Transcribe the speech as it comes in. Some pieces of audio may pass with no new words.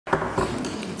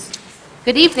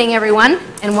Good evening, everyone,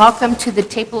 and welcome to the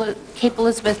Cape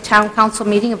Elizabeth Town Council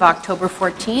meeting of October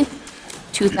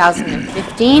 14th,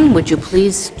 2015. Would you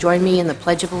please join me in the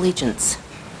Pledge of Allegiance?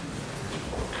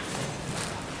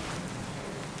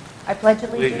 I pledge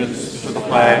allegiance to the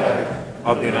flag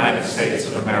of the United States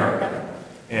of America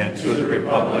and to the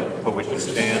republic for which it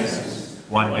stands,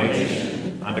 one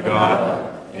nation, under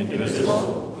God,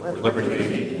 indivisible, with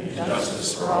liberty and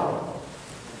justice for all.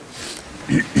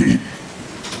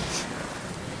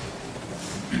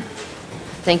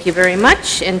 Thank you very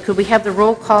much. And could we have the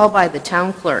roll call by the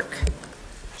town clerk?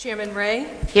 Chairman Ray.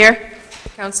 Here.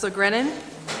 Councilor Grennan.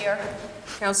 Here.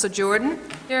 Councilor Jordan.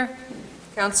 Here.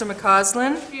 Councilor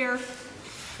McCausland. Here.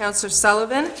 Councilor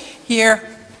Sullivan.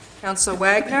 Here. Councilor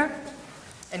Wagner.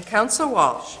 And Councilor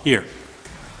Walsh. Here.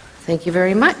 Thank you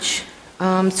very much.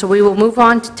 So we will move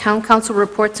on to town council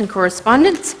reports and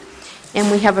correspondence.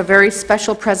 And we have a very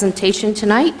special presentation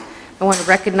tonight. I want to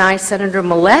recognize Senator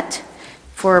Millett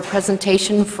for a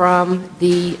presentation from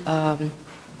the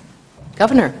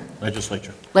governor.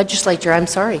 Legislature, I'm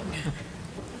sorry.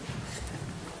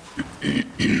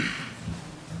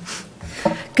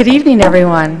 Good evening,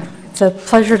 everyone. It's a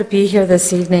pleasure to be here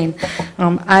this evening.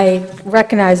 I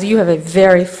recognize you have a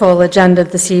very full agenda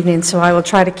this evening, so I will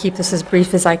try to keep this as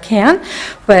brief as I can.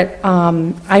 But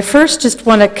I first just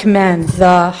want to commend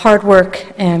the hard work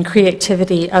and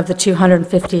creativity of the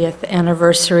 250th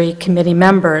anniversary committee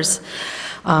members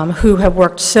who have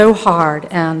worked so hard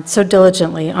and so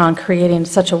diligently on creating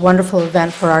such a wonderful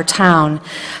event for our town.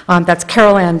 That's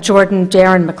Carol Ann Jordan,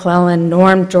 Darren McClellan,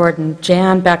 Norm Jordan,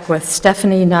 Jan Beckwith,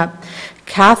 Stephanie Knupp,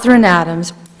 Catherine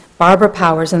Adams, Barbara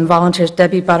Powers, and volunteers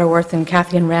Debbie Butterworth and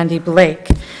Kathy and Randy Blake.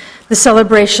 The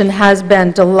celebration has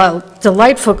been a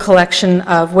delightful collection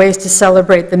of ways to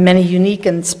celebrate the many unique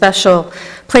and special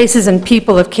places and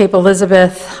people of Cape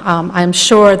Elizabeth. I'm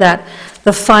sure that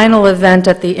the final event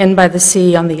at the Inn by the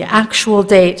Sea on the actual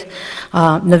date,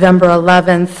 November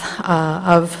 11th,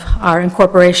 of our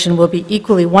incorporation will be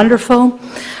equally wonderful.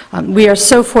 We are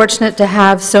so fortunate to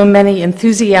have so many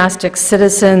enthusiastic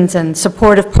citizens and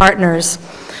supportive partners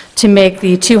to make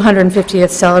the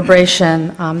 250th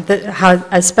celebration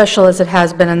as special as it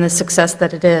has been and the success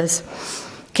that it is.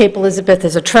 Cape Elizabeth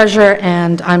is a treasure,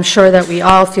 and I'm sure that we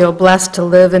all feel blessed to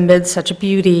live amid such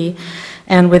beauty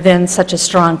and within such a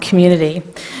strong community.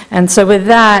 And so with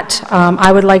that,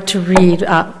 I would like to read,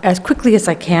 as quickly as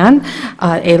I can,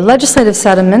 a legislative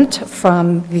settlement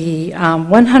from the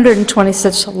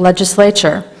 126th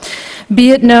legislature.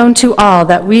 Be it known to all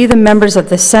that we, the members of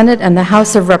the Senate and the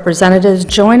House of Representatives,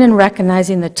 join in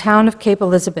recognizing the town of Cape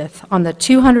Elizabeth on the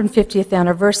 250th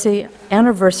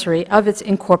anniversary of its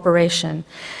incorporation.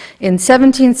 In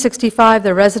 1765,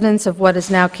 the residents of what is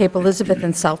now Cape Elizabeth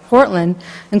and South Portland,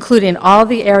 including all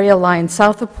the area lying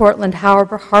south of Portland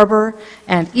Harbor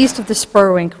and east of the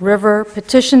Spurwink River,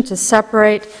 petitioned to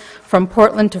separate from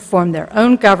Portland to form their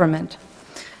own government.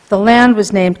 The land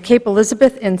was named Cape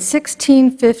Elizabeth in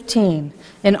 1615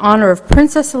 in honor of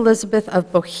Princess Elizabeth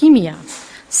of Bohemia,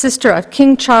 sister of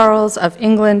King Charles of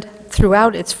England.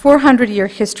 Throughout its 400-year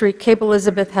history, Cape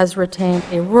Elizabeth has retained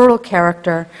a rural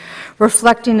character,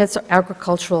 reflecting its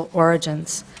agricultural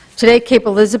origins. Today, Cape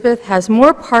Elizabeth has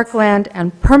more parkland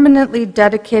and permanently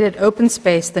dedicated open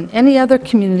space than any other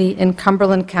community in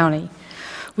Cumberland County.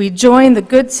 We join the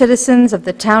good citizens of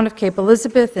the town of Cape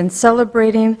Elizabeth in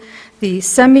celebrating the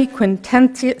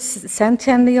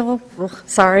semi-centennial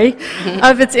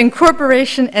of its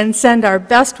incorporation and send our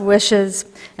best wishes,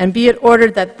 and be it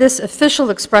ordered that this official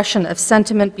expression of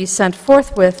sentiment be sent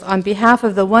forthwith on behalf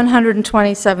of the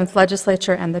 127th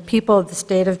legislature and the people of the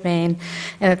state of Maine,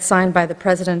 and it's signed by the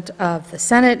President of the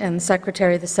Senate and the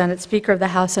Secretary of the Senate, Speaker of the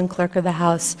House, and Clerk of the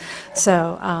House.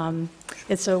 So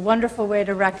it's a wonderful way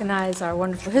to recognize our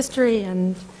wonderful history,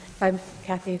 and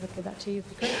Kathy, if I give that to you,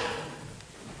 great.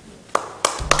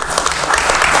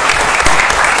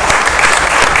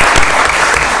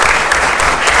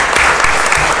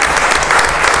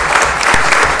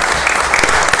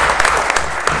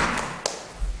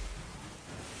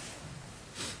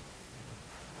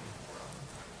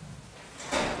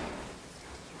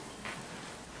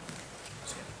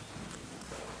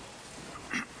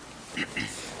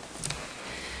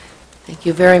 Thank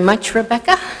you very much,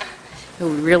 Rebecca. We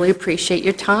really appreciate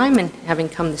your time and having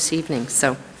come this evening.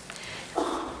 So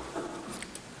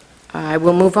I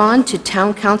will move on to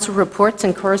town council reports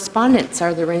and correspondence.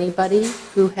 Are there anybody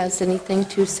who has anything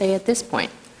to say at this point?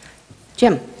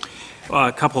 Jim.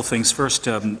 A couple of things. First,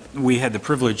 we had the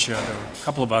privilege, a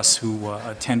couple of us who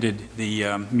attended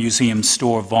the Museum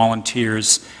Store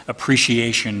Volunteers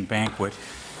Appreciation Banquet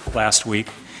last week.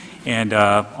 and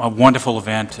a wonderful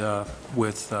event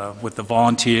with the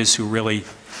volunteers who really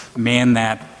man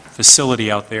that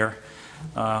facility out there,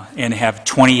 and have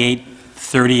 28,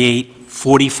 38,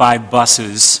 45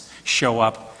 buses show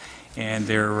up, and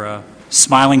they're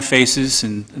smiling faces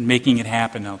and making it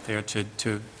happen out there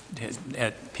to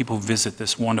people visit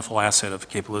this wonderful asset of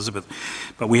Cape Elizabeth.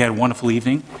 But we had a wonderful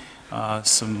evening, a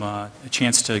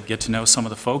chance to get to know some of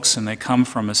the folks, and they come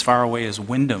from as far away as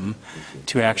Wyndham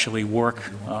to actually work,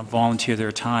 volunteer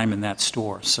their time in that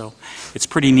store. So it's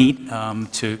pretty neat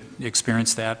to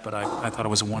experience that, but I thought it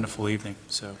was a wonderful evening.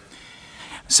 So,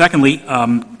 secondly,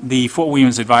 the Fort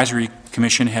Williams Advisory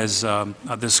Commission has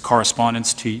this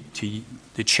correspondence to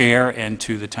the chair and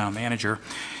to the town manager,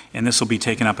 and this will be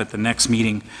taken up at the next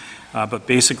meeting. But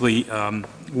basically,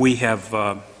 we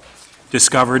have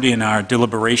discovered in our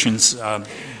deliberations a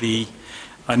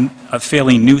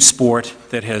fairly new sport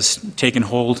that has taken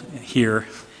hold here.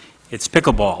 It's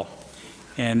pickleball,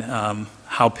 and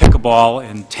how pickleball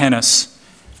and tennis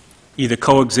either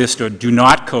coexist or do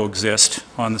not coexist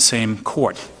on the same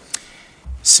court.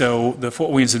 So the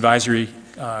Fort Williams Advisory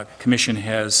Commission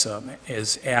has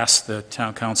asked the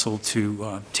Town Council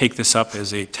to take this up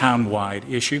as a town-wide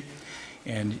issue,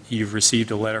 and you've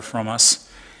received a letter from us.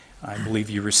 I believe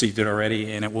you received it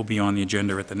already, and it will be on the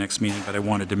agenda at the next meeting, but I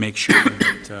wanted to make sure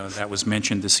that that was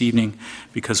mentioned this evening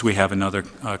because we have another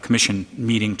commission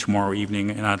meeting tomorrow evening,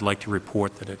 and I'd like to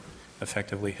report that it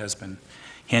effectively has been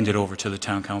handed over to the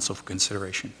Town Council for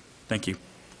consideration. Thank you.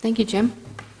 Thank you, Jim.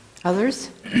 Others?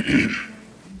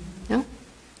 No?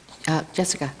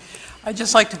 Jessica? I'd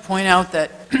just like to point out that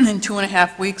in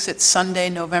 2.5 weeks, it's Sunday,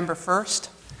 November 1st,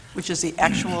 which is the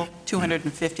actual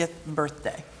 250th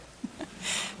birthday.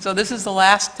 So this is the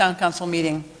last Town Council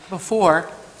meeting before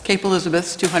Cape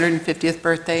Elizabeth's 250th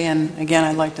birthday, and again,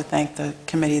 I'd like to thank the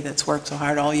committee that's worked so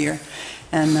hard all year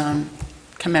and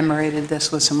commemorated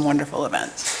this with some wonderful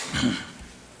events.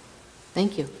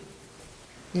 Thank you.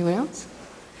 Anyone else?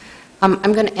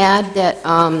 I'm going to add that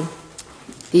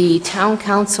the Town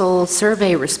Council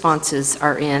survey responses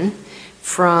are in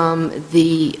from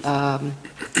the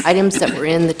items that were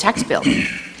in the tax bill,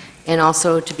 and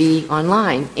also to be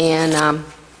online. And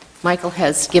Michael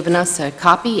has given us a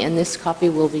copy, and this copy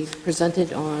will be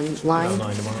presented online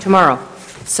tomorrow.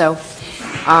 So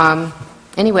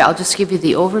anyway, I'll just give you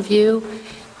the overview.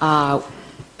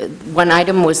 One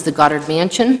item was the Goddard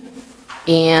Mansion,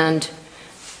 and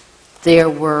there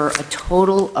were a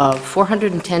total of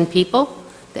 410 people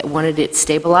that wanted it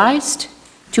stabilized,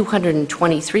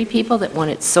 223 people that want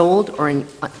it sold or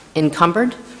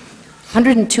encumbered,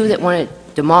 102 that want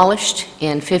it demolished,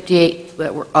 and 58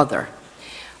 that were other.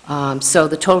 So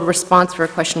the total response for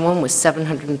question 1 was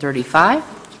 735.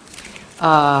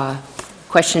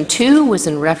 Question 2 was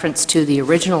in reference to the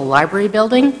original library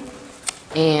building,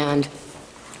 and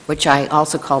which I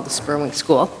also called the Spurwink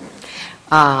School.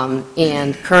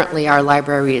 And currently our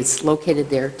library is located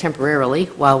there temporarily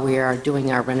while we are doing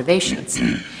our renovations.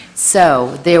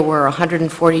 So there were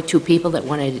 142 people that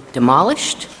wanted it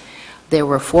demolished. There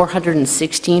were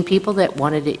 416 people that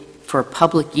wanted it for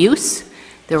public use.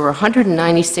 There were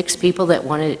 196 people that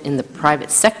wanted it in the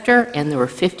private sector, and there were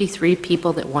 53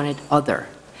 people that wanted other.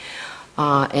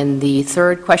 And the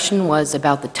third question was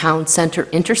about the town center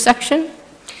intersection.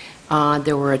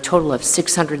 There were a total of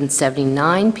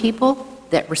 679 people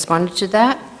that responded to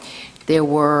that. There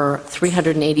were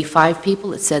 385 people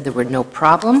that said there were no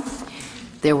problem.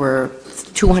 There were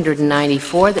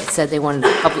 294 that said they wanted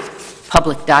a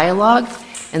public dialogue,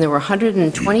 and there were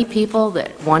 120 people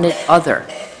that wanted other.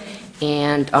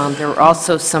 And there were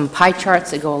also some pie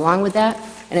charts that go along with that,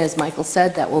 and as Michael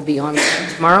said, that will be on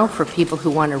tomorrow for people who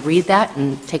want to read that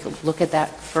and take a look at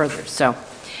that further. So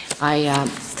I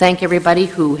thank everybody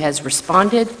who has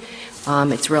responded.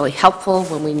 It's really helpful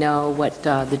when we know what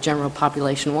the general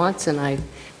population wants, and I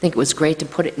think it was great to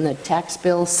put it in the tax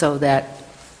bill so that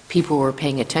people were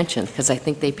paying attention, because I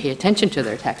think they pay attention to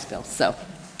their tax bills. So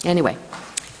anyway,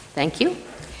 thank you.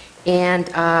 And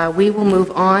we will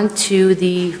move on to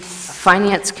the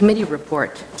Finance Committee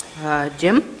report.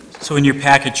 Jim? So in your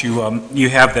packet, you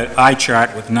have that eye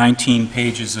chart with 19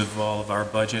 pages of all of our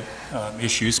budget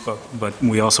issues, but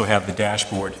we also have the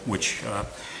dashboard, which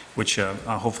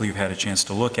hopefully you've had a chance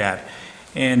to look at.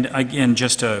 And again,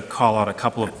 just to call out a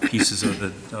couple of pieces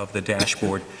of the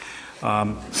dashboard.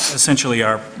 Essentially,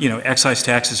 our excise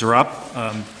taxes are up.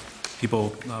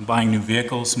 People buying new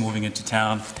vehicles, moving into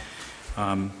town,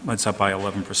 it's up by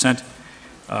 11%.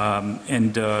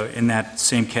 And in that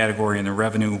same category, in the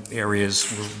revenue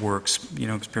areas, we're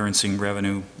experiencing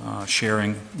revenue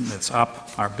sharing that's up.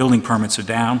 Our building permits are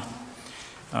down.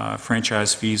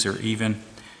 Franchise fees are even.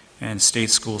 and state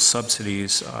school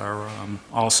subsidies are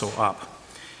also up.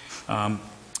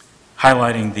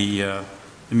 Highlighting the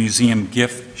museum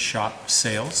gift shop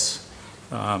sales.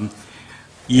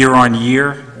 Year on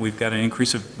year, we've got an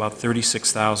increase of about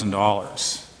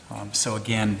 $36,000. So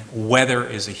again, weather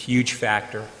is a huge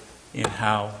factor in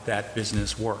how that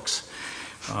business works.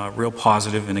 Real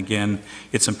positive, and again,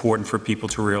 it's important for people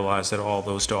to realize that all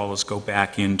those dollars go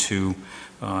back into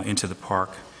the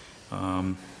park.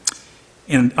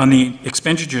 And on the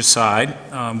expenditure side,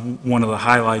 one of the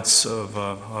highlights of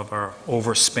our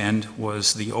overspend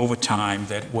was the overtime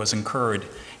that was incurred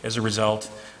as a result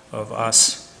of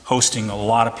us hosting a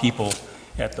lot of people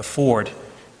at the Ford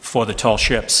for the tall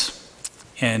ships.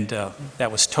 And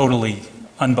that was totally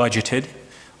unbudgeted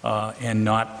and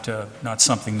not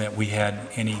something that we had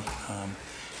any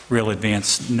real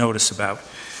advance notice about.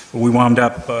 But we wound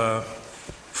up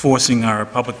forcing our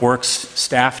Public Works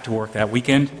staff to work that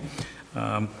weekend.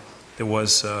 There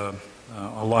was a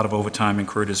lot of overtime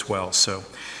incurred as well. So,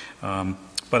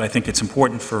 but I think it's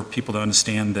important for people to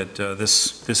understand that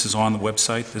this is on the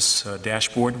website, this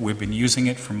dashboard. We've been using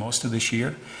it for most of this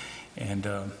year, and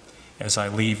as I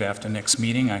leave after next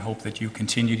meeting, I hope that you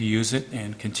continue to use it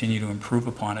and continue to improve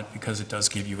upon it, because it does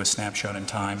give you a snapshot in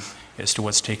time as to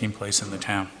what's taking place in the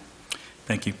town.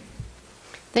 Thank you.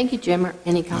 Thank you, Jim.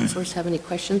 Any councilors have any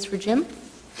questions for Jim?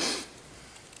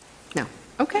 No.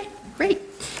 Okay, great.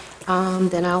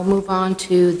 Then I'll move on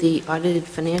to the audited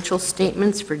financial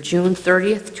statements for June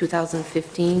 30th,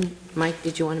 2015. Mike,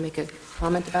 did you want to make a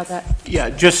comment about that? Yeah,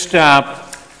 just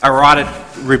our audit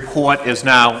report is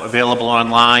now available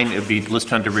online. It will be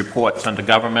listed under reports under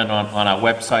government on our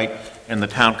website, and the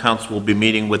town council will be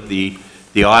meeting with the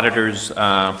auditors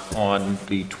on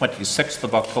the 26th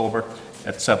of October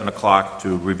at 7 o'clock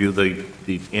to review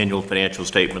the annual financial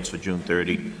statements for June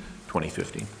 30,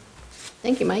 2015.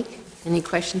 Thank you, Mike. Any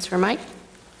questions for Mike?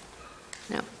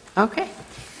 No. Okay.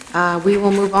 We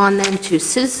will move on then to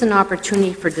citizen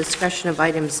opportunity for discussion of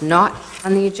items not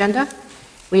on the agenda.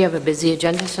 We have a busy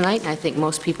agenda tonight, and I think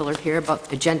most people are here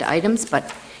about agenda items, but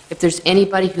if there's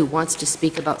anybody who wants to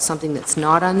speak about something that's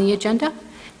not on the agenda,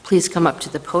 please come up to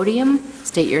the podium,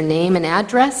 state your name and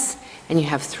address, and you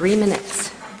have 3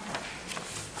 minutes.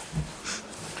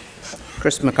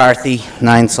 Chris McCarthy,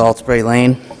 9 Salisbury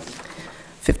Lane.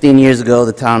 15 years ago,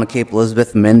 the town of Cape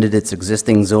Elizabeth amended its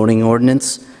existing zoning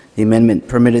ordinance. The amendment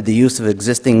permitted the use of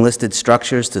existing listed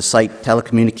structures to site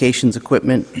telecommunications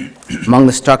equipment. Among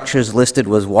the structures listed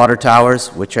was water towers,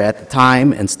 which at the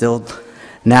time and still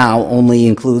now only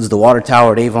includes the water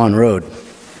tower at Avon Road.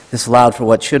 This allowed for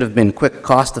what should have been quick,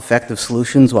 cost-effective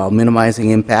solutions while minimizing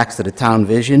impacts to the town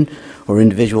vision or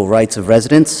individual rights of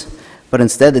residents. But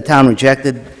instead, the town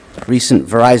rejected recent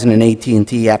Verizon and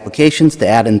AT&T applications to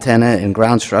add antenna and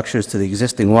ground structures to the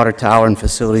existing water tower and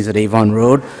facilities at Avon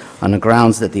Road on the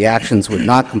grounds that the actions would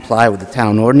not comply with the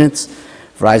town ordinance.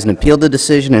 Verizon appealed the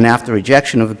decision, and after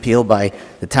rejection of appeal by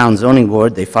the town zoning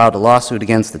board, they filed a lawsuit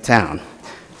against the town.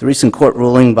 The recent court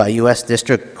ruling by U.S.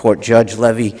 District Court Judge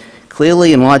Levy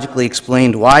clearly and logically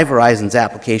explained why Verizon's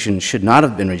application should not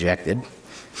have been rejected.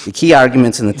 The key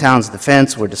arguments in the town's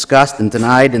defense were discussed and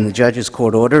denied in the judge's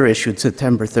court order issued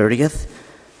September 30th.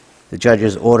 The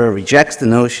judge's order rejects the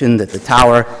notion that the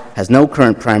tower has no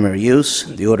current primary use.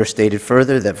 The order stated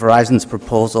further that Verizon's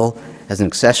proposal as an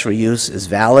accessory use is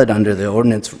valid under the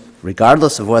ordinance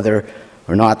regardless of whether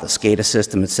or not the SCADA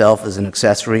system itself is an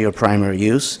accessory or primary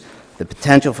use. The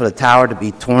potential for the tower to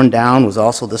be torn down was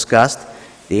also discussed.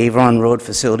 The Avon Road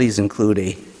facilities include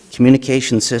a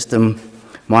communication system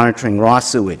monitoring raw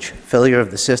sewage. Failure of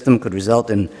the system could result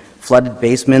in flooded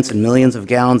basements and millions of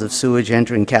gallons of sewage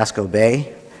entering Casco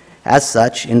Bay. As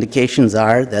such, indications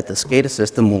are that the SCADA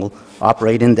system will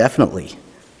operate indefinitely.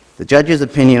 The judge's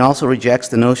opinion also rejects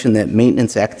the notion that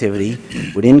maintenance activity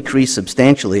would increase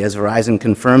substantially as Verizon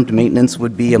confirmed maintenance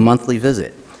would be a monthly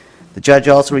visit. The judge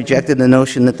also rejected the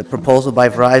notion that the proposal by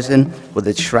Verizon with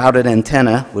its shrouded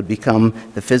antenna would become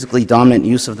the physically dominant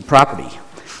use of the property.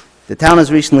 The town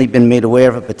has recently been made aware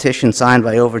of a petition signed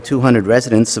by over 200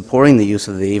 residents supporting the use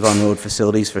of the Avon Road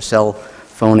facilities for cell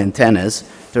phone antennas.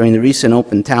 During the recent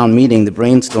open town meeting, the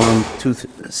Brainstorm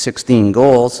 2016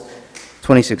 goals,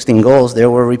 there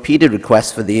were repeated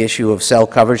requests for the issue of cell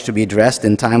coverage to be addressed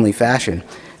in timely fashion.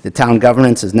 The town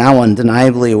governance is now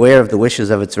undeniably aware of the wishes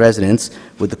of its residents.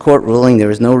 With the court ruling,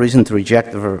 there is no reason to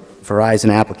reject the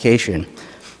Verizon application.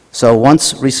 So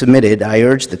once resubmitted, I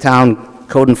urge the town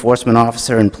Code Enforcement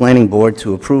Officer and Planning Board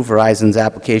to approve Verizon's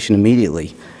application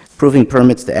immediately. Approving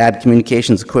permits to add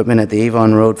communications equipment at the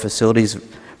Avon Road facilities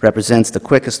represents the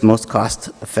quickest, most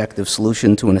cost-effective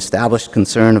solution to an established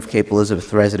concern of Cape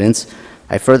Elizabeth residents.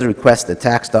 I further request that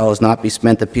tax dollars not be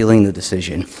spent appealing the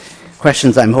decision.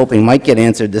 Questions I'm hoping might get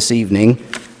answered this evening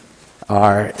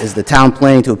are, is the town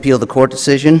planning to appeal the court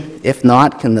decision? If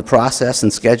not, can the process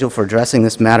and schedule for addressing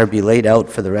this matter be laid out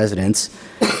for the residents?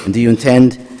 And do you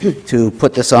intend to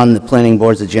put this on the planning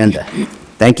board's agenda?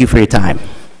 Thank you for your time.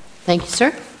 Thank you,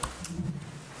 sir.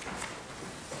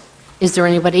 Is there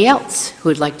anybody else who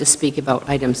would like to speak about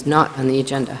items not on the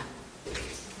agenda?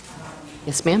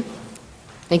 Yes, ma'am?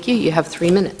 Thank you. You have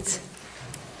 3 minutes.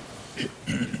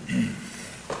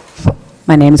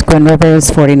 My name is Gwen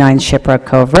Rivers, 49 Shipwreck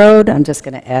Cove Road. I'm just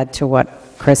going to add to what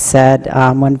Chris said.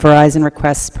 When Verizon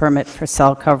requests permit for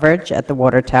cell coverage at the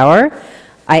water tower,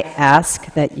 I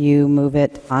ask that you move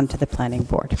it onto the planning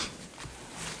board.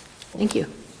 Thank you.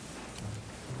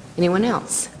 Anyone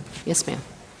else? Yes, ma'am.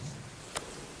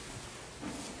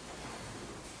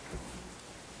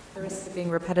 At the risk of being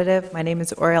repetitive, my name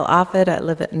is Oriel Offit. I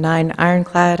live at 9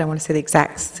 Ironclad. I want to say the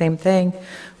exact same thing.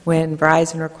 When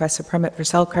Verizon requests a permit for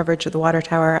cell coverage at the water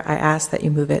tower, I ask that you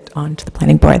move it on to the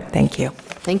planning board. Thank you.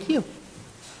 Thank you.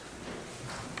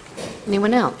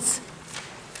 Anyone else?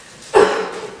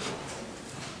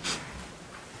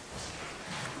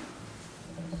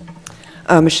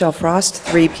 Michelle Frost,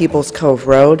 3 Peoples Cove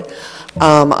Road.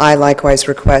 I likewise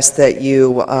request that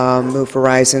you move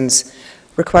Verizon's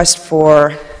request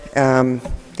for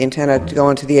the antenna to go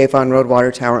into the Avon Road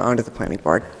water tower onto the planning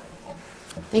board.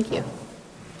 Thank you.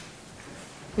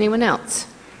 Anyone else?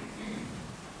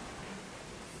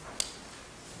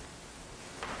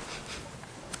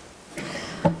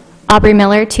 Aubrey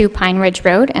Miller, 2 Pine Ridge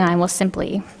Road, and I will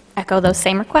simply echo those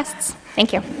same requests.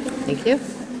 Thank you. Thank you.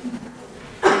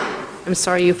 I'm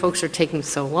sorry you folks are taking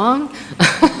so long.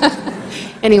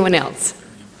 Anyone else?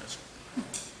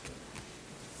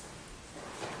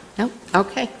 No?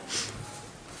 Okay.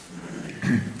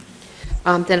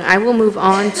 Then I will move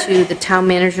on to the town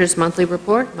manager's monthly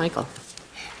report. Michael.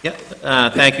 Yeah,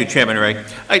 thank you, Chairman Ray.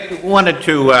 I wanted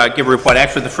to give a report.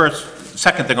 Actually, the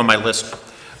second thing on my list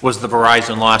was the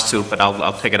Verizon lawsuit, but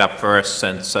I'll take it up first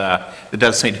since there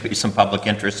does seem to be some public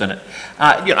interest in it.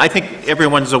 I think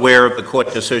everyone's aware of the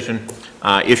court decision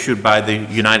issued by the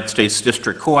United States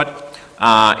District Court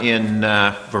in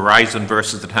Verizon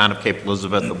versus the town of Cape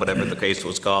Elizabeth, or whatever the case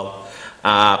was called.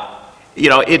 The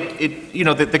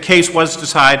case was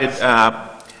decided.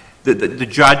 The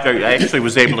judge actually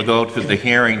was able to go to the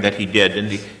hearing that he did,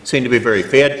 and he seemed to be a very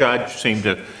fair judge, seemed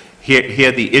to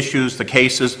hear the issues, the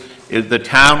cases. The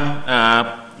town,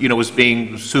 was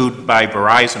being sued by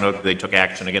Verizon, or they took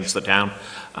action against the town.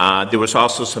 There was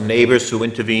also some neighbors who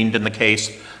intervened in the case,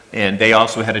 and they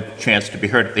also had a chance to be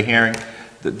heard at the hearing.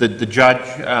 The judge,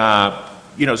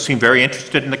 seemed very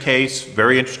interested in the case,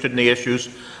 very interested in the issues,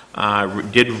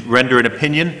 did render an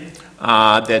opinion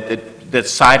that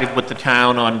sided with the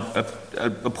town on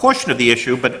a portion of the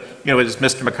issue, but, as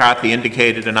Mr. McCarthy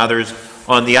indicated and others,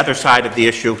 on the other side of the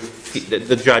issue,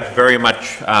 the judge very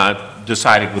much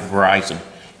decided with Verizon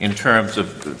in terms of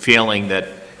feeling that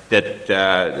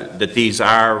these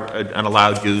are an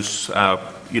allowed use, and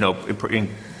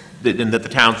that the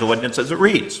town's ordinance, as it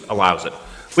reads, allows it.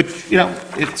 Which,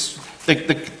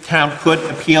 the town could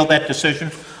appeal that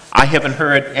decision. I haven't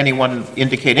heard anyone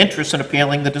indicate interest in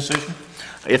appealing the decision.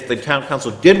 If the town council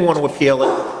did want to appeal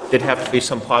it, there'd have to be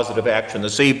some positive action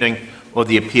this evening, or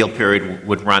the appeal period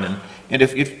would run. And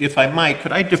if I might,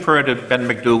 could I defer to Ben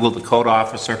McDougall, the code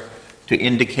officer, to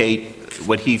indicate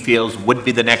what he feels would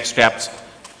be the next steps,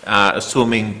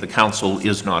 assuming the council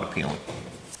is not appealing?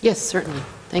 Yes, certainly.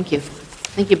 Thank you.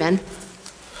 Thank you, Ben.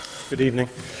 Good evening.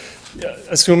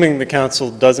 Assuming the council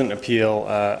doesn't appeal,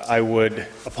 I would,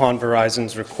 upon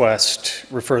Verizon's request,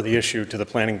 refer the issue to the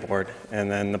planning board, and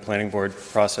then the planning board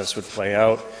process would play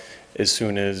out. As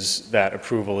soon as that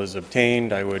approval is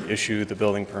obtained, I would issue the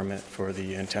building permit for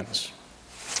the antennas.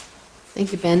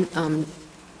 Thank you, Ben.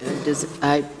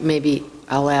 Maybe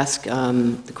I'll ask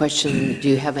the question, do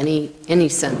you have any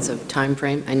sense of time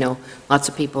frame? I know lots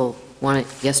of people want it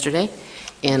yesterday,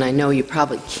 and I know you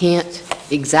probably can't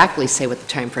exactly say what the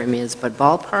time frame is, but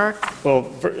ballpark? Well,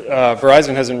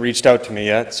 Verizon hasn't reached out to me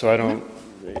yet, so I don't,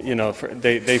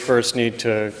 they first need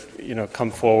to,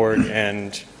 come forward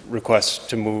and request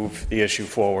to move the issue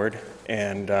forward,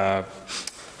 and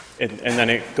then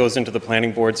it goes into the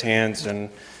planning board's hands, and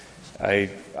I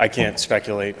can't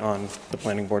speculate on the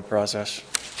planning board process.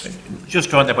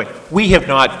 Just on that point, we have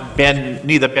not,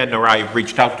 neither Ben nor I have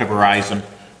reached out to Verizon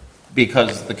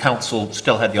because the council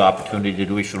still had the opportunity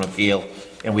to issue an appeal,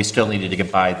 and we still needed to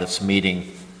get by this meeting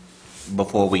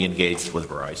before we engaged with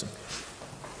Verizon.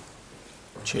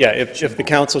 Yeah, if the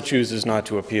council chooses not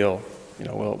to appeal, you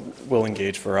know, we'll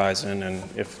engage Verizon, and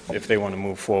if they want to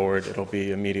move forward, it'll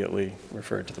be immediately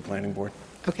referred to the planning board.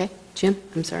 Okay, Jim,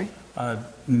 I'm sorry.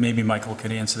 Maybe Michael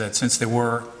could answer that. Since there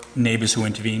were neighbors who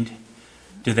intervened,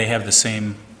 do they have the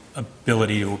same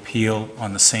ability to appeal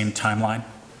on the same timeline?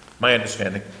 My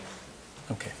understanding,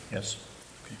 Okay. yes.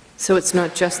 So it's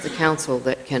not just the council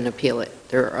that can appeal it,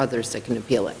 there are others that can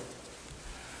appeal it.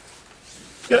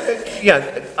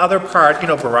 Yeah, other part, you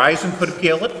know, Verizon could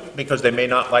appeal it because they may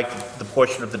not like the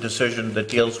portion of the decision that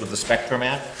deals with the Spectrum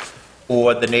Act,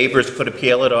 or the neighbors could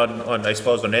appeal it on I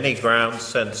suppose, on any grounds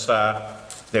since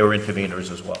they were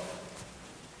interveners as well.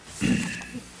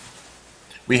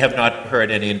 We have not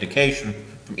heard any indication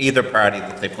from either party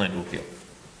that they plan to appeal.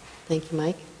 Thank you,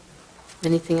 Mike.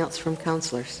 Anything else from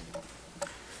councilors?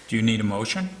 Do you need a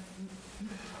motion?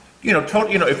 You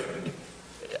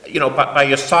know, by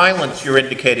your silence, you're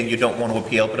indicating you don't want to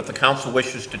appeal, but if the council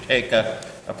wishes to take a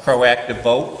proactive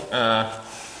vote,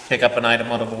 take up an item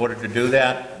out of order to do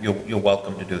that, you're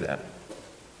welcome to do that.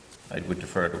 I would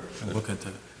defer to Look at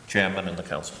the, chairman and the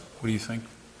council. what do you think?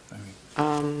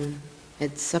 I mean,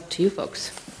 It's up to you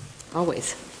folks,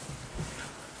 always.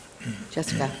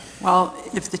 Jessica? Well,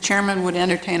 if the chairman would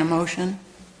entertain a motion,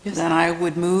 then I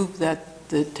would move that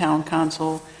the town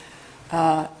council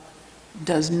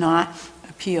does not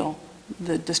appeal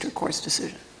the district court's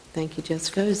decision. Thank you,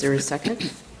 Jessica. Is there a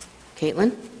second?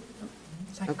 Caitlin?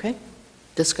 Okay.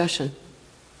 Discussion.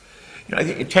 You know, I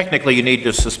think technically you need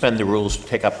to suspend the rules,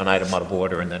 take up an item out of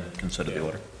order, and then consider the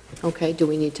order. Okay, do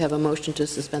we need to have a motion to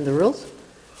suspend the rules?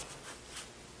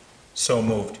 So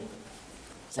moved.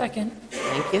 Second.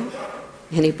 Thank you.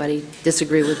 Anybody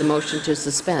disagree with the motion to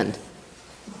suspend?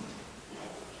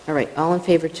 All right, all in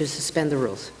favor to suspend the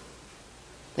rules?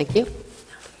 Thank you.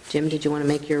 Jim, did you want to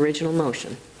make your original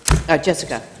motion?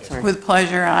 Jessica, sorry. With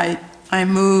pleasure, I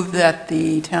move that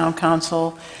the town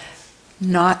council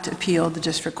not appeal the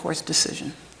district court's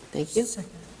decision. Thank you.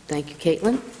 Thank you,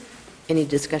 Caitlin. Any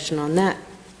discussion on that?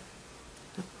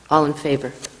 All in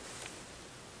favor?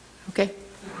 Okay.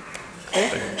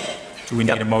 Do we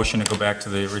need a motion to go back to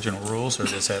the original rules, or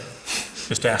is that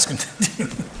just asking? Do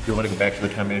you want to go back to the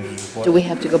town manager's report? Do we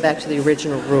have to go back to the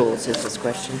original rules, is this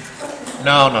question?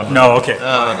 No. No, okay.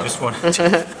 No. Just wanted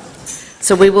to.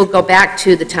 So we will go back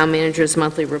to the town manager's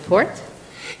monthly report.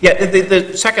 Yeah,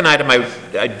 the second item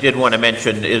I did want to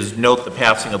mention is note the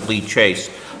passing of Lee Chase.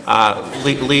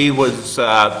 Lee was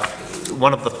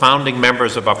one of the founding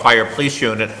members of our fire police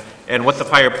unit, and what the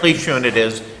fire police unit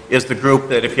is the group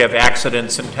that if you have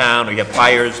accidents in town or you have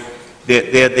fires,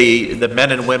 they're the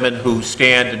men and women who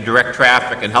stand and direct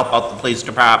traffic and help out the police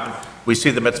department. We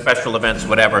see them at special events,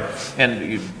 whatever.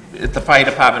 And at the fire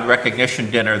department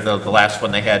recognition dinner, the last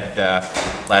one they had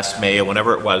last May or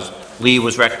whenever it was, Lee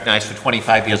was recognized for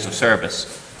 25 years of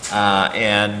service. At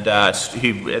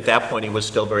that point, he was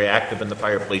still very active in the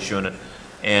fire police unit.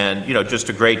 And, you know, just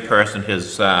a great person.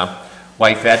 His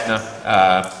wife,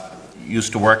 Edna,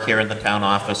 used to work here in the town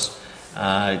office,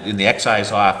 in the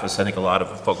excise office. I think a lot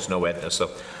of folks know Edna. So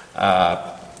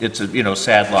it's a,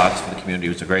 sad loss for the community. He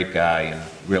was a great guy and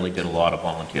really did a lot of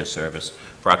volunteer service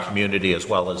for our community, as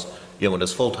well as, in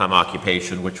his full-time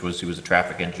occupation, which was he was a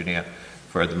traffic engineer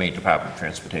for the Maine Department of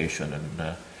Transportation,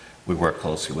 and we work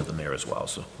closely with him there as well.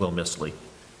 So we'll miss Lee.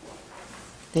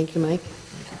 Thank you, Mike.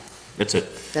 That's it.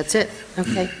 That's it,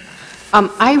 okay.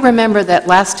 I remember that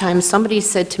last time somebody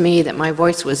said to me that my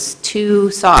voice was too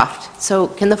soft. So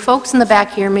can the folks in the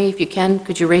back hear me? If you can,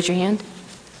 could you raise your hand?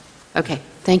 Okay,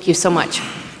 thank you so much.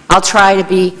 I'll try to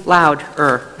be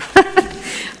louder.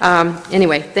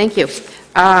 Anyway, thank you.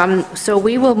 So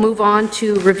we will move on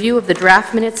to review of the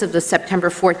draft minutes of the September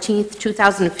 14th,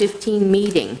 2015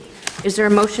 meeting. Is there a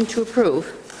motion to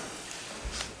approve?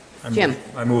 Jim?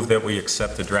 I move that we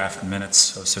accept the draft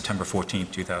minutes of September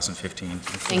 14th, 2015.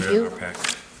 Thank you.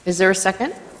 Is there a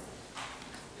second?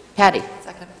 Patty?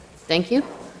 Second. Thank you.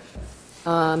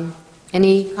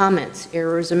 Any comments,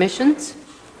 errors, omissions?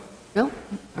 No?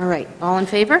 All right. All in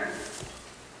favor?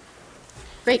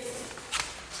 Great.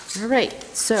 All right.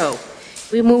 So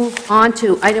we move on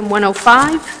to item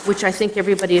 105, which I think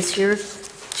everybody is here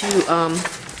to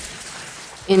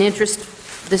in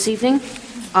interest this evening.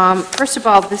 First of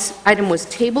all, this item was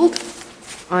tabled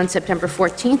on September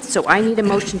 14th, so I need a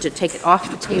motion to take it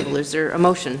off the table. Is there a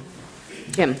motion?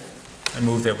 Jim? I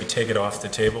move that we take it off the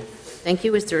table. Thank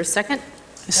you. Is there a second?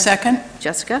 A second?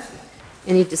 Jessica?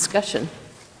 Any discussion?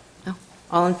 No?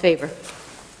 All in favor?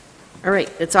 All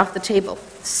right, it's off the table.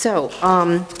 So,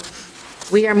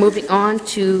 we are moving on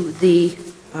to the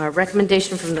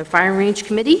recommendation from the Firing Range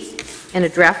Committee and a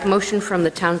draft motion from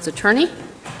the town's attorney.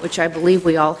 which I believe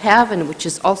we all have, and which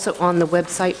is also on the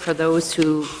website for those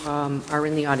who are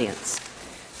in the audience.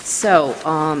 So,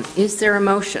 is there a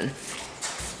motion?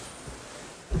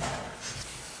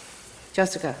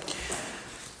 Jessica?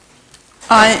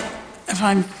 If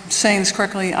I'm saying this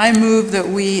correctly, I move that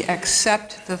we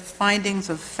accept the findings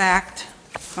of fact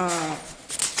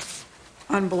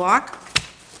en bloc.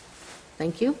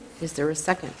 Thank you. Is there a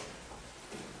second?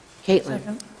 Caitlin?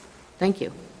 Second. Thank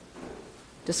you.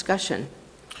 Discussion?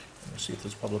 See if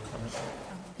there's public comment.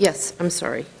 Yes, I'm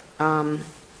sorry. I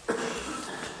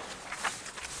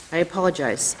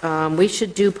apologize. We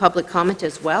should do public comment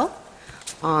as well.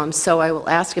 So I will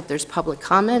ask if there's public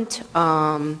comment.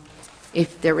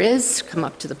 If there is, come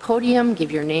up to the podium,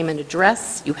 give your name and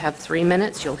address. You have 3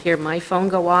 minutes. You'll hear my phone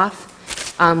go off.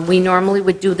 We normally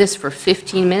would do this for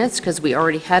 15 minutes because we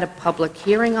already had a public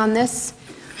hearing on this.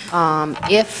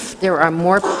 If there are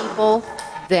more people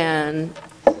than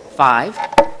 5,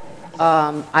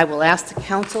 I will ask the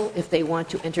council if they want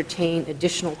to entertain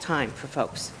additional time for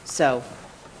folks. So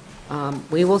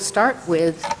we will start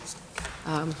with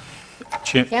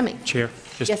Tammy. Chair,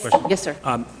 just Yes, a question. yes, sir.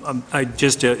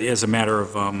 Just as a matter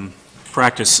of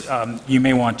practice, you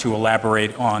may want to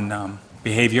elaborate on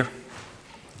behavior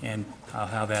and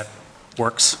how that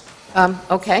works.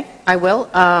 Okay, I will.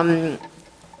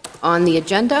 On the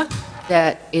agenda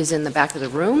that is in the back of the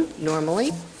room,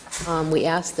 normally, we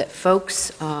ask that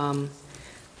folks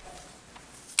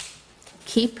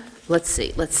keep, let's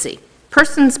see.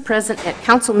 Persons present at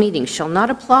council meetings shall not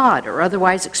applaud or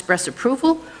otherwise express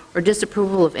approval or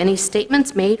disapproval of any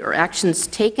statements made or actions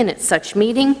taken at such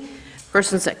meeting.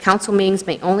 Persons at council meetings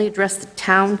may only address the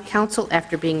town council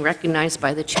after being recognized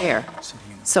by the chair.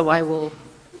 So I will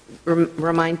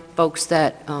remind folks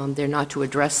that they're not to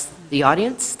address the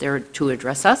audience, they're to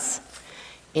address us.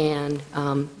 And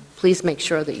please make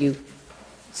sure that you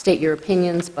state your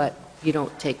opinions, but you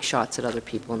don't take shots at other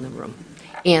people in the room.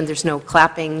 And there's no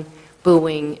clapping,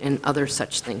 booing, and other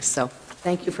such things. So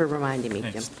thank you for reminding me,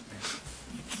 Jim.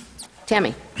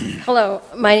 Tammy. Hello,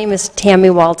 my name is Tammy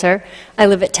Walter. I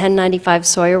live at 1095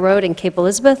 Sawyer Road in Cape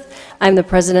Elizabeth. I'm the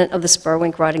president of the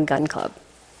Spurwink Rod and Gun Club.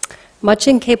 Much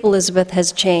in Cape Elizabeth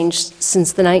has changed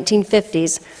since the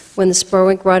 1950s when the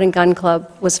Spurwink Rod and Gun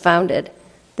Club was founded.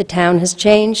 The town has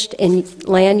changed in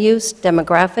land use,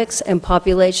 demographics, and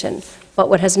population, but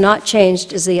what has not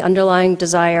changed is the underlying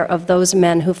desire of those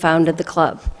men who founded the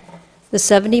club. The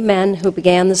 70 men who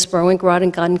began the Spurwink Rod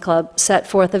and Gun Club set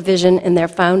forth a vision in their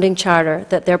founding charter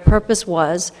that their purpose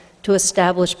was to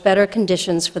establish better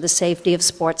conditions for the safety of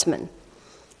sportsmen.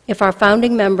 If our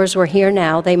founding members were here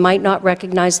now, they might not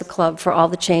recognize the club for all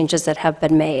the changes that have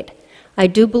been made. I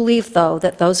do believe, though,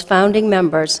 that those founding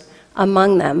members,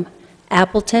 among them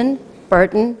Appleton,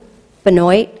 Burton,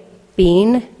 Benoit,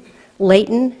 Bean,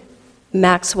 Layton,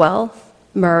 Maxwell,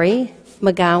 Murray,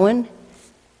 McGowan,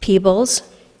 Peebles,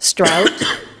 Strout,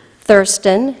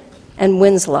 Thurston, and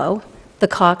Winslow, the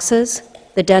Coxes,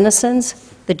 the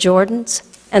Dennisons, the Jordans,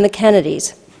 and the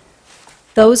Kennedys.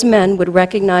 Those men would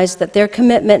recognize that their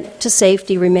commitment to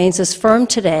safety remains as firm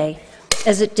today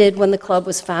as it did when the club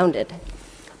was founded.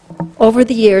 Over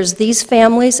the years, these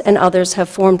families and others have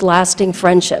formed lasting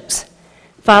friendships.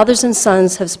 Fathers and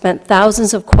sons have spent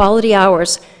thousands of quality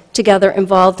hours together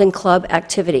involved in club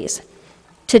activities.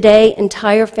 Today,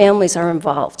 entire families are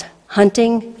involved.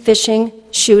 Hunting, fishing,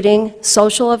 shooting,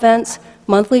 social events,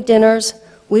 monthly dinners,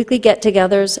 weekly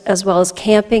get-togethers, as well as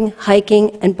camping,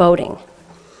 hiking, and boating.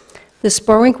 The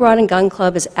Spurwink Rod and Gun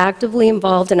Club is actively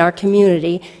involved in our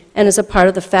community and is a part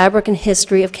of the fabric and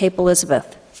history of Cape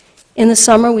Elizabeth. In the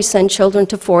summer, we send children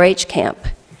to 4-H camp.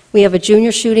 We have a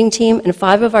junior shooting team, and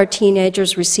 5 of our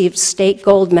teenagers received state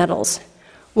gold medals.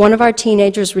 One of our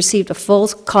teenagers received a full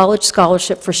college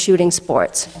scholarship for shooting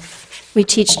sports. We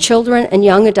teach children and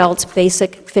young adults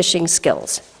basic fishing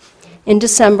skills. In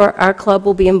December, our club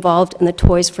will be involved in the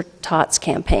Toys for Tots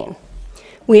campaign.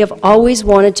 We have always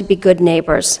wanted to be good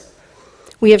neighbors.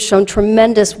 We have shown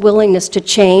tremendous willingness to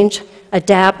change,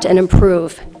 adapt, and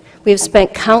improve. We have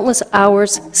spent countless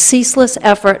hours, ceaseless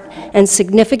effort, and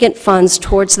significant funds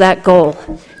towards that goal.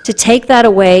 To take that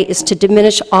away is to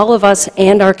diminish all of us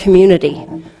and our community.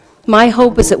 My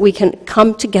hope is that we can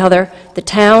come together, the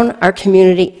town, our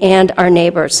community, and our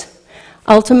neighbors.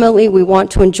 Ultimately, we want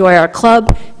to enjoy our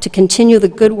club, to continue the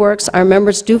good works our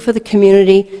members do for the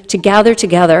community, to gather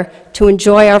together, to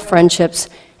enjoy our friendships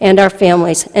and our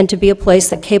families, and to be a place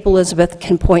that Cape Elizabeth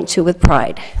can point to with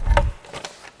pride.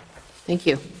 Thank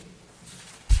you.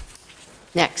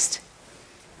 Next.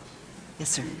 Yes,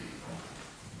 sir.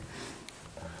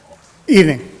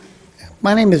 Evening.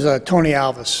 My name is Tony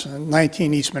Alvis,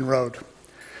 19 Eastman Road.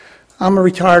 I'm a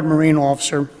retired Marine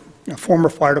officer, a former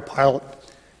fighter pilot,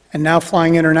 and now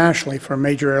flying internationally for a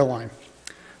major airline.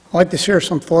 I'd like to share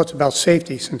some thoughts about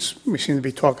safety, since we seem to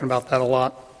be talking about that a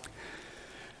lot.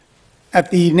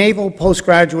 At the Naval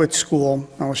Postgraduate School,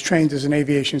 I was trained as an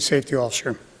aviation safety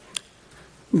officer.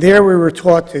 There we were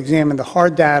taught to examine the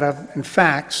hard data and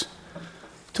facts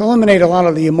to eliminate a lot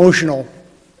of the emotional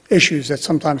issues that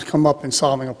sometimes come up in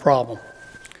solving a problem.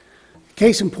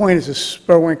 Case in point is the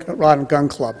Spurwink Rod and Gun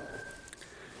Club.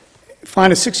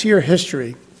 Find a 6-year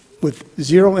history with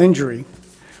 0 injury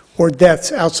or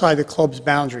deaths outside the club's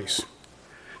boundaries.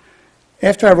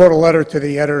 After I wrote a letter to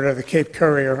the editor of the Cape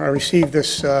Courier, I received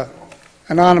this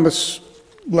anonymous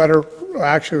letter.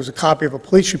 Actually, it was a copy of a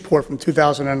police report from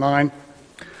 2009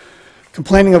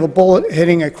 complaining of a bullet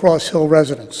hitting a Cross Hill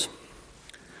residence.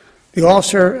 The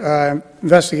officer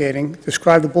investigating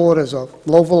described the bullet as a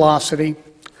low velocity,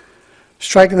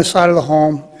 striking the side of the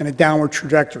home in a downward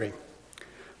trajectory.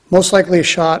 Most likely a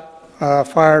shot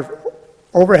fired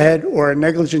overhead or a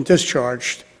negligent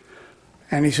discharge,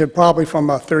 and he said probably from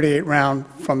a .38 round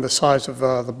from the size of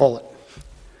the bullet.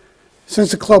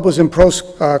 Since the club was in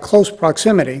close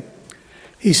proximity,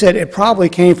 he said it probably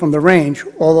came from the range,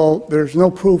 although there's no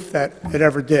proof that it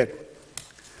ever did.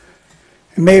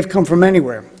 It may have come from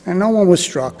anywhere, and no one was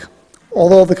struck.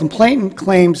 Although the complainant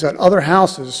claims that other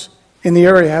houses in the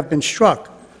area have been struck,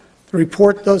 the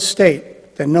report does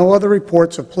state that no other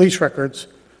reports of police records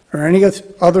or any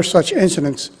other such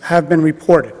incidents have been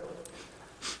reported.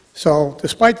 So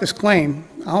despite this claim,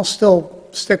 I'll still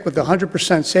stick with the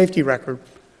 100% safety record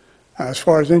as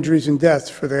far as injuries and deaths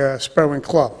for the Spurwink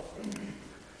Club.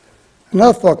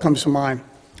 Another thought comes to mind.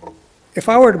 If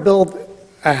I were to build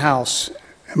a house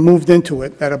and moved into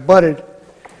it that abutted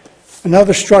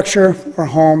another structure or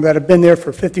home that had been there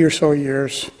for 50 or so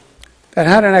years, that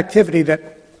had an activity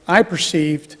that I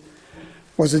perceived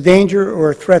was a danger or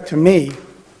a threat to me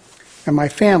and my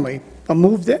family, but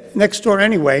moved next door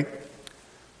anyway,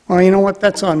 well, you know what,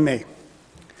 that's on me.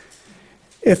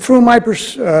 If through my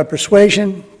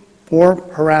persuasion or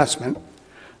harassment,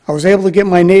 I was able to get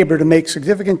my neighbor to make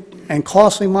significant and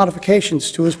costly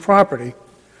modifications to his property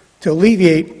to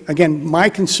alleviate, again, my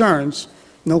concerns,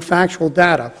 no factual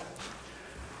data,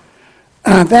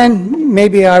 then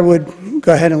maybe I would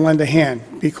go ahead and lend a hand,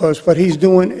 because what he's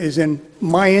doing is in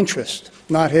my interest,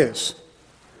 not his.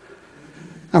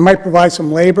 I might provide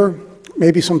some labor,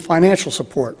 maybe some financial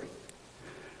support.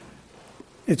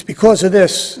 It's because of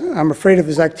this I'm afraid of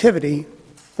his activity,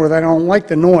 or that I don't like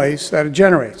the noise that it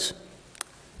generates.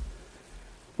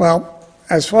 Well,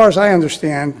 as far as I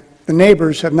understand, the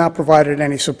neighbors have not provided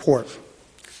any support.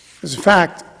 As a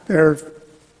fact, there have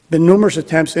been numerous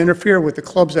attempts to interfere with the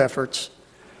club's efforts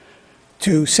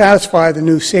to satisfy the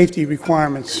new safety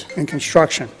requirements in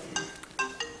construction.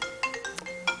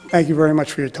 Thank you very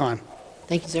much for your time.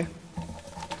 Thank you, sir.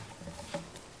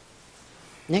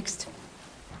 Next.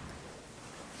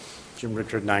 Jim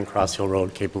Richard, 9 Cross Hill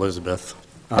Road, Cape Elizabeth.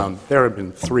 There have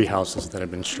been 3 houses that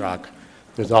have been struck.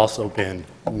 There's also been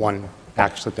 1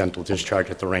 accidental discharge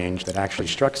at the range that actually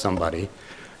struck somebody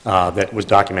that was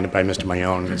documented by Mr.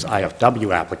 Mayone in his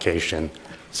IFW application.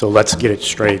 So let's get it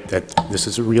straight that this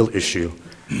is a real issue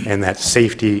and that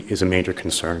safety is a major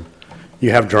concern. You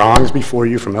have drawings before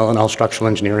you from L&L Structural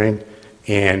Engineering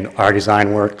and our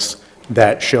design works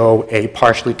that show a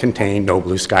partially contained no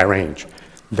blue sky range.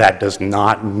 That does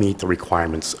not meet the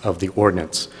requirements of the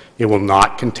ordinance. It will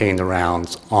not contain the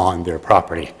rounds on their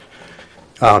property.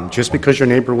 Just because your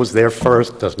neighbor was there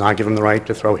first does not give him the right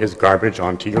to throw his garbage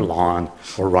onto your lawn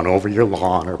or run over your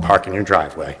lawn or park in your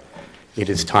driveway. It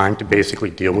is time to basically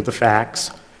deal with the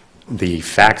facts. The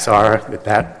facts are that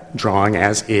that drawing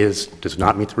as is does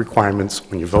not meet the requirements.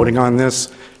 When you're voting on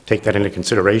this, take that into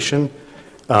consideration.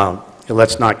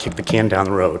 Let's not kick the can down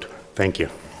the road. Thank you.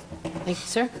 Thank you,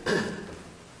 sir.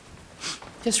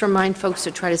 Just remind folks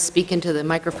to try to speak into the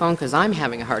microphone, because I'm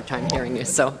having a hard time hearing you,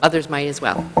 so others might as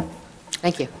well.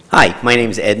 Thank you. Hi, my name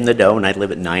is Ed Nadeau, and I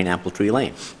live at 9 Apple Tree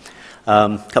Lane.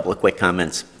 A couple of quick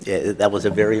comments. That was a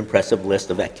very impressive list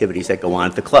of activities that go on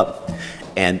at the club.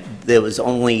 And there was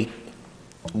only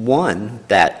one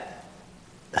that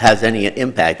has any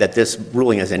impact, that this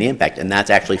ruling has any impact, and that's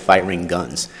actually firing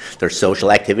guns. There's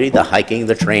social activity, the hiking,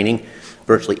 the training,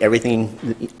 virtually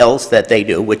everything else that they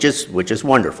do, which is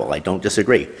wonderful. I don't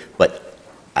disagree. But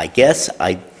I guess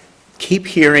I keep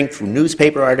hearing through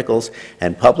newspaper articles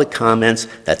and public comments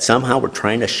that somehow we're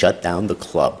trying to shut down the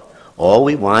club. All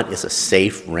we want is a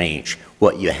safe range.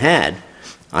 What you had,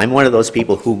 I'm one of those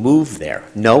people who moved there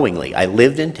knowingly. I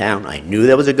lived in town. I knew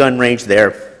there was a gun range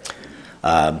there.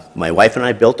 My wife and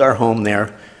I built our home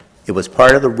there. It was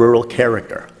part of the rural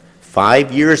character.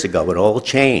 5 years ago, it all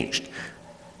changed.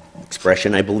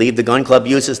 Expression I believe the gun club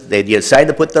uses, they decided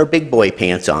to put their big boy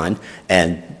pants on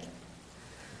and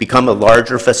become a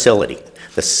larger facility.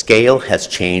 The scale has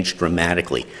changed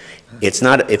dramatically. It's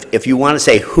not, if you want to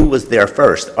say who was there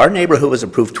first, our neighborhood was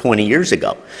approved 20 years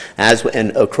ago.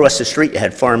 And across the street, you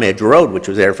had Farm Edge Road, which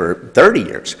was there for 30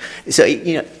 years. So,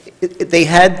 you know, they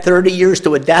had 30 years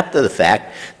to adapt to the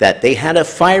fact that they had a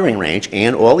firing range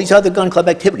and all these other gun club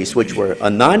activities, which were a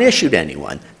non-issue to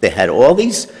anyone. They had all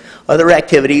these other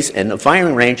activities, and the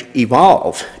firing range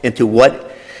evolved into what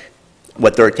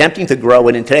they're attempting to grow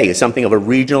it in today is something of a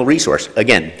regional resource.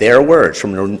 Again, their words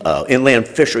from the Inland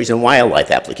Fisheries and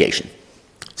Wildlife application.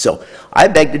 So I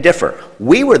beg to differ.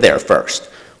 We were there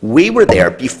first. We were there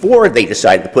before they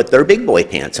decided to put their big boy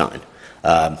pants on.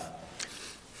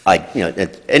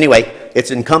 Anyway,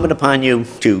 it's incumbent upon you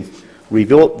to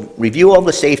review all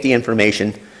the safety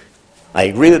information. I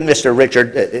agree with Mr.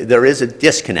 Richard. There is a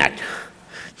disconnect,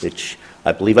 which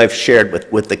I believe I've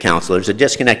shared with the council. There's a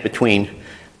disconnect between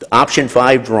the option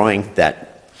 5 drawing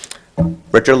that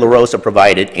Richard LaRosa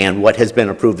provided and what has been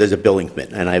approved as a building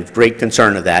permit, and I have great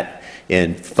concern of that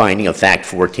in finding of fact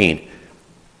 14.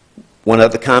 One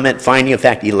other comment, finding of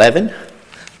fact 11,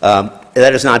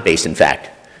 that is not based in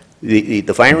fact. The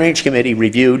Fire Range Committee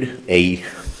reviewed in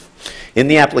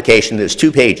the application, there's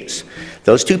 2 pages.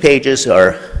 Those 2 pages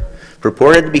are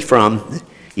purported to be from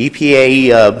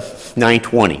EPA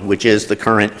 920, which is the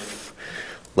current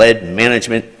lead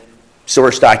management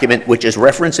source document, which is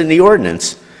referenced in the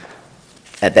ordinance,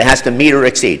 that has to meet or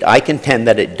exceed. I contend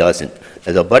that it doesn't.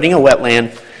 As abutting a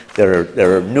wetland,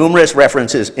 there are numerous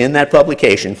references in that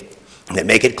publication that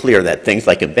make it clear that things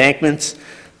like embankments,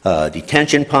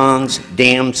 detention ponds,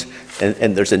 dams,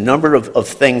 and there's a number of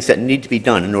things that need to be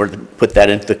done in order to put that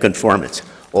into conformance.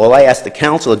 All I ask the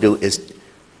council to do is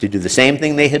to do the same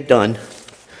thing they had done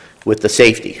with the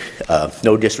safety.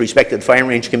 No disrespect to the Fire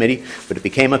Range Committee, but it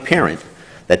became apparent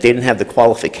that they didn't have the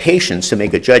qualifications to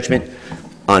make a judgment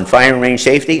on firing range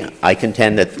safety. I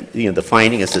contend that the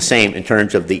finding is the same in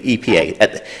terms of the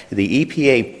EPA. The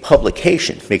EPA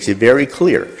publication makes it very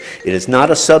clear it is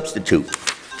not a substitute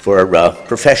for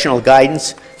professional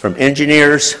guidance from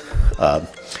engineers. I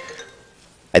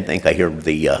think I hear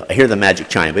the magic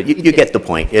chime, but you get the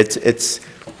point. It's.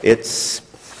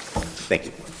 Thank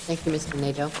you. Thank you, Mr.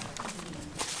 Nadeau.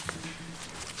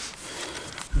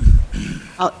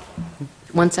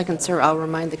 One second, sir. I'll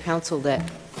remind the council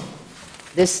that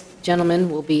this gentleman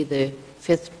will be the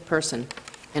 5th person,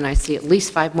 and I see at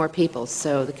least 5 more people.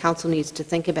 So the council needs to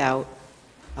think about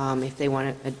if they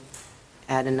want to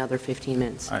add another 15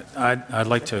 minutes. I'd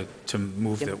like to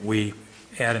move that we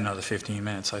add another 15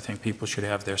 minutes. I think people should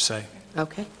have their say.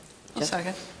 Okay. I'll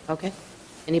second. Okay.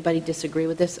 Anybody disagree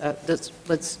with this?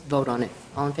 Let's vote on it.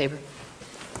 All in favor?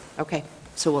 Okay.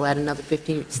 So we'll add another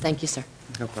 15 minutes. Thank you, sir.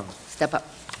 No problem. Step up.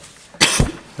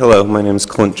 Hello, my name is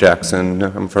Clint Jackson.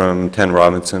 I'm from 10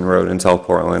 Robinson Road in South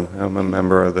Portland. I'm a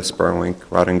member of the Spurwink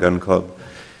Rod and Gun Club.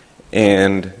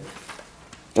 And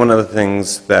one of the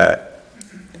things that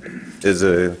is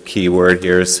a key word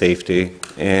here is safety.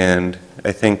 And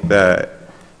I think that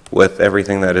with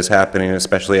everything that is happening,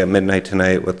 especially at midnight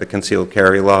tonight with the concealed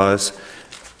carry laws,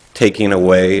 taking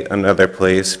away another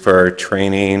place for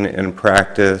training and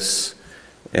practice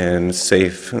and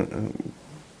safe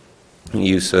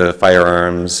use of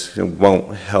firearms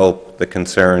won't help the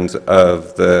concerns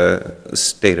of the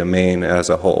state of Maine as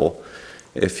a whole.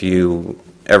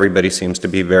 Everybody seems to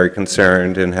be very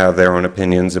concerned and have their own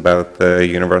opinions about the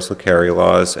universal carry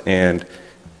laws, and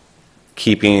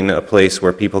keeping a place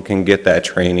where people can get that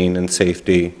training and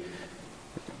safety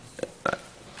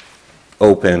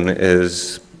open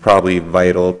is probably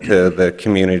vital to the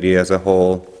community as a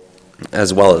whole,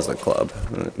 as well as the club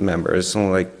members.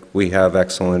 Like, we have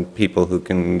excellent people who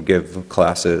can give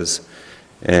classes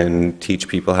and teach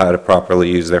people how to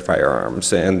properly use their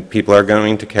firearms, and people are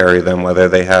going to carry them whether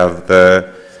they have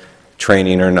the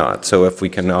training or not. So if we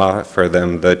can offer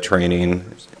them the training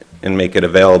and make it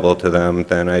available to them,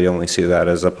 then I only see that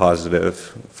as a positive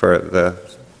for the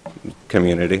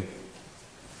community.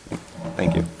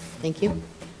 Thank you. Thank you.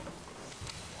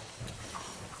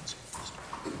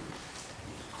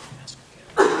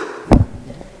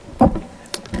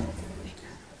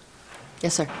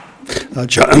 Yes, sir.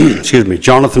 Excuse me,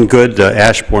 Jonathan Good,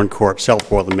 Ashbourne Court, South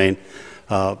Portland, Maine.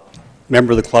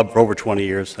 Member of the club for over 20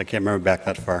 years. I can't remember back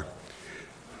that far.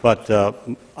 But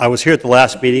I was here at the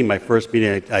last meeting, my first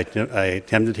meeting I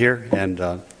attended here, and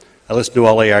I listened to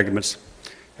all the arguments.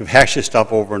 We've hashed this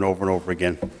stuff over and over and over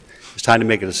again. It's time to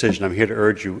make a decision. I'm here to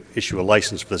urge you issue a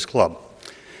license for this club.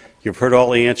 You've heard all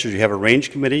the answers. You have a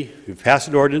range committee. You've passed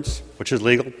an ordinance, which is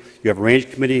legal. You have a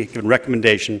range committee given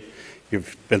recommendation.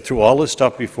 You've been through all this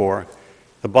stuff before.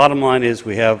 The bottom line is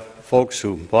we have folks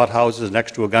who bought houses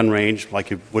next to a gun range, like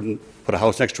you wouldn't put a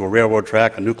house next to a railroad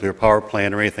track, a nuclear power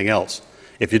plant, or anything else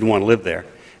if you didn't want to live there.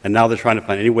 And now they're trying to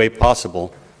find any way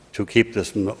possible to keep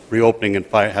this from reopening and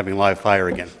having live fire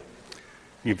again.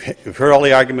 You've heard all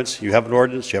the arguments. You have an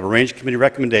ordinance. You have a range committee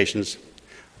recommendations.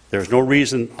 There's no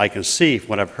reason I can see from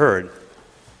what I've heard,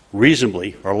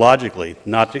 reasonably or logically,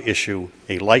 not to issue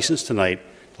a license tonight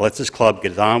to let this club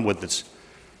get on with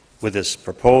its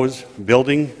proposed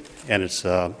building and its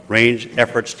range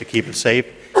efforts to keep it safe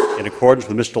in accordance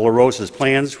with Mr. LaRosa's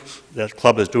plans. The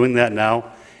club is doing that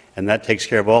now, and that takes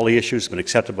care of all the issues that have been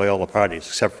accepted by all the parties,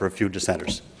 except for a few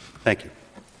dissenters. Thank you.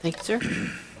 Thank you, sir.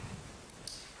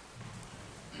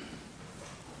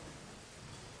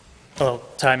 Hello,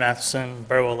 Ty Matheson,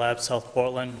 Burwell Labs, South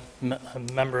Portland, a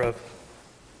member of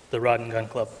the Rod and Gun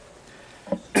Club.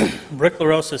 Rick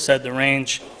LaRosa said the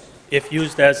range, if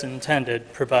used as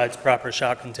intended, provides proper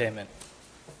shot containment.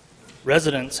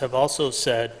 Residents have also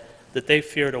said that they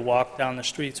fear to walk down the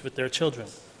streets with their children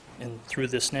through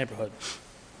this neighborhood.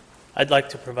 I'd like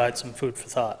to provide some food for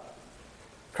thought.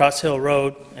 Cross Hill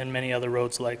Road and many other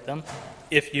roads like them,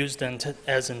 if used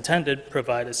as intended,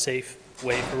 provide a safe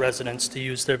way for residents to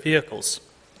use their vehicles.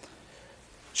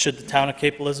 Should the town of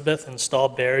Cape Elizabeth install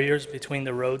barriers between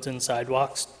the roads and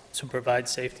sidewalks to provide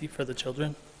safety for the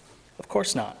children? Of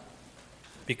course not,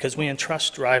 because we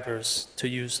entrust drivers to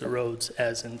use the roads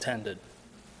as intended.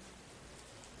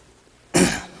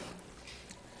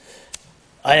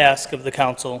 I ask of the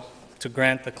council to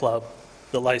grant the club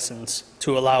the license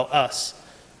to allow us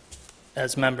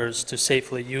as members to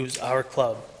safely use our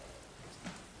club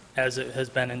as it has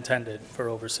been intended for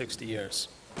over 60 years.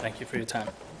 Thank you for your time.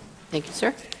 Thank you,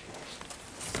 sir.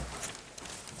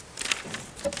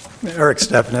 Eric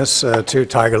Stephanus, 2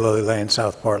 Tiger Lily Lane,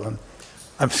 South Portland.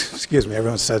 Excuse me,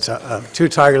 everyone says 2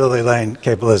 Tiger Lily Lane,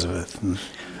 Cape Elizabeth.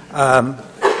 I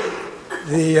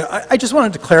just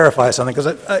wanted to clarify something,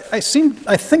 because I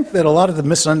think that a lot of the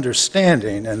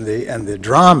misunderstanding and the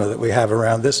drama that we have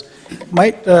around this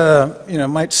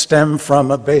might stem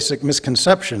from a basic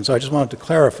misconception. So I just wanted to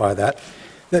clarify that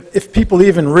if people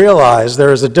even realize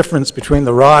there is a difference between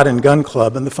the Rod and Gun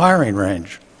Club and the firing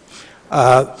range.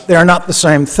 They are not the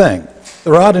same thing.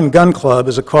 The Rod and Gun Club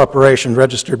is a corporation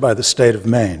registered by the state of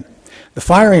Maine. The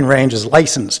firing range is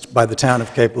licensed by the town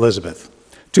of Cape Elizabeth.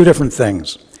 2 different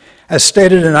things. As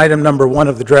stated in item number 1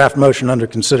 of the draft motion under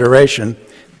consideration,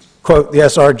 quote, the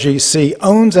SRGC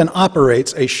owns and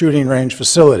operates a shooting range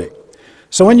facility.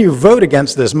 So when you vote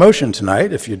against this motion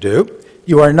tonight, if you do,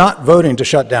 you are not voting to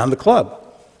shut down the club.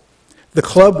 The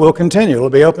club will continue. It will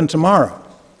be open tomorrow.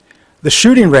 The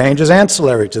shooting range is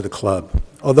ancillary to the club,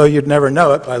 although you'd never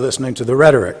know it by listening to the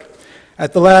rhetoric.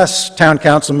 At the last town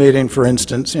council meeting, for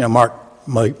instance, Mark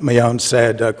Mayone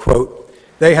said, quote,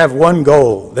 they have one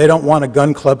goal. They don't want a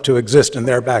gun club to exist in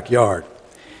their backyard.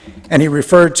 And he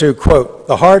referred to, quote,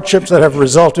 the hardships that have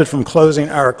resulted from closing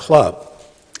our club.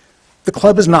 The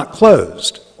club is not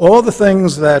closed. All the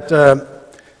things that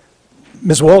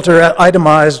Ms. Walter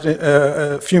itemized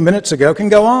a few minutes ago can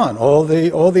go on. All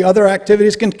the other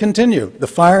activities can continue. The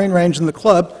firing range and the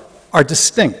club are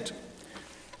distinct.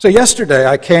 So yesterday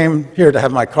I came here to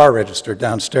have my car registered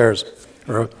downstairs.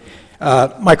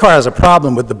 My car has a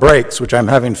problem with the brakes, which I'm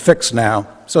having fixed now.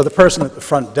 So the person at the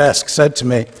front desk said to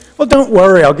me, well, don't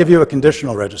worry, I'll give you a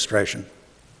conditional registration.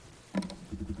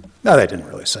 No, they didn't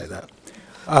really say that.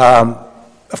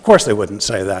 Of course they wouldn't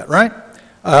say that, right?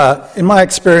 In my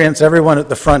experience, everyone at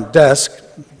the front desk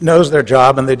knows their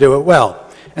job and they do it well.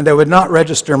 And they would not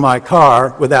register my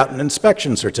car without an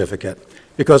inspection certificate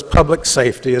because public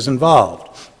safety is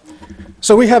involved.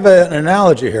 So we have an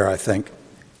analogy here, I think.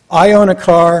 I own a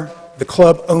car. The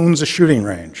club owns a shooting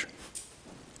range.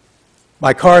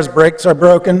 My car's brakes are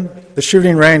broken. The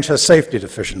shooting range has safety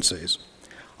deficiencies.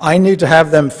 I need to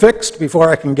have them fixed before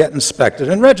I can get inspected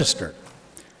and registered.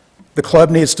 The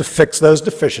club needs to fix those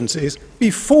deficiencies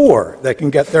before they can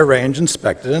get their range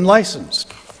inspected and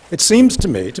licensed. It seems to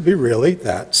me to be really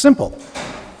that simple.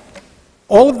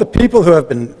 All of the people who have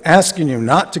been asking you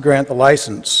not to grant the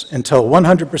license until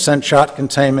 100% shot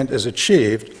containment is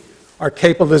achieved are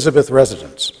Cape Elizabeth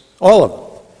residents. All of them.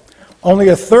 Only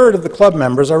a third of the club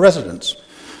members are residents.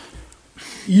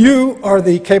 You are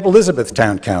the Cape Elizabeth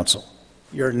Town Council.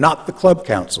 You're not the Club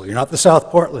Council. You're not the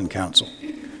South Portland Council.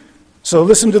 So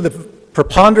listen to the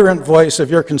preponderant voice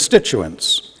of your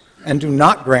constituents and do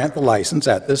not grant the license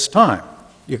at this time.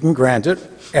 You can grant it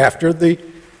after the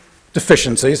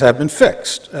deficiencies have been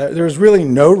fixed. There is really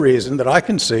no reason that I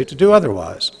can see to do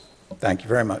otherwise. Thank you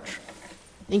very much.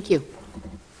 Thank you.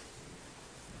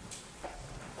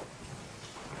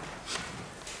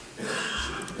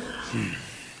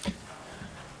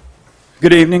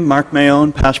 Good evening, Mark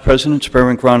Mayone, past president,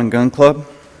 Spurwink Rod and Gun Club.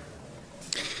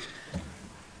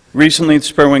 Recently, the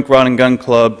Spurwink Rod and Gun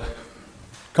Club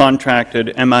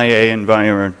contracted MIA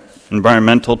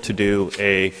Environmental to do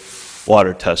a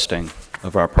water testing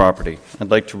of our property.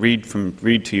 I'd like to read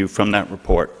to you from that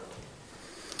report.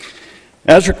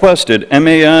 As requested,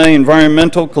 MAI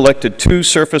Environmental collected 2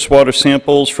 surface water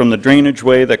samples from the drainage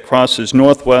way that crosses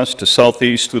northwest to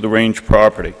southeast through the range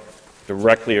property,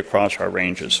 directly across our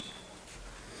ranges.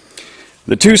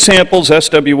 The 2 samples,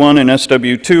 SW1 and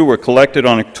SW2, were collected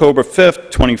on October 5th,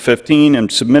 2015,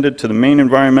 and submitted to the Maine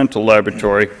Environmental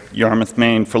Laboratory, Yarmouth,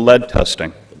 Maine, for lead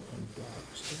testing.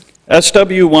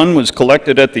 SW1 was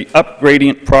collected at the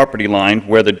up-gradient property line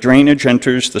where the drainage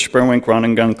enters the Spurwink Rod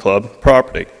and Gun Club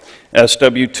property.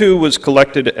 SW2 was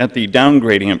collected at the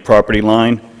down-gradient property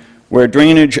line where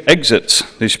drainage exits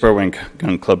the Spurwink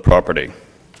Gun Club property.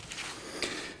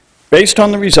 Based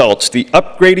on the results, the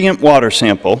up-gradient water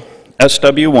sample,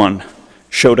 SW1,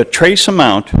 showed a trace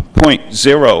amount,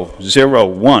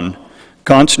 0.001,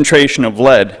 concentration of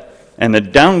lead, and the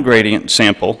down-gradient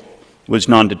sample was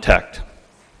non-detect.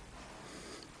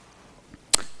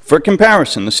 For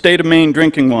comparison, the state of Maine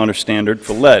drinking water standard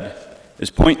for lead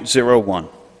is 0.01,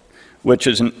 which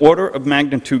is an order of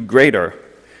magnitude greater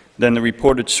than the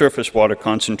reported surface water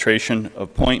concentration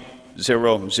of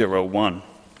 0.001.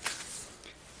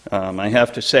 I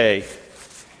have to say,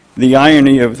 the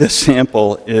irony of this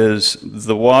sample is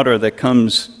the water that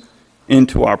comes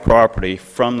into our property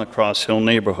from the Cross Hill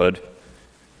neighborhood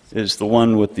is the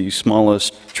one with the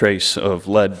smallest trace of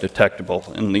lead detectable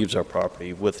and leaves our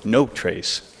property with no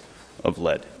trace of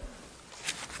lead.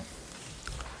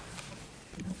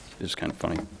 This is kind of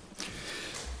funny.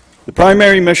 The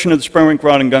primary mission of the Spurwink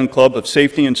Rod and Gun Club of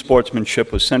safety and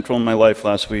sportsmanship was central in my life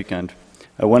last weekend.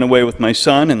 I went away with my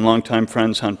son and longtime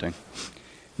friends hunting.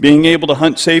 Being able to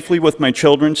hunt safely with my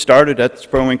children started at the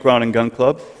Spurwink Rod and Gun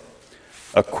Club.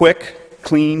 A quick,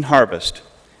 clean harvest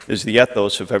is the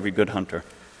ethos of every good hunter.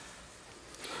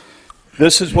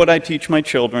 This is what I teach my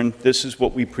children. This is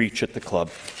what we preach at the club.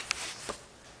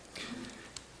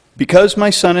 Because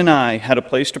my son and I had a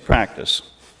place to practice,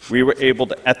 we were able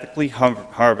to ethically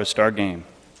harvest our game.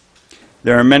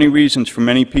 There are many reasons for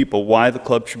many people why the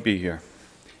club should be here.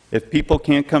 If people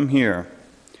can't come here,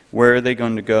 where are they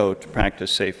going to go to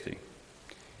practice safety?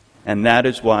 And that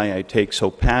is why I take so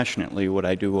passionately what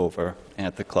I do over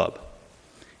at the club.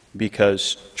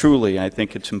 Because truly, I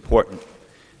think it's important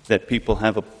that people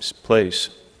have a place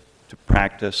to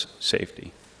practice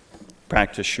safety,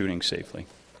 practice shooting safely.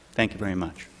 Thank you very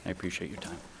much. I appreciate your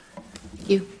time. Thank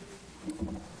you.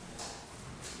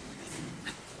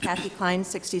 Kathy Klein,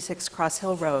 66 Cross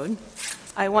Hill Road.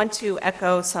 I want to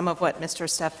echo some of what Mr.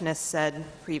 Stephanus said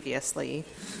previously.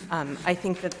 I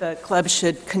think that the club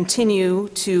should continue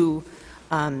to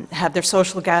have their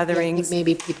social gatherings.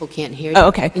 Maybe people can't hear you. Oh,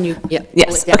 okay. Can you, yeah,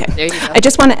 Yes, yeah, okay. there you go. I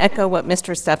just want to echo what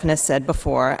Mr. Stephanus said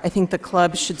before. I think the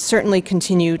club should certainly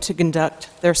continue to conduct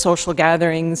their social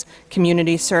gatherings,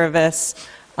 community service.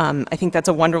 I think that's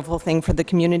a wonderful thing for the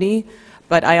community,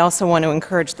 but I also want to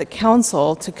encourage the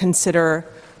council to consider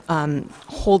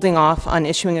holding off on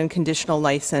issuing a conditional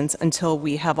license until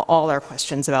we have all our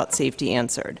questions about safety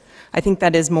answered. I think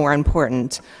that is more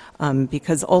important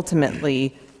because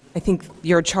ultimately, I think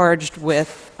you're charged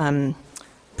with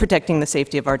protecting the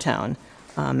safety of our town.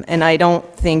 And I don't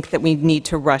think that we need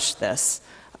to rush this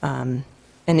and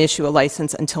issue a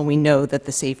license until we know that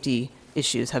the safety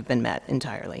issues have been met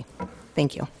entirely.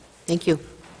 Thank you. Thank you.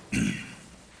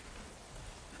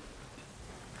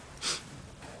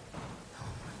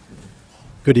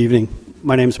 Good evening.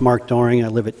 My name is Mark Doring. I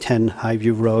live at 10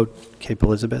 Highview Road, Cape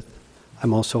Elizabeth.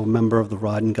 I'm also a member of the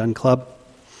Rod and Gun Club,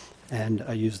 and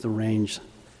I use the range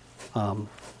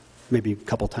maybe a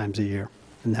couple times a year,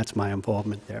 and that's my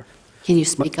involvement there. Can you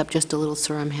speak up just a little,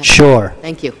 sir? I'm happy. Sure.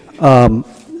 Thank you.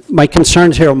 My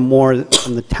concerns here are more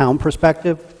from the town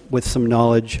perspective, with some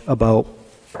knowledge about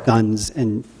guns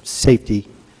and safety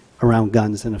around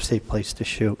guns and a safe place to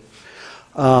shoot.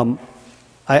 I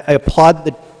applaud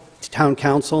the town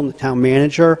council and the town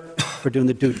manager for doing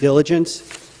the due diligence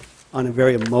on a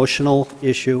very emotional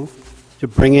issue to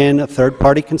bring in a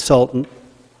third-party consultant,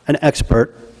 an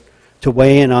expert, to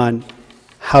weigh in on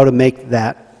how to make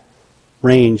that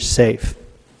range safe.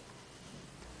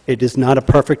 It is not a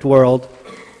perfect world.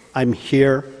 I'm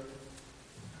here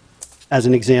as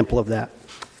an example of that.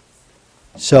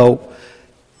 So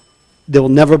there will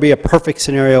never be a perfect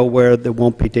scenario where there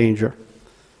won't be danger.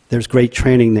 There's great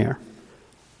training there.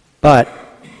 But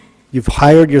you've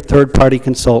hired your third-party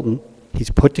consultant. He's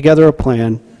put together a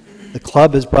plan. The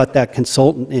club has brought that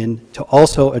consultant in to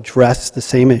also address the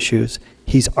same issues.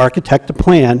 He's architected a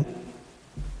plan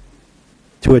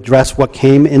to address what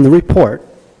came in the report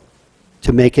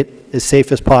to make it as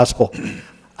safe as possible.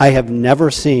 I have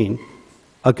never seen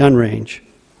a gun range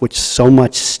with so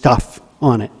much stuff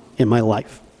on it in my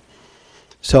life.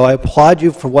 So I applaud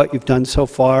you for what you've done so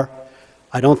far.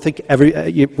 I don't think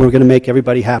we're going to make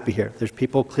everybody happy here. There's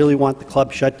people who clearly want the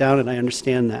club shut down, and I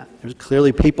understand that. There's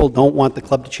clearly people who don't want the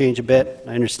club to change a bit, and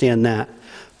I understand that.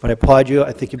 But I applaud you.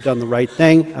 I think you've done the right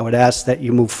thing. I would ask that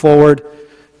you move forward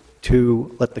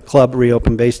to let the club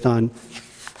reopen based on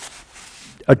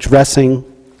addressing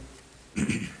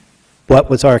what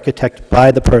was architected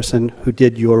by the person who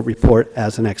did your report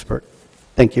as an expert.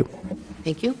 Thank you.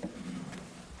 Thank you.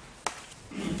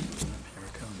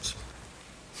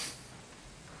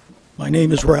 My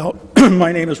name is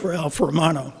Ralph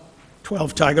Romano,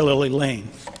 12 Tiger Lily Lane.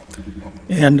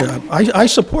 And I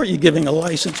support you giving a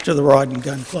license to the Rod and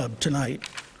Gun Club tonight.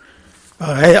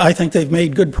 I think they've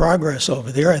made good progress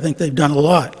over there. I think they've done a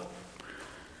lot.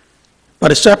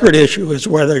 But a separate issue is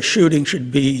whether shooting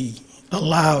should be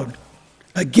allowed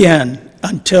again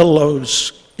until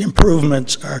those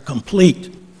improvements are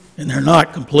complete, and they're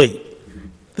not complete.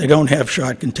 They don't have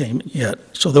shot containment yet,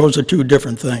 so those are two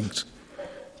different things.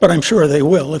 But I'm sure they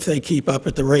will if they keep up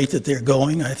at the rate that they're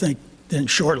going. I think then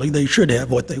shortly they should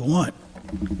have what they want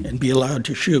and be allowed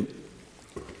to shoot.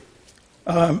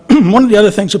 One of the other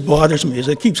things that bothers me is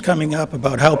it keeps coming up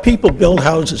about how people build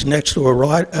houses next to a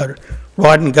rod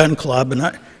and gun club,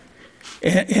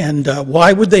 and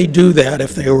why would they do that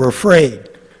if they were afraid?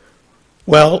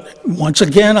 Well, once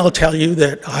again, I'll tell you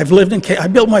that I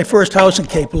built my first house in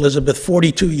Cape Elizabeth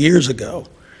 42 years ago,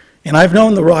 and I've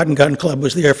known the Rod and Gun Club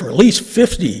was there for at least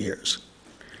 50 years.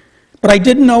 But I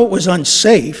didn't know it was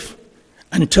unsafe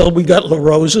until we got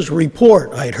LaRosa's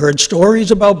report. I'd heard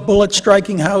stories about bullets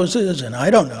striking houses, and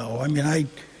I don't know. I mean,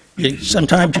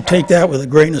 sometimes you take that with a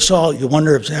grain of salt. You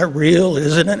wonder, is that real?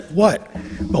 Isn't it? What?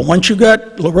 But once you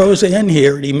got LaRosa in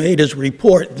here and he made his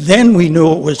report, then we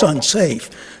knew it was unsafe.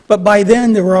 But by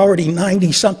then, there were already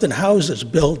 90-something houses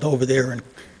built over there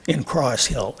in Cross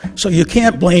Hill. So you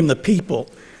can't blame the people.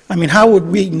 I mean, how would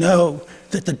we know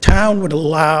that the town would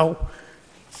allow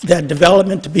that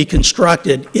development to be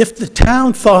constructed if the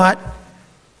town thought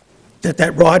that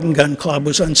that Rod and Gun Club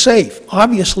was unsafe?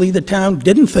 Obviously, the town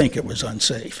didn't think it was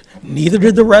unsafe. Neither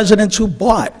did the residents who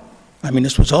bought. I mean,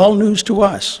 this was all news to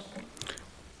us.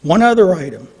 One other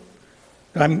item.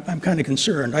 I'm kind of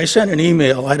concerned. I sent an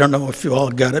email. I don't know if you all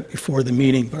got it before the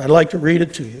meeting, but I'd like to read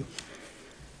it to you.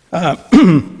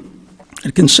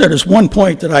 It considers one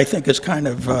point that I think is kind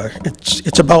of,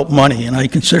 it's about money, and I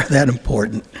consider that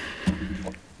important.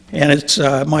 And it's,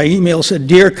 my email said,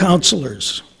 "Dear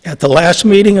councilors, at the last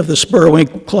meeting of the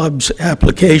Spurwink Club's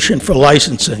application for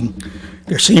licensing,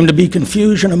 there seemed to be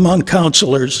confusion among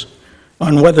councilors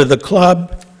on whether the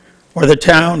club or the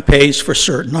town pays for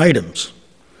certain items.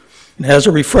 And as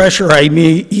a refresher, I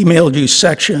emailed you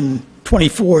section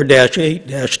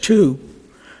 24-8-2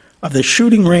 of the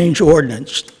shooting range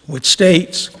ordinance, which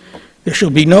states, there shall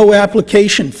be no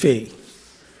application fee,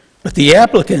 but the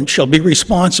applicant shall be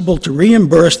responsible to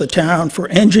reimburse the town for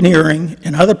engineering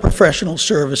and other professional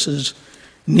services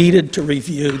needed to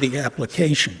review the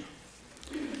application.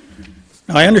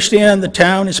 Now, I understand the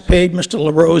town has paid Mr.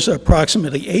 LaRosa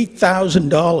approximately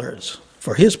 $8,000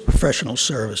 for his professional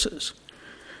services,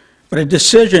 but a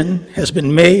decision has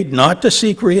been made not to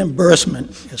seek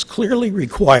reimbursement as clearly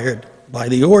required by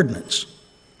the ordinance.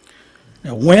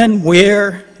 Now, when,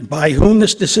 where, and by whom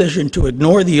this decision to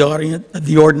ignore the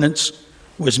ordinance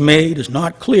was made is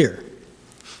not clear.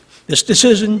 This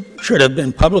decision should have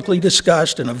been publicly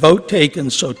discussed and a vote taken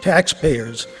so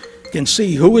taxpayers can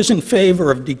see who is in favor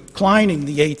of declining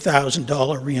the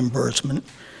 $8,000 reimbursement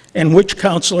and which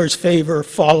councilors favor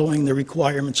following the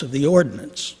requirements of the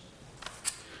ordinance.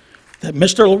 That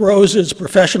Mr. LaRosa's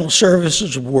professional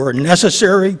services were a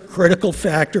necessary, critical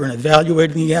factor in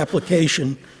evaluating the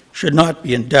application should not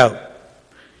be in doubt.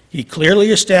 He clearly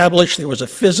established there was a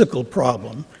physical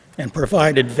problem and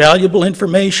provided valuable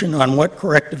information on what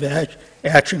corrective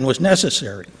action was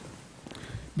necessary.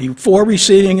 Before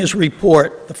receiving his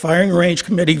report, the Firing Range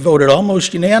Committee voted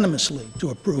almost unanimously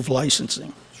to approve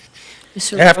licensing.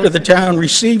 After the town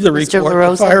received the report,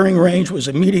 the firing range was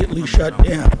immediately shut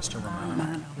down.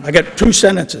 I got two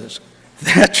sentences.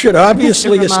 That should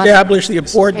obviously establish the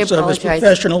importance of his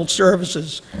professional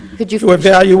services to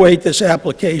evaluate this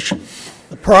application.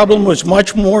 The problem was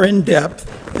much more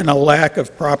in-depth than a lack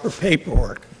of proper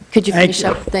paperwork. Could you finish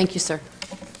up? Thank you, sir.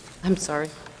 I'm sorry.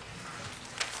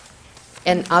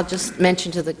 And I'll just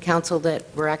mention to the council that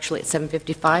we're actually at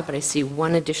 7:55, but I see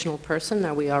one additional person.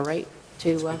 Are we all right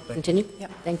to continue?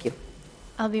 Yep. Thank you.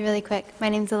 I'll be really quick. My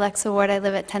name's Alexa Ward. I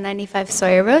live at 1095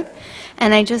 Sawyer Road.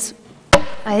 And I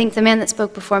think the man that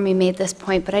spoke before me made this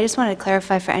point, but I just wanted to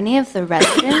clarify for any of the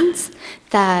residents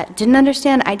that didn't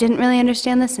understand, I didn't really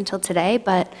understand this until today,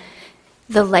 but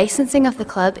the licensing of the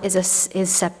club is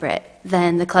separate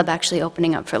than the club actually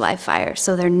opening up for live fire.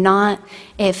 So they're not,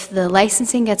 if the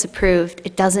licensing gets approved,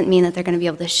 it doesn't mean that they're going to be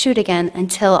able to shoot again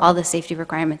until all the safety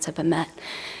requirements have been met.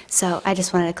 So I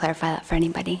just wanted to clarify that for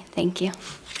anybody. Thank you.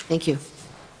 Thank you.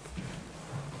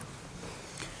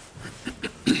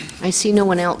 I see no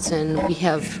one else, and we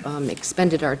have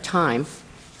expended our time,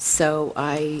 so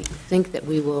I think that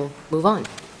we will move on.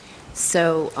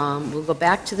 So we'll go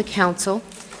back to the council.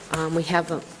 We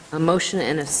have a motion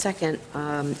and a second,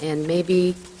 and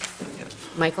maybe,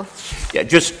 Michael? Yeah,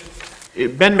 just,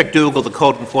 Ben McDougall, the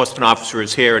code enforcement officer,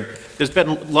 is here, and there's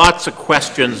been lots of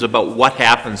questions about what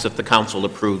happens if the council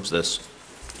approves this.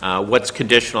 What's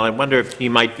conditional? I wonder if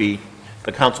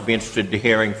the council be interested in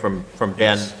hearing from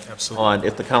Ben on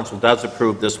if the council does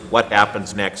approve this, what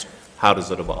happens next, how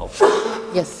does it evolve?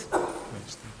 Yes.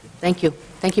 Thank you.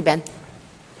 Thank you, Ben.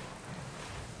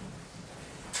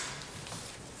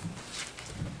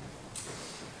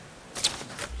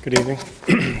 Good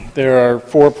evening. There are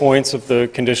 4 points of the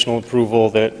conditional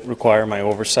approval that require my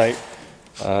oversight.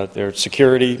 They're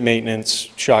security, maintenance,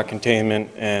 shock containment,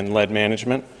 and lead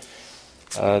management.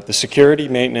 The security,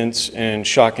 maintenance, and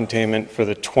shock containment for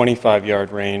the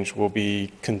 25-yard range will be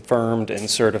confirmed and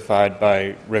certified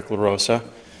by Rick LaRosa.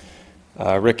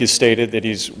 Rick has stated that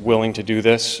he's willing to do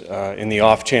this. In the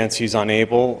off chance he's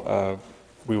unable,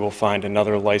 we will find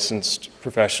another licensed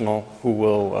professional who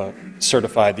will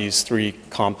certify these 3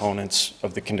 components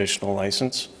of the conditional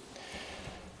license.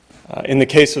 In the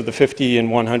case of the 50 and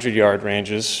 100-yard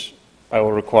ranges, I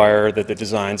will require that the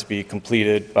designs be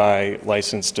completed by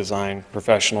licensed design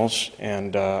professionals,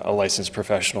 and a licensed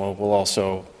professional will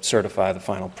also certify the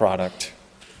final product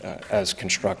as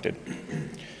constructed.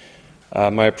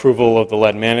 My approval of the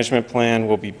lead management plan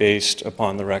will be based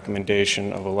upon the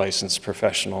recommendation of a licensed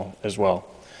professional as well,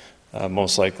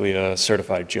 most likely a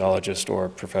certified geologist or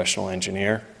professional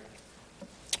engineer.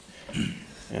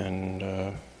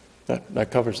 And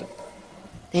that covers it.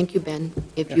 Thank you, Ben.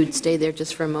 If you'd stay there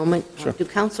just for a moment. Sure. Do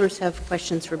councilors have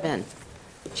questions for Ben?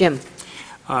 Jim?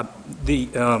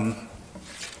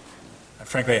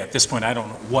 Frankly, at this point, I don't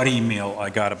know what email I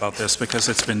got about this because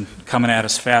it's been coming at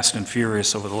us fast and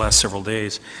furious over the last several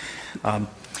days.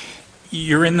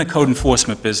 You're in the code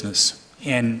enforcement business,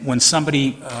 and when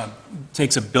somebody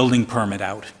takes a building permit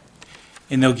out,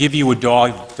 and they'll give you a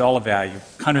dollar value,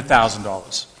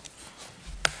 $100,000,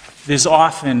 there's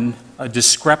often a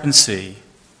discrepancy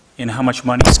in how much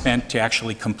money is spent to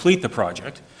actually complete the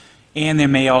project, and there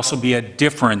may also be a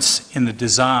difference in the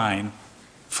design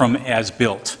from as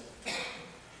built.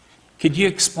 Could you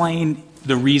explain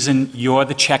the reason you're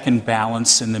the check and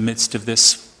balance in the midst of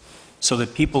this so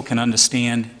that people can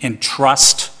understand and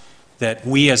trust that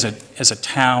we as a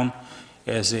town,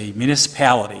 as a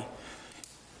municipality,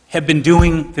 have been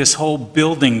doing this whole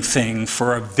building thing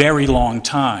for a very long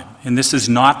time, and this is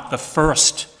not the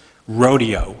first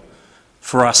rodeo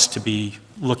for us to be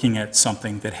looking at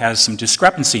something that has some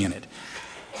discrepancy in it.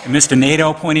 And Mr.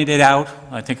 Nadeau pointed it out.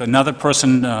 I think another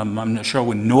person, I'm not sure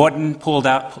when Norton pulled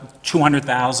out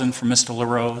 $200,000 from Mr.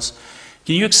 LaRose.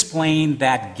 Can you explain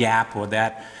that gap or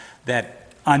that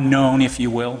unknown, if you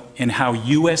will, and how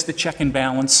you as the check and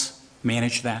balance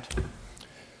manage that?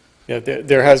 Yeah,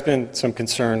 there has been some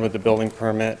concern with the building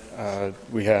permit.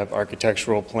 We have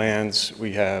architectural plans,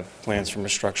 we have plans from a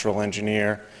structural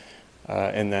engineer,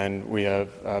 and then we have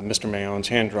Mr. Mayone's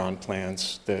hand-drawn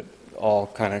plans that all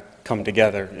kind of come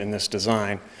together in this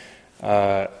design.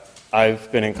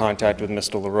 I've been in contact with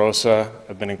Mr. LaRosa.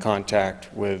 I've been in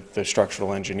contact with the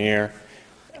structural engineer.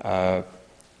 I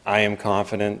am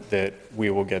confident that we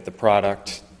will get the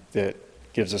product that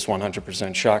gives us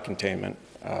 100% shock containment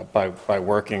by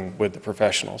working with the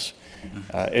professionals.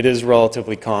 It is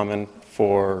relatively common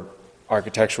for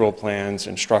architectural plans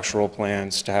and structural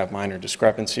plans to have minor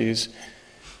discrepancies.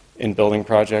 In building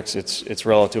projects, it's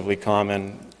relatively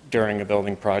common during a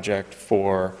building project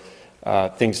for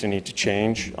things to need to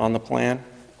change on the plan,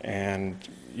 and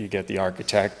you get the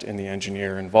architect and the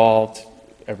engineer involved.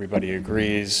 Everybody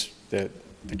agrees that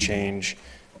the change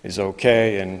is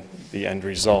okay and the end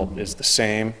result is the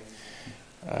same,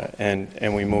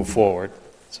 and we move forward.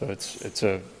 So it's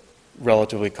a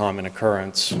relatively common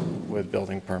occurrence with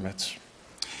building permits.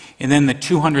 And then the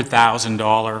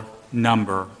 $200,000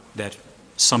 number that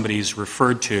somebody's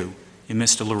referred to, in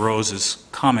Mr. LaRosa's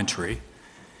commentary,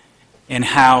 and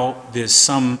how there's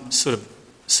some sort of,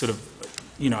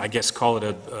 I guess call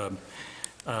it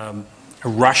a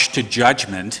rush to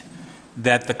judgment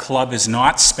that the club is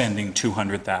not spending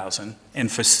 $200,000,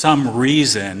 and for some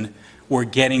reason, we're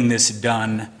getting this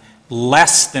done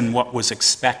less than what was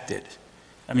expected.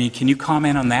 I mean, can you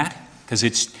comment on that? Because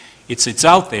it's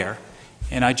out there,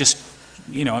 and I just,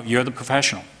 you're the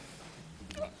professional.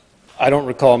 I don't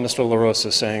recall Mr.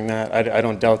 LaRosa saying that. I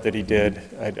don't doubt that he did.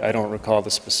 I don't recall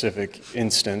the specific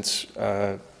instance,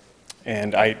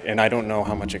 and I don't know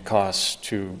how much it costs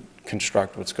to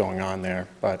construct what's going on there.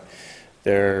 But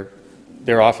there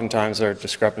oftentimes are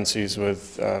discrepancies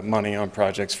with money on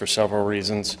projects for several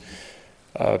reasons.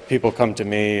 People come to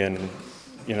me and,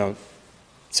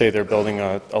 say they're building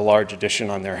a large addition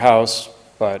on their house,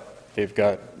 but they've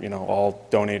got, all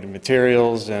donated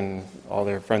materials and all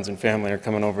their friends and family are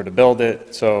coming over to build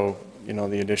it, so,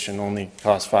 the addition only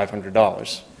costs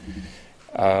 $500.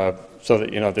 So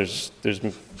that,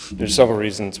 there's several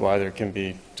reasons why there can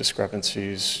be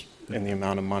discrepancies in the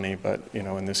amount of money, but,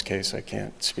 in this case, I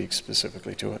can't speak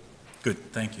specifically to it. Good,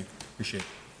 thank you. Appreciate it.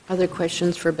 Other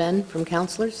questions for Ben from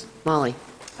councilors? Molly?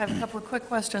 I have a couple of quick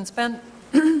questions. Ben,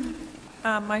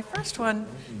 my first one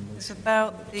is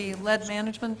about the lead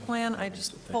management plan. I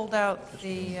just pulled out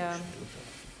the,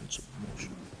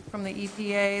 from the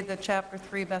EPA, the Chapter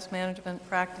 3 Best Management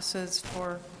Practices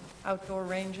for Outdoor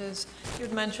Ranges.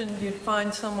 You'd mentioned you'd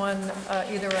find someone,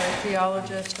 either a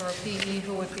geologist or a PE,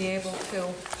 who would be able to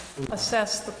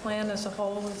assess the plan as a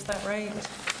whole. Is that right?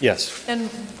 Yes. And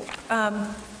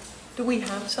do we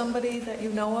have somebody that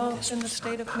you know of in the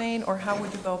state of Maine, or how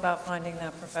would you go about finding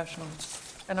that professional?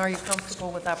 And are you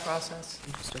comfortable with that process?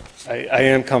 I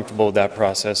am comfortable with that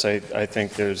process. I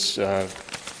think there's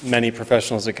many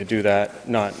professionals that could do that,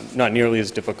 not nearly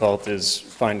as difficult as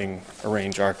finding a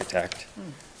range architect,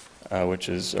 which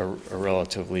is a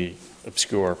relatively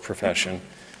obscure profession.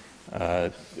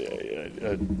 There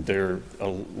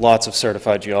are lots of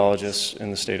certified geologists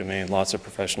in the state of Maine, lots of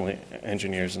professional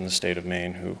engineers in the state of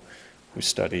Maine who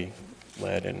study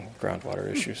lead and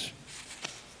groundwater issues.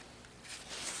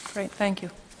 Great, thank you.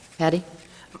 Patty?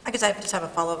 I guess I just have a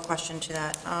follow-up question to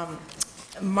that.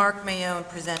 Mark Mayone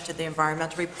presented the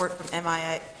environmental report from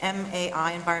MAI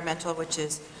Environmental, which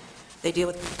is, they deal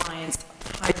with compliance,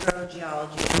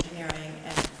 hydrogeology, engineering,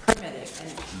 and permitting.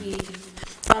 And he,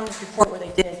 from this report where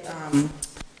they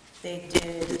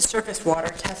did surface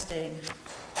water testing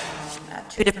at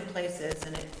 2 different places,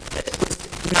 and it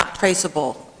was not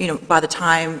traceable, by the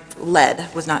time lead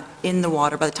was not in the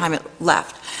water, by the time it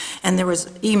left. And there was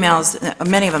emails,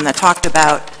 many of them, that talked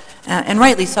about, and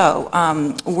rightly so,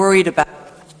 worried about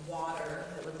water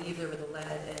that would leave there with the lead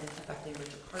and affecting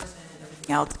Richard Carson and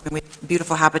everything else. I mean, we have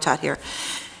beautiful habitat here.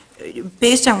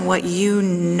 Based on what you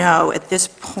know at this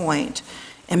point,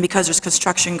 and because there's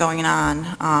construction going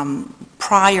on,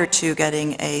 prior to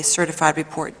getting a certified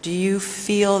report, do you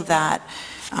feel that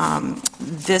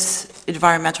this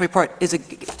environmental report is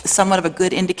somewhat of a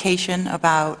good indication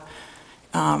about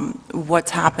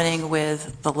what's happening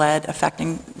with the lead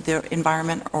affecting the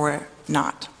environment or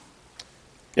not?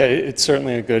 Yeah, it's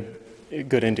certainly a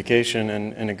good indication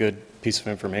and a good piece of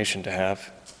information to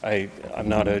have. I'm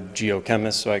not a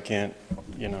geochemist, so I can't,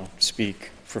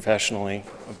 speak professionally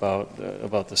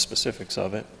about the specifics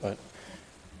of it, but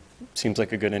it seems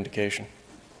like a good indication.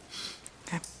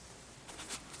 Okay.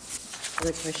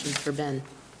 Other questions for Ben?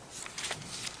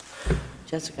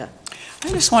 Jessica? I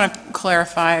just want to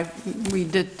clarify, we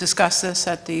did discuss this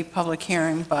at the public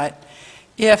hearing, but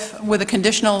if, with a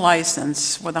conditional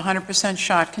license, with 100%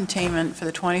 shot containment for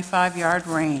the 25-yard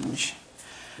range,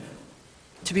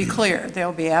 to be clear, there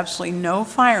will be absolutely no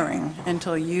firing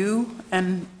until you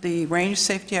and the range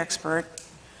safety expert,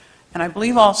 and I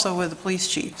believe also with the police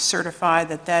chief, certify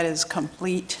that that is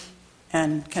complete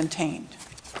and contained.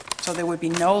 So there would be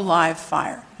no live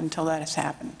fire until that has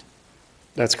happened.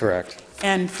 That's correct.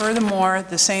 And furthermore,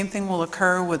 the same thing will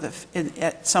occur with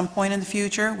at some point in the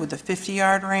future with the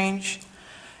 50-yard range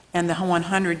and the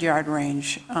 100-yard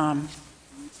range,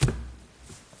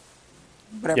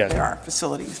 whatever they are,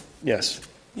 facilities. Yes.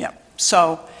 Yeah.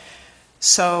 So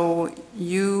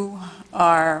you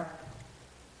are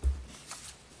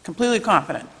completely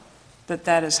confident that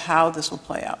that is how this will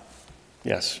play out?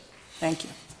 Yes. Thank you.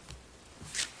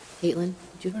 Caitlin,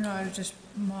 did you? No, I was just,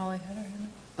 Molly had her hand.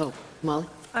 Oh, Molly?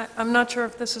 I'm not sure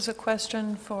if this is a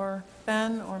question for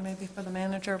Ben or maybe for the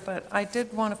manager, but I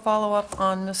did want to follow up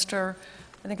on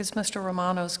I think it's Mr.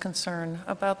 Romano's concern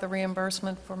about the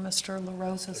reimbursement for Mr.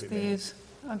 LaRosa's fees.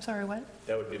 I'm sorry, what?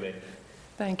 That would be me.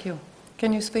 Thank you.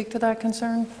 Can you speak to that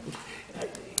concern?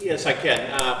 Yes, I can.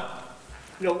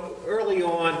 You know, early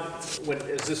on,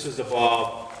 as this has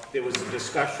evolved, there was a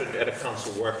discussion at a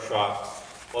council workshop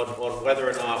on whether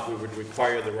or not we would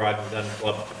require the Rod and Gun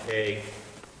Club to pay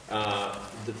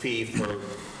the fee for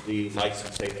the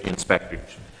licensed safety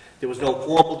inspectors. There was no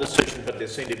formal decision, but there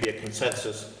seemed to be a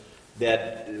consensus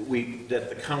that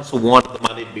the council wanted the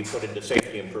money to be put into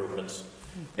safety improvements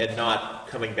and not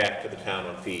coming back to the town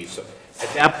on fees. So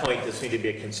at that point, there seemed to be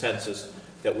a consensus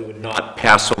that we would not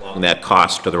pass along that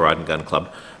cost to the Rod and Gun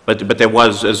Club. But there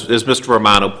was, as Mr.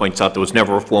 Romano points out, there was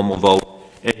never a formal vote.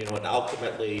 And, you know, and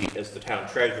ultimately, as the town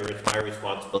treasurer, it's my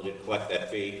responsibility to collect that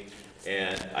fee.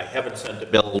 And I haven't sent a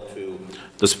bill to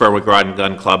the Spurwink Rod and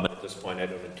Gun Club. At this point, I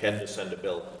don't intend to send a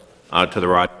bill to the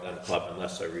Rod and Gun Club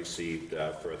unless I received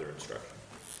further instruction.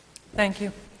 Thank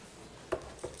you.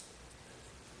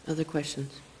 Other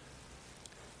questions?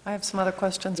 I have some other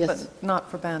questions, Yes. but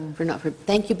not for Ben.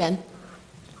 Thank you, Ben.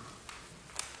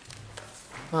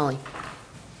 Molly.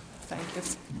 Thank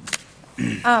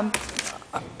you.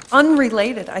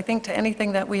 Unrelated, I think, to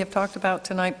anything that we have talked about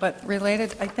tonight, but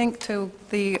related, I think, to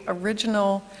the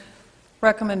original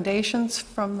recommendations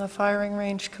from the firing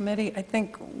range committee. I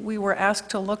think we were asked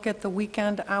to look at the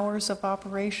weekend hours of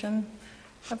operation.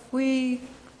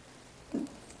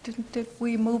 Did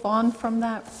we move on from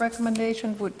that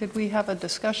recommendation? Did we have a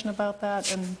discussion about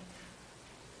that? And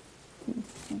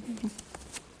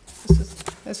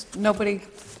is nobody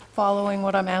following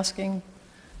what I'm asking?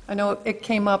 I know it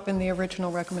came up in the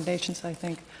original recommendations, I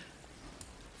think.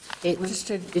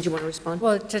 Did you want to respond?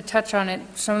 Well, to touch on it,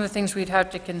 some of the things we'd have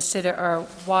to consider are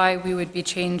why we would be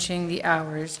changing the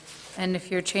hours. And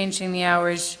if you're changing the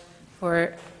hours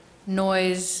for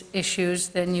noise issues,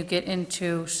 then you get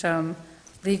into some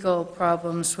legal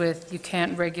problems with you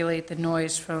can't regulate the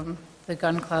noise from the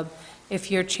gun club. If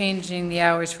you're changing the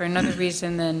hours for another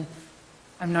reason, then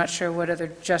I'm not sure what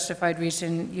other justified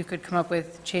reason you could come up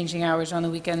with, changing hours on the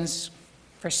weekends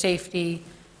for safety,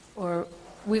 or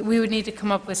we would need to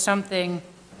come up with something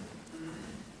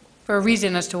for a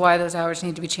reason as to why those hours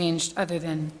need to be changed other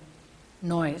than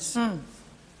noise.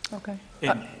 Okay.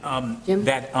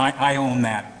 That, I own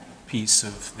that piece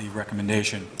of the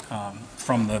recommendation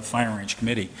from the Fire Range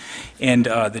Committee. And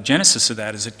the genesis of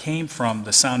that is it came from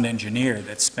the sound engineer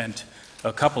that spent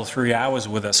a couple, 3 hours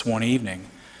with us one evening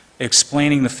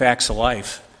explaining the facts of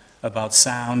life about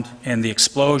sound and the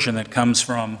explosion that comes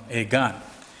from a gun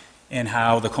and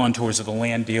how the contours of the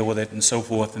land deal with it and so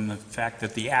forth, and the fact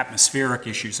that the atmospheric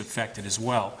issues affect it as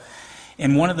well.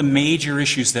 And one of the major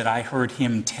issues that I heard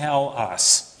him tell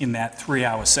us in that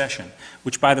 3-hour session,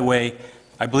 which, by the way,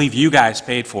 I believe you guys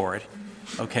paid for it,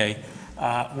 okay,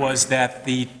 was that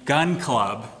the gun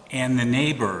club and the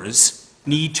neighbors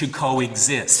need to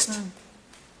coexist.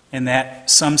 And that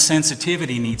some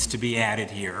sensitivity needs to be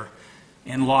added here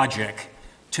and logic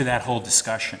to that whole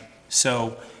discussion.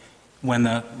 So when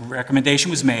the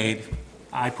recommendation was made,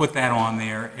 I put that on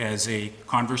there as a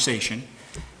conversation.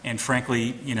 And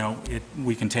frankly, you know,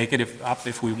 we can take it up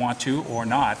if we want to or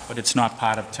not, but it's not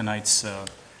part of tonight's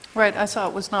Right, I saw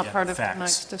it was not part of facts.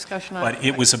 tonight's discussion. But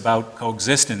it was about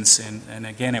coexistence, and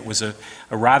again, it was a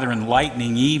rather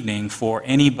enlightening evening for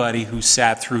anybody who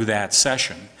sat through that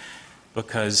session,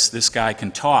 because this guy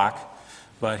can talk,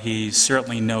 but he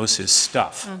certainly knows his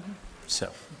stuff.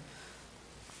 So.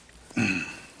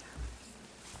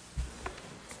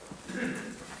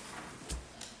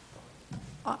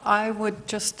 I would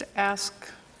just ask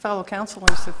fellow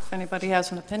councilors if anybody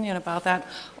has an opinion about that,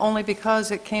 only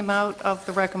because it came out of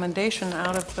the recommendation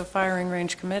out of the firing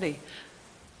range committee.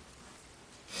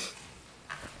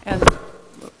 And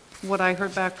what I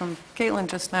heard back from Caitlin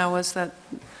just now was that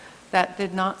that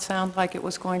did not sound like it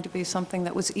was going to be something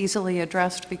that was easily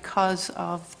addressed because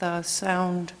of the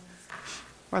sound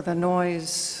or the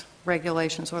noise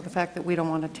regulations, or the fact that we don't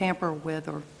want to tamper with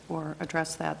or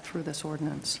address that through this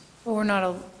ordinance. Well, we're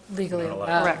not legally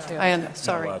allowed. Correct. to.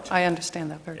 Sorry, I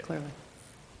understand that very clearly.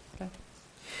 Okay.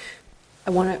 I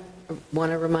want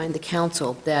to remind the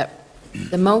council that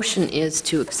the motion is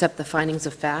to accept the findings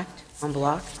of fact en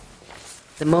bloc.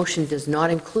 The motion does not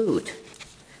include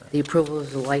the approval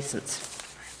of the license.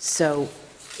 So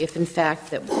if in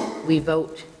fact that we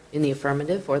vote in the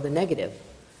affirmative or the negative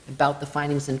about the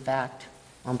findings in fact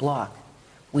en bloc,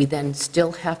 we then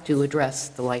still have to address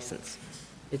the license.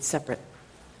 It's separate.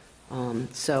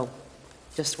 So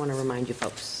just want to remind you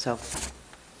folks. So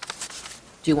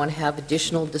do you want to have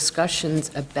additional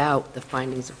discussions about the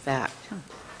findings of fact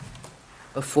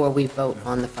before we vote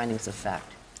on the findings of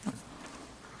fact?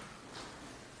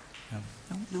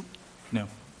 No.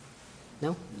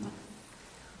 No?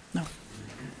 No.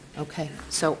 Okay,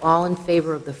 so all in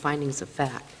favor of the findings of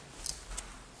fact?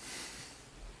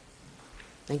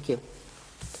 Thank you.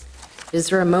 Is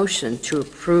there a motion to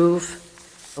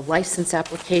approve the license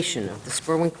application of the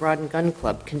Spurwink Rod and Gun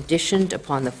Club conditioned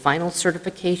upon the final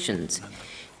certifications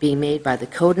being made by the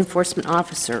code enforcement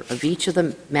officer of each of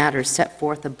the matters set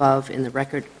forth above in the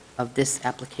record of this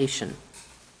application?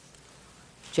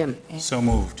 Jim? So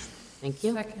moved. Thank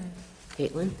you. Second.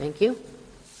 Caitlin, thank you.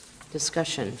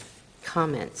 Discussion,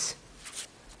 comments?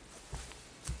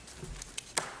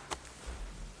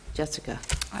 Jessica?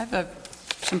 I have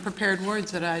some prepared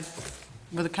words that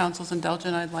with the council's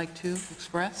indulgence, I'd like to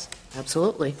express.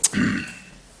 Absolutely.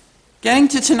 Getting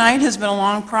to tonight has been a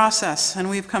long process, and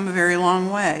we've come a very long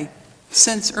way.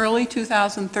 Since early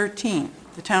 2013,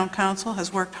 the town council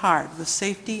has worked hard with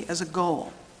safety as a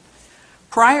goal.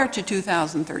 Prior to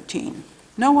 2013,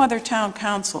 no other town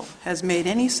council has made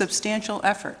any substantial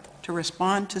effort to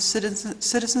respond to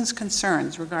citizens'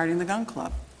 concerns regarding the gun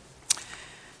club.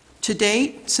 To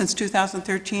date, since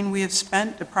 2013, we have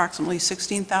spent approximately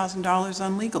 $16,000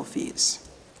 on legal fees.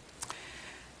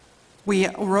 We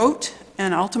wrote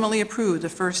and ultimately approved the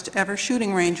first ever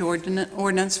shooting range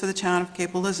ordinance for the town of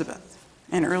Cape Elizabeth.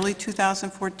 In early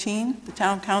 2014, the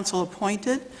town council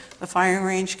appointed the firing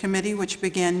range committee, which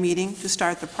began meeting to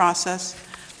start the process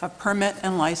of permit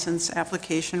and license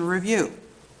application review.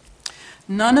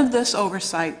 None of this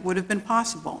oversight would have been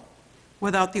possible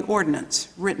without the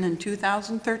ordinance written in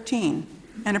 2013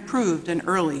 and approved in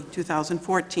early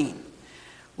 2014.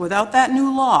 Without that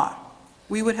new law,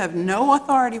 we would have no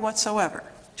authority whatsoever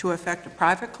to affect a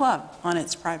private club on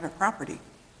its private property.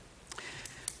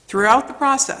 Throughout the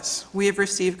process, we have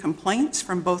received complaints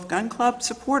from both gun club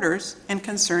supporters and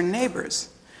concerned neighbors.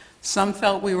 Some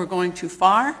felt we were going too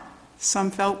far,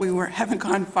 some felt we haven't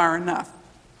gone far enough.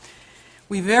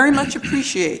 We very much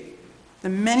appreciate the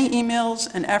many emails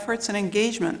and efforts and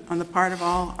engagement on the part of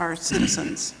all our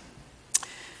citizens.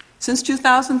 Since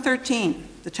 2013,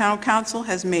 the town council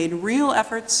has made real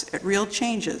efforts at real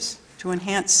changes to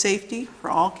enhance safety for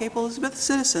all Cape Elizabeth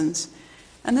citizens,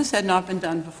 and this had not been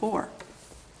done before.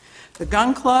 The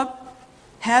gun club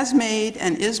has made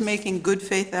and is making good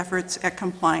faith efforts at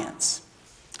compliance.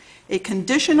 A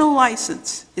conditional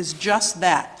license is just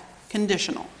that,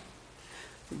 conditional.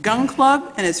 The gun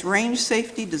club and its range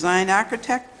safety design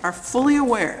architect are fully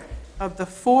aware of the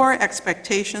 4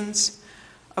 expectations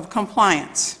of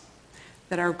compliance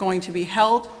that are going to be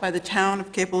held by the town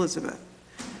of Cape Elizabeth.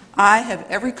 I have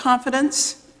every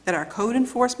confidence that our code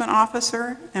enforcement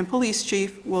officer and police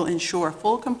chief will ensure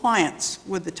full compliance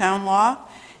with the town law,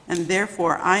 and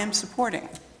therefore I am supporting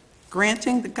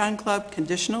granting the gun club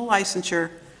conditional licensure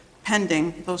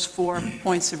pending those 4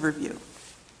 points of review.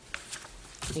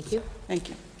 Thank you. Thank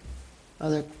you.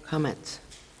 Other comments?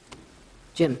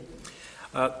 Jim?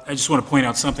 I just want to point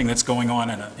out something that's going on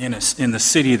in the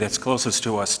city that's closest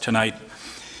to us tonight.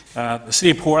 The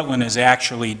city of Portland is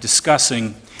actually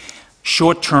discussing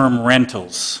short-term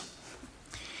rentals,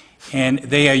 and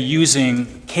they are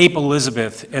using Cape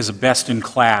Elizabeth as a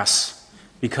best-in-class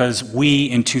because we,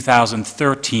 in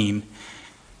 2013,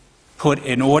 put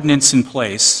an ordinance in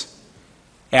place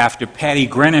after Patty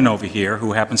Grennan over here,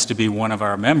 who happens to be one of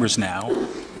our members now,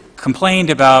 complained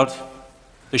about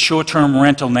the short-term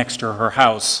rental next to her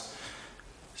house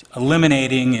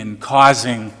eliminating and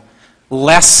causing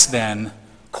less than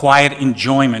quiet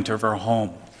enjoyment of her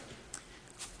home.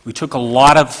 We took a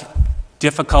lot of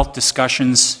difficult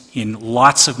discussions in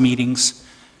lots of meetings.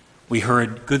 We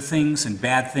heard good things and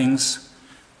bad things.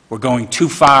 We're going too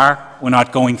far. We're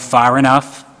not going far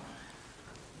enough.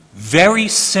 Very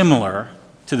similar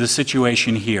to the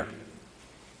situation here.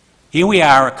 Here we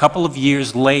are a couple of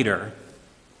years later,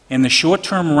 and the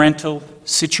short-term rental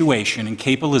situation in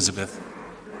Cape Elizabeth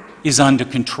is under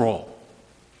control.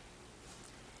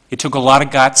 It took a lot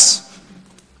of guts,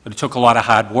 but it took a lot of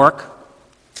hard work,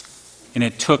 and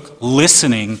it took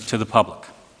listening to the public.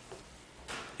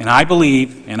 And I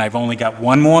believe, and I've only got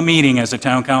one more meeting as a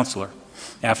town councilor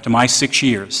after my 6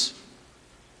 years,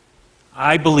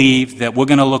 I believe that we're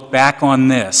going to look back on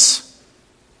this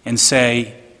and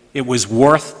say it was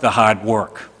worth the hard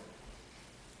work,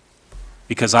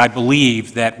 because I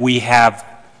believe that we have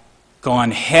gone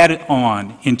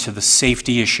head-on into the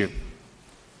safety issue.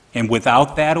 And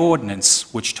without that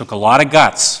ordinance, which took a lot of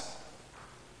guts,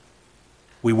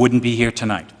 we wouldn't be here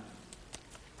tonight.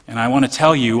 And I want to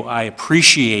tell you, I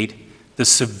appreciate the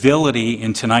civility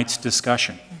in tonight's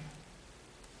discussion.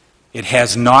 It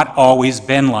has not always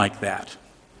been like that.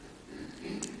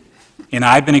 And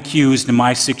I've been accused in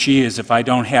my 6 years, if I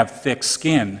don't have thick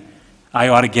skin, I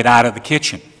ought to get out of the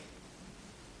kitchen.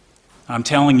 I'm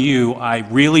telling you, I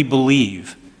really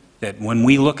believe that when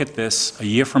we look at this a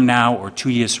year from now or 2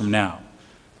 years from now,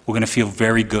 we're going to feel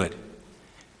very good.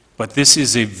 But this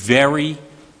is a very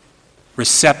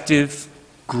receptive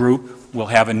group. We'll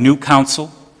have a new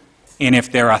council, and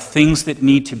if there are things that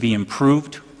need to be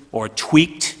improved or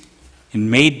tweaked and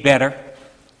made better,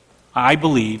 I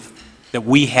believe that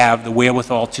we have the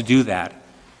wherewithal to do that.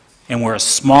 And we're a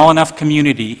small enough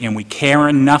community and we care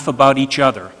enough about each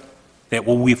other that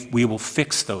we will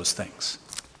fix those things.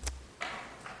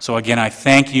 So again, I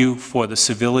thank you for the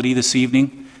civility this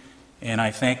evening, and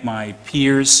I thank my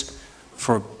peers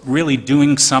for really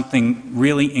doing something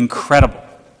really incredible,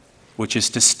 which is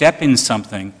to step in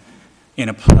something in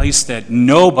a place that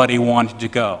nobody wanted to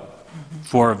go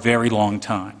for a very long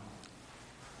time.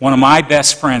 One of my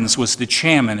best friends was the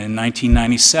chairman in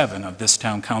 1997 of this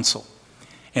town council,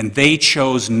 and they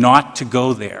chose not to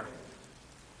go there,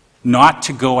 not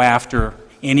to go after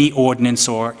any ordinance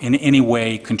or in any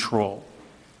way control.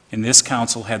 And this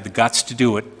council had the guts to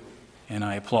do it, and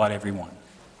I applaud everyone.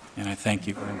 And I thank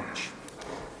you very much.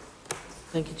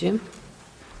 Thank you, Jim.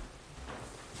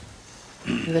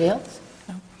 Anybody else?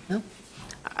 No?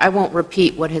 I won't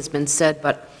repeat what has been said,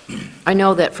 but I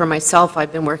know that for myself,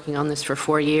 I've been working on this for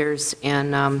 4 years,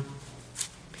 and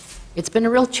it's been a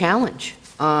real challenge.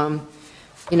 You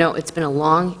know, it's been a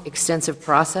long, extensive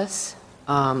process.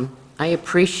 I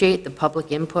appreciate the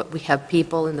public input. We have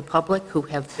people in the public who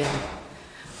have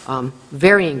been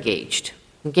very engaged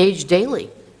daily,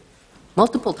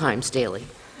 multiple times daily,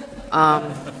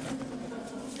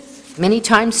 many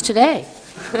times today.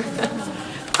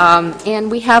 And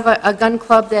we have a gun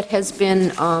club that has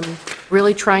been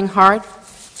really trying hard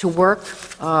to work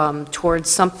towards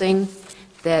something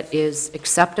that is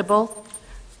acceptable.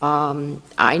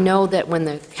 I know that when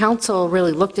the council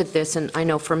really looked at this, and I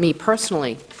know for me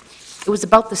personally, it was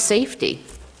about the safety.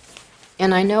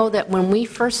 And I know that when we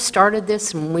first started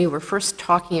this, and when we were first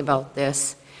talking about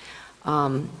this,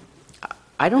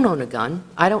 I don't own a gun.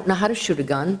 I don't know how to shoot a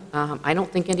gun. I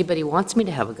don't think anybody wants me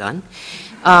to have a gun.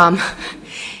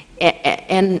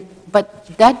 But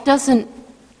that doesn't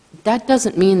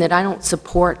mean that I don't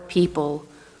support people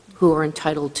who are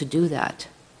entitled to do that.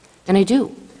 And I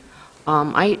do.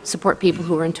 I support people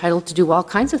who are entitled to do all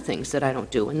kinds of things that I don't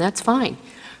do, and that's fine.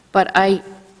 But I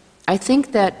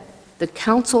think that the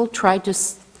council tried to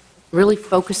really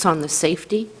focus on the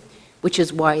safety, which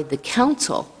is why the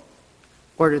council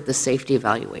ordered the safety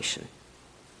evaluation.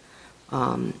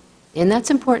 And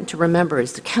that's important to remember,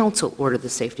 is the council ordered the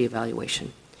safety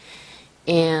evaluation.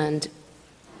 And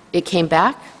it came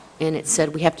back, and it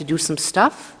said we have to do some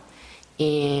stuff.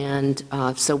 And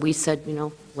so we said, you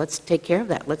know, let's take care of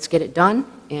that. Let's get it done.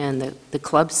 And the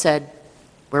club said,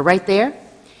 we're right there.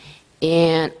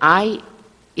 And I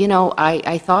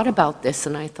thought about this,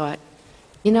 and I thought,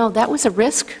 you know, that was a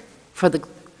risk for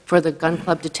the gun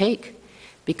club to take,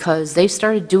 because they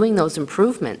started doing those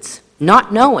improvements,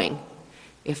 not knowing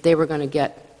if they were going to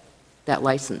get that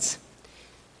license.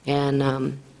 And,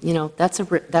 you know, that's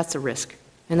a risk,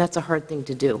 and that's a hard thing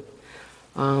to do.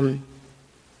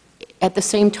 At the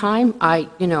same time, I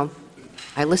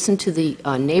listened to the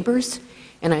neighbors,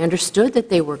 and I understood that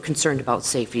they were concerned about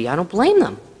safety. I don't blame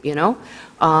them, you know.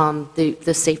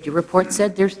 The safety report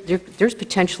said there's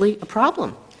potentially a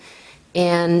problem.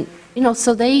 And, you know,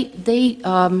 so they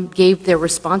gave their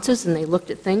responses, and they looked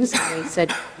at things, and they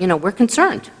said, you know, we're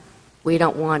concerned. We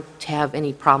don't want to have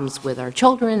any problems with our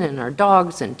children and our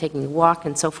dogs and taking a walk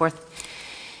and so forth.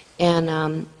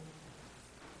 And,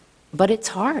 but it's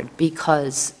hard,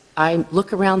 because I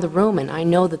look around the room, and I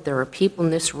know that there are people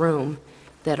in this room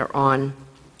that are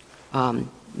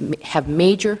have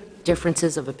major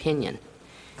differences of opinion.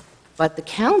 But the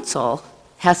council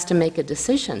has to make a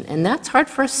decision, and that's hard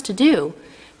for us to do,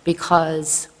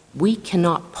 because we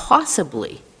cannot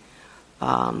possibly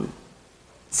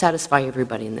satisfy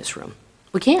everybody in this room.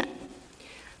 We can't.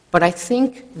 But I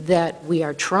think that we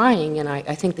are trying, and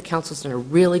I think the council's done a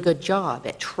really good job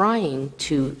at trying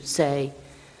to say,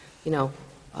 you know,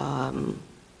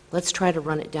 let's try to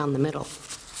run it down the middle.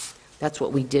 That's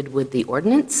what we did with the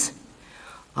ordinance.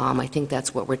 I think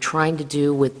that's what we're trying to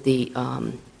do with the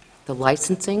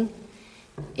licensing.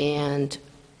 And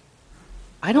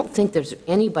I don't think there's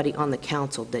anybody on the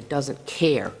council that doesn't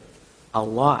care a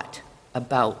lot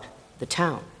about the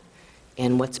town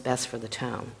and what's best for the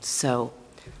town. So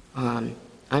I'm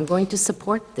going to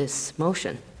support this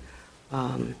motion.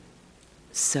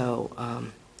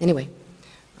 Anyway,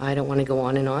 I don't want to go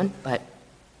on and on, but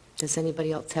does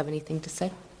anybody else have anything to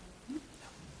say?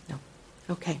 No?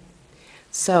 Okay.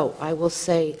 So I will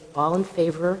say all in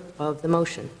favor of the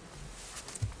motion.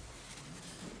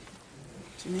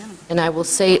 And I will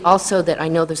say also that I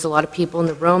know there's a lot of people in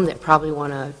the room that probably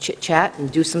want to chit-chat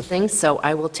and do some things, so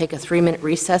I will take a 3-minute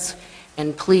recess,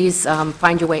 And please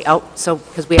find your way out,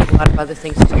 because we have a lot of other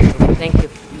things to do. Thank you.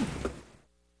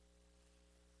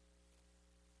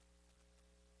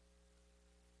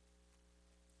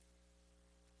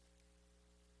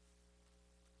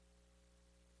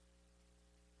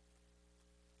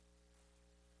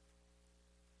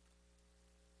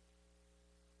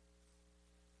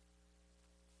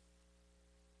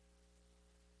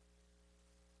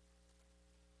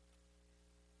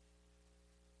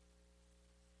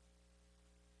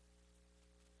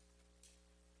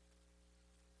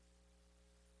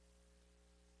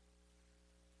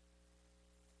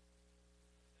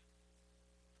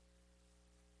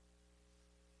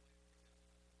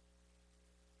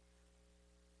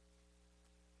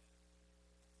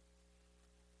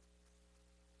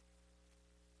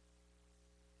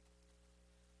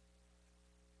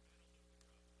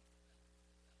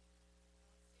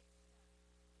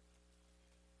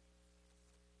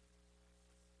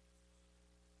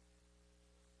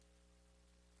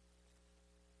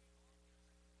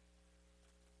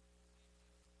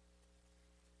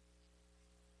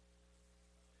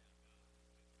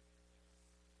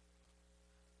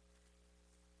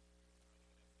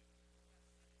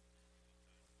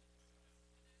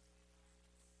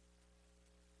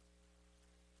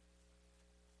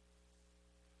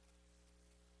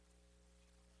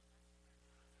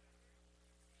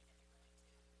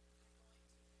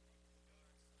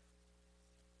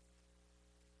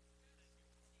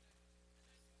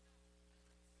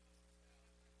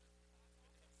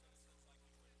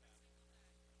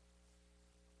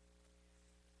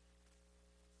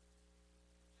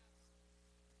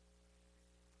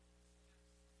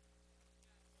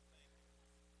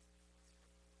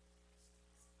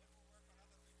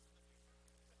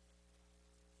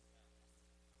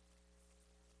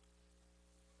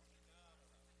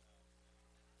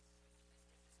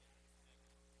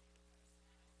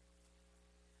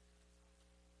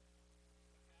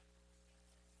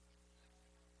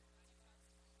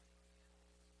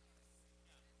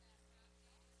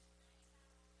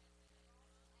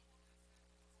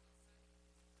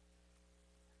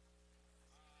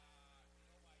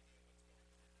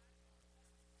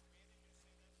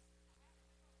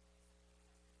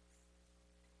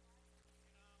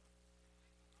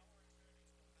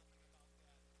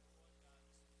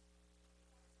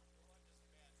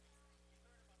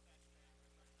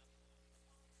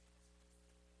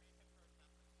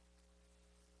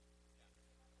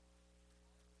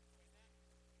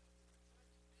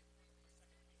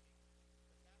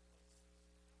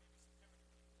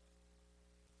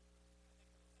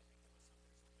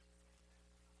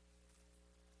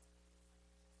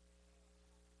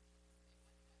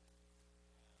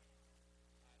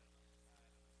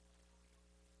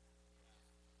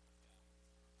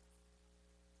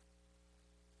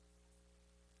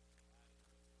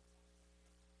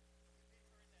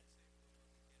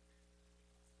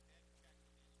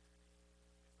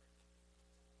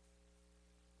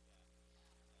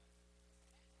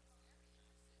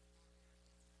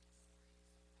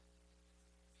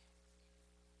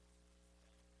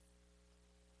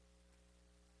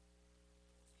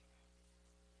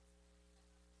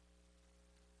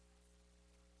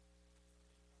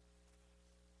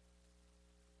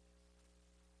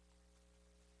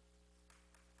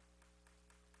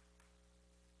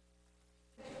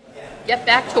 Get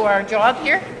back to our job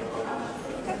here.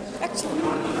 Excellent.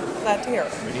 Glad to hear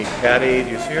it. We need Patty, do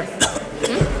you see her?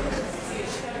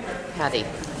 Patty.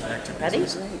 Patty? I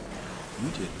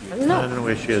don't I know. don't know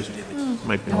where she is.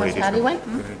 Might be in the ladies' Patty room.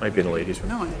 went? Might be in the ladies' room.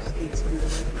 No,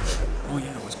 Oh,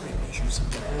 yeah, it was great issues.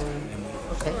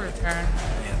 Okay. Return.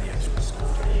 Yeah, the extra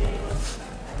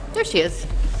stuff. There she is.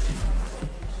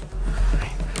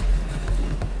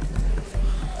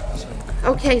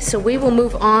 Okay, so we will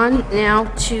move on now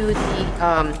to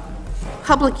the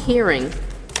public hearing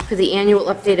for the annual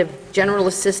update of general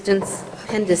assistance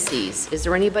appendices. Is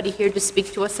there anybody here to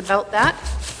speak to us about that?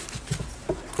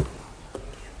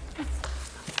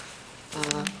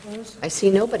 I see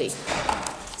nobody.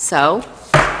 So,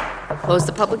 close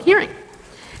the public hearing.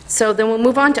 So then we'll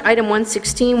move on to item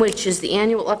 116, which is the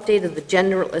annual update of the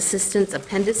general assistance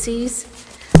appendices.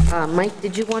 Mike,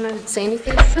 did you want to say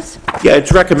anything about this? Yeah,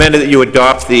 it's recommended that you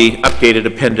adopt the updated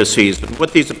appendices. And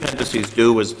what these appendices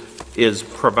do is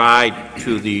provide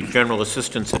to the General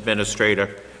Assistance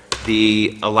Administrator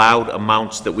the allowed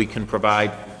amounts that we can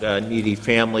provide needy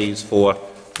families for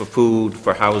food,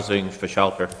 for housing, for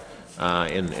shelter,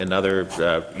 and other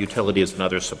utilities and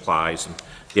other supplies. And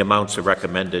the amounts are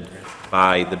recommended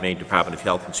by the Maine Department of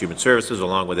Health and Human Services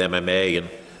along with MMA, and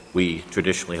we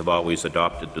traditionally have always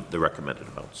adopted the recommended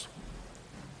amounts.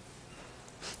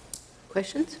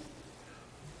 Questions?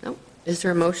 No? Is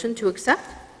there a motion to accept?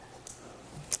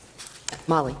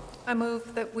 Molly? I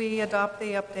move that we adopt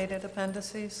the updated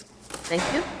appendices. Thank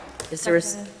you. Is there a...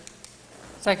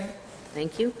 Second.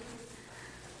 Thank you.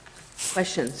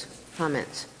 Questions,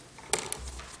 comments?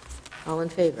 All in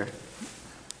favor?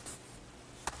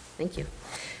 Thank you.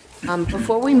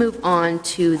 Before we move on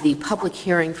to the public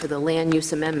hearing for the land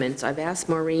use amendments, I've asked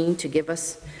Maureen to give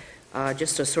us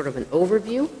just a sort of an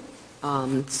overview.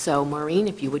 So Maureen,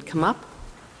 if you would come up.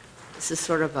 This is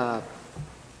sort of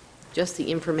just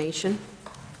the information,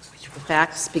 the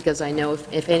facts, because I know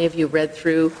if any of you read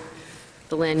through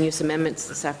the land use amendments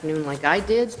this afternoon like I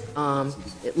did,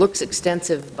 it looks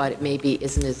extensive, but it maybe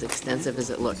isn't as extensive as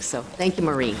it looks. So thank you,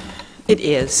 Maureen. It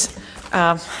is.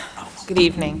 Good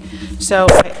evening. So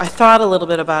I thought a little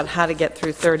bit about how to get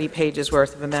through 30 pages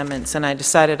worth of amendments, and I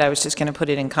decided I was just going to put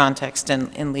it in context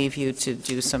and leave you to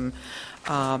do some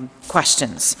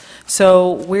questions.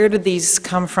 So where did these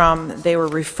come from? They were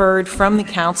referred from the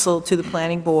council to the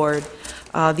planning board.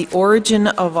 The origin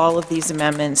of all of these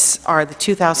amendments are the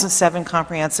 2007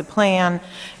 comprehensive plan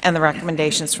and the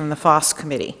recommendations from the FOSS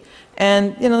committee.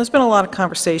 And, you know, there's been a lot of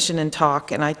conversation and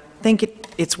talk, and I think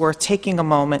it's worth taking a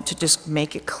moment to just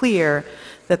make it clear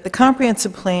that the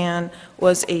comprehensive plan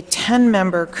was a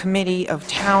 10-member committee of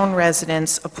town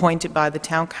residents appointed by the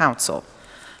town council.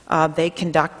 They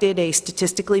conducted a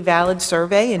statistically valid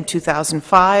survey in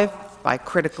 2005 by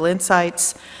Critical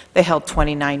Insights. They held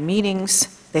 29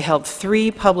 meetings. They held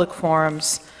 3 public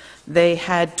forums. They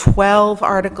had 12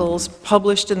 articles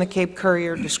published in the Cape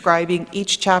Courier describing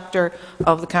each chapter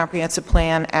of the comprehensive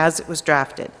plan as it was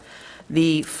drafted.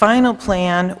 The final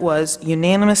plan was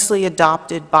unanimously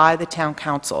adopted by the town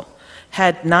council,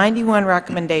 had 91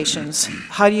 recommendations.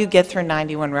 How do you get through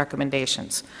 91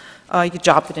 recommendations? You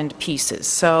drop it into pieces.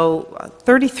 So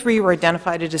 33 were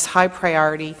identified as high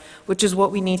priority, which is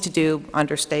what we need to do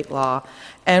under state law.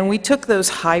 And we took those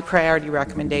high priority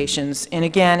recommendations, and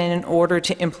again, in order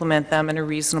to implement them in a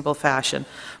reasonable fashion,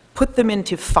 put them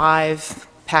into 5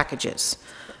 packages.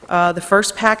 The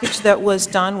first package that was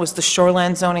done was the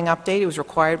shoreline zoning update. It was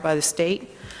required by the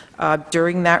state.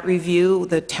 During that review,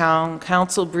 the town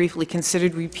council briefly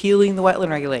considered repealing the wetland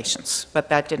regulations, but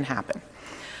that didn't happen.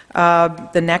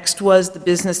 The next was the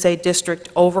Business A District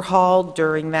overhaul.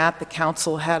 During that, the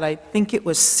council had, I think it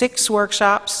was 6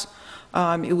 workshops.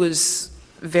 It was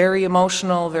very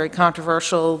emotional, very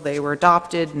controversial. They were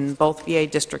adopted, and both VA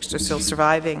districts are still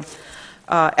surviving.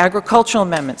 Agricultural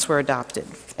amendments were adopted,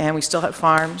 and we still have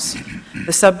farms.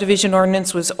 The subdivision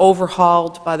ordinance was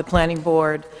overhauled by the planning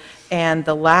board, and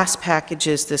the last package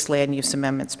is this land use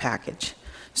amendments package.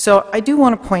 So I do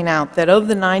want to point out that of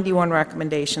the 91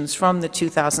 recommendations from the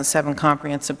 2007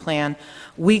 comprehensive plan,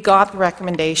 we got the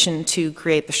recommendation to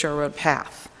create the Shore Road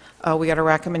path. We got a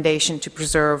recommendation to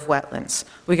preserve wetlands.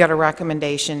 We got a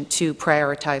recommendation to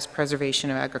prioritize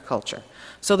preservation of agriculture.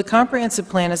 So the comprehensive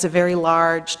plan is a very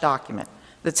large document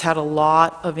that's had a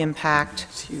lot of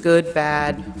impact, good,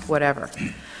 bad, whatever.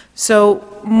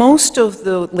 So most of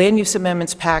the land use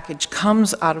amendments package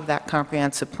comes out of that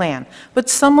comprehensive plan, but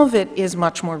some of it is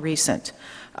much more recent.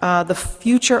 The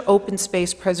Future Open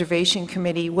Space Preservation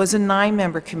Committee was a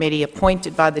 9-member committee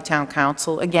appointed by the town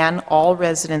council, again, all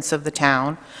residents of the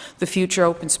town. The Future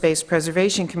Open Space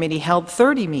Preservation Committee held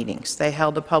 30 meetings. They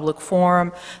held a public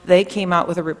forum. They came out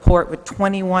with a report with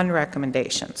 21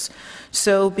 recommendations.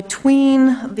 So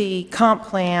between the comp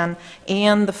plan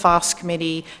and the FOSS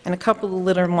committee and a couple of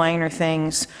little minor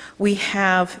things, we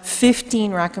have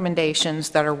 15 recommendations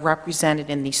that are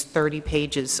represented in these 30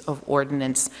 pages of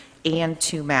ordinance and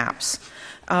 2 maps.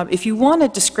 If you want a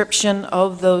description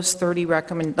of those 30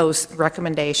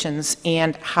 recommendations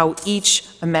and how each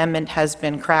amendment has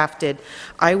been crafted,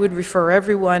 I would refer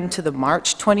everyone to the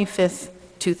March 25th,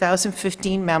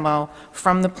 2015 memo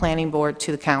from the planning board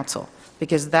to the council,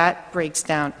 because that breaks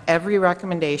down every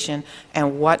recommendation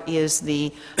and what is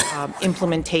the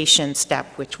implementation step,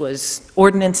 which was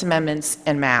ordinance amendments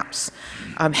and maps.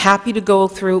 I'm happy to go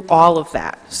through all of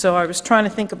that. So I was trying to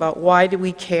think about why do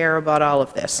we care about all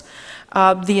of this.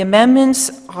 The amendments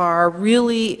are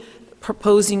really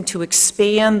proposing to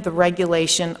expand the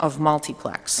regulation of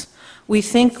multiplex. We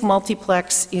think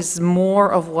multiplex is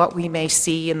more of what we may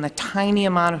see in the tiny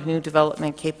amount of new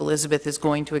development Cape Elizabeth is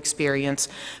going to experience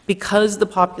because the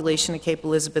population of Cape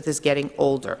Elizabeth is getting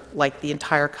older, like the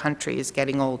entire country is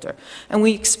getting older. And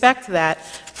we expect that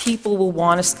people will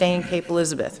want to stay in Cape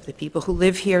Elizabeth. The people who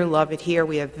live here love it here.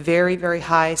 We have very, very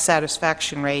high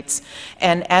satisfaction rates.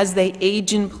 And as they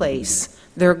age in place,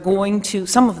 they're going to,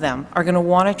 some of them are going to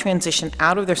want to transition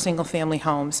out of their single-family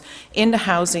homes into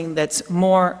housing that's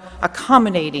more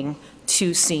accommodating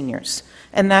to seniors.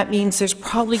 And that means there's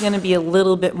probably going to be a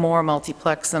little bit more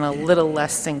multiplex and a little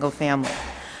less single-family.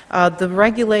 The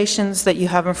regulations that you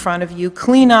have in front of you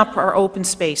clean up our open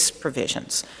space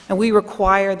provisions. And we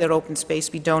require that open space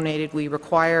be donated. We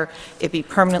require it be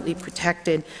permanently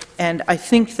protected. And I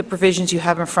think the provisions you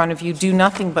have in front of you do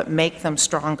nothing but make them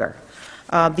stronger.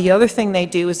 The other thing they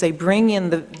do is they bring in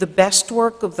the best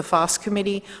work of the FOSS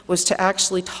committee was to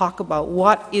actually talk about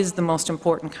what is the most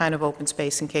important kind of open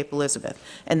space in Cape Elizabeth.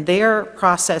 And their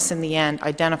process in the end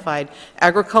identified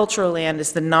agricultural land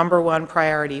as the #1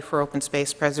 priority for open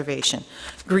space preservation,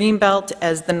 greenbelt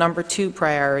as the #2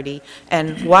 priority,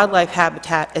 and wildlife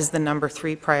habitat as the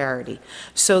 #3 priority.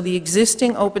 So the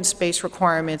existing open space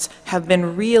requirements have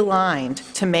been realigned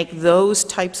to make those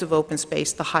types of open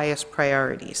space the highest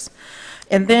priorities.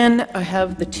 And then I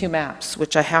have the 2 maps,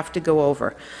 which I have to go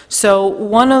over. So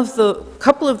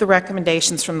couple of the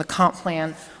recommendations from the comp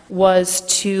plan was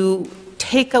to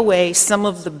take away some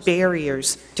of the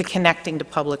barriers to connecting to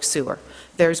public sewer.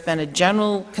 There's been a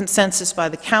general consensus by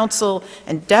the council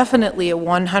and definitely a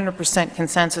 100%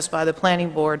 consensus by the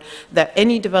planning board that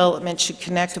any development should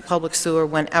connect to public sewer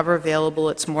whenever available.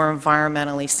 It's more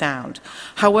environmentally sound.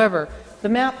 However, the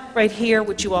map right here,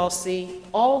 which you all see,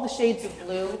 all the shades of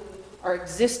blue are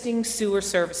existing sewer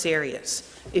service areas.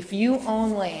 If you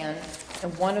own land in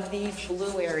one of these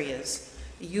blue areas,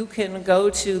 you can go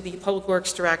to the Public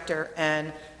Works Director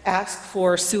and ask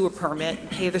for a sewer permit, and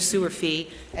pay the sewer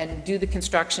fee, and do the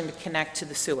construction to connect to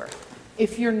the sewer.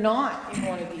 If you're not in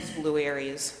one of these blue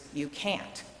areas, you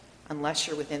can't, unless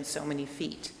you're within so many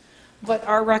feet. But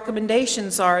our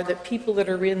recommendations are that people that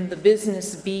are in the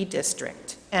Business B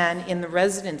district and in the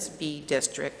Residence B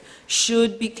district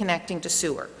should be connecting to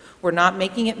sewer. We're not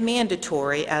making it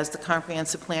mandatory as the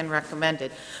comprehensive plan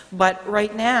recommended. But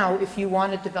right now, if you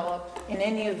want to develop in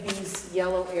any of these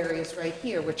yellow areas right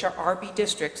here, which are RB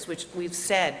districts, which we've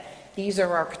said, these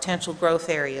are our potential growth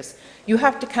areas, you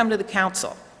have to come to the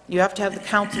council. You have to have the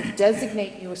council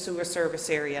designate you a sewer service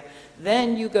area.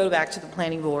 Then you go back to the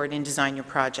planning board and design your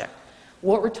project.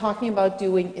 What we're talking about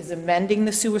doing is amending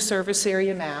the sewer service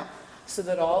area map so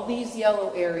that all these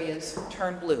yellow areas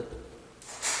turn blue.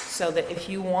 So that if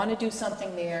you want to do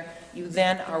something there, you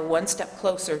then are one step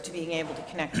closer to being able to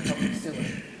connect to public sewer.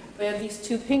 We have these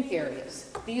 2 pink areas.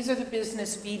 These are the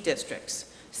Business B districts.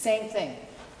 Same thing.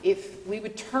 If we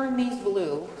would turn these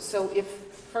blue, so if,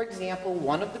 for example,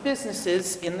 one of the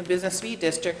businesses in the Business B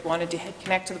district wanted to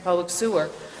connect to the public sewer,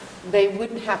 they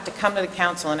wouldn't have to come to the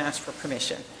council and ask for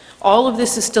permission. All of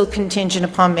this is still contingent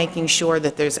upon making sure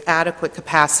that there's adequate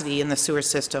capacity in the sewer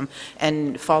system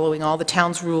and following all the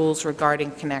town's rules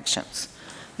regarding connections.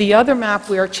 The other map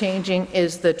we are changing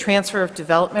is the transfer of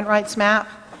development rights map.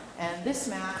 And this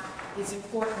map is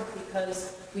important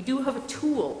because we do have a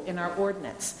tool in our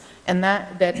ordinance, and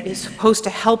that is supposed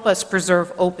to help us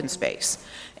preserve open space.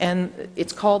 And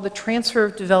it's called the transfer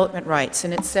of development rights.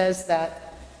 And it says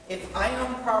that if I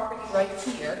own property right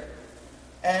here,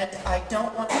 and I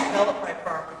don't want to develop my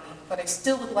property, but I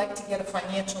still would like to get a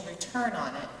financial return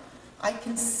on it, I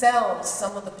can sell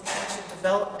some of the potential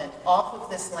development off of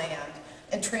this land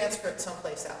and transfer it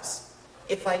someplace else.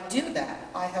 If I do that,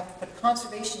 I have to put a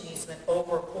conservation easement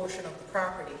over a portion of the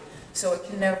property, so it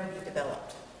can never be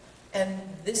developed. And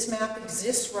this map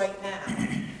exists right now.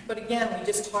 But again, we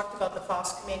just talked about the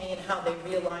FOSS committee and how they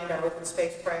realigned our open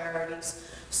space priorities.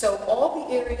 So all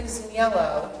the areas in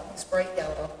yellow, this bright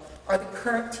yellow, are the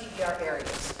current TDR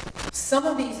areas. Some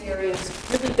of these areas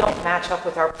really don't match up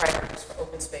with our priorities for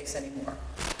open space anymore.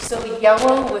 So the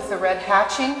yellow with the red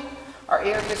hatching are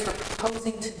areas we're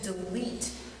proposing to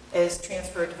delete as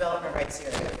transfer development rights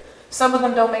area. Some of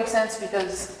them don't make sense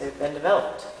because they've been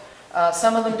developed.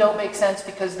 Some of them don't make sense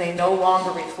because they no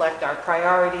longer reflect our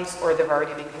priorities or they've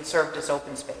already been conserved as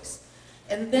open space.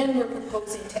 And then we're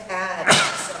proposing to add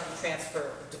some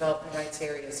transfer development rights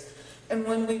areas. And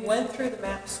when we went through the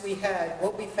maps we had,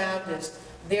 what we found is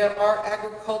there are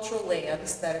agricultural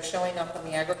lands that are showing up on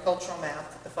the agricultural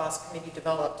map that the FOSS committee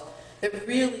developed that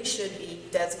really should be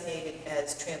designated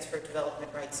as transfer development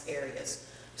rights areas.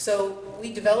 So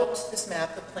we developed this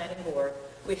map, the planning board.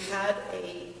 We had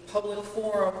a public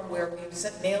forum where we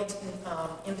mailed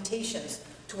invitations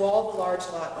to all the large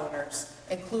lot owners,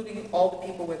 including all the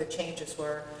people where the changes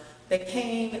were. They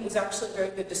came, it was actually a very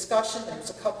good discussion. There was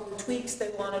a couple of tweaks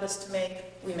they wanted us to make.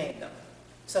 We made them.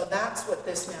 So that's what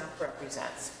this map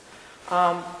represents.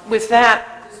 With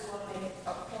that, I just want to make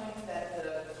a point that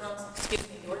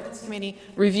the ordinance Committee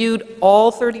reviewed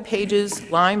all 30 pages,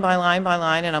 line by line by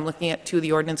line, and I'm looking at two of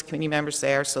the Ordinance Committee members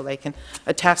there so they can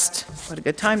attest what a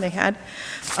good time they had.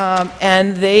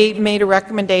 And they made a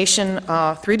recommendation,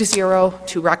 3-0,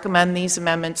 to recommend these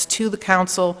amendments to the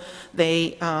council.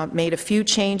 They made a few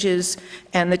changes,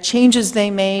 and the changes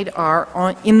they made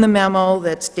are in the memo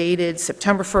that's dated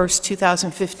September 1st,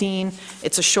 2015.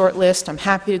 It's a short list. I'm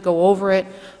happy to go over it.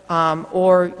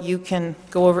 Or you can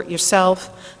go over it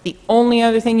yourself. The only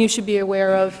other thing you should be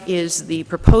aware of is the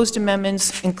proposed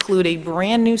amendments include a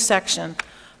brand-new section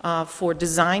for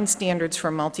design standards for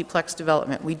multiplex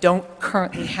development. We don't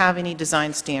currently have any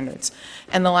design standards.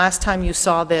 And the last time you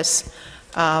saw this,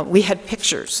 we had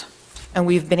pictures, and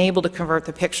we've been able to convert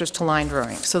the pictures to line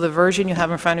drawings. So the version you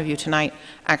have in front of you tonight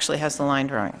actually has the line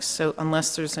drawings. So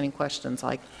unless there's any questions,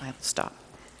 I have to stop.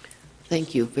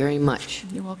 Thank you very much.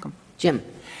 You're welcome. Jim.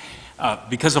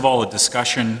 Because of all the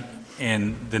discussion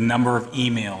and the number of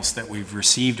emails that we've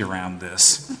received around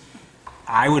this,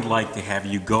 I would like to have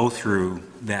you go through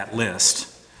that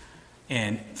list,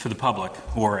 and for the public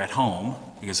who are at home,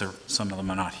 because some of them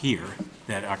are not here,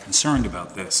 that are concerned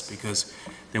about this, because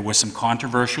there were some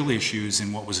controversial issues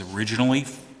in what was originally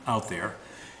out there,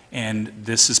 and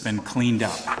this has been cleaned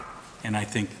up. And I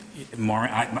think,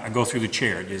 Maureen, I go through the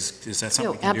chair. Is that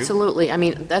something we can do? Absolutely. I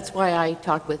mean, that's why I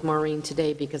talked with Maureen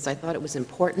today, because I thought it was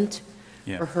important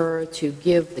for her to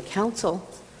give the council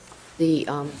the,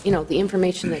 the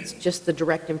information that's just the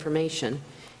direct information,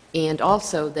 and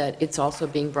also that it's also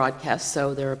being broadcast,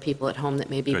 so there are people at home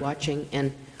that may be watching.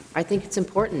 And I think it's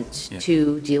important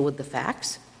to deal with the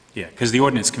facts. Yeah, because the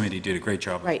Ordinance Committee did a great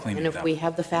job of Right, cleaning and it if up. we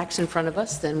have the facts in front of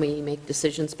us, then we make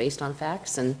decisions based on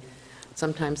facts, and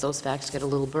sometimes those facts get a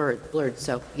little blurred.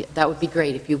 So that would be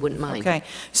great if you wouldn't mind. Okay.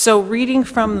 So reading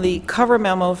from the cover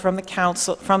memo from the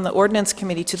council, from the Ordinance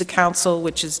Committee to the council,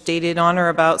 which is dated on or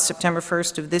about September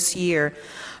 1st of this year,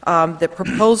 the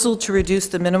proposal to reduce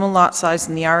the minimum lot size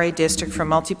in the RA district for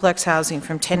multiplex housing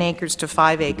from 10 acres to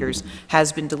 5 acres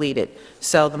has been deleted.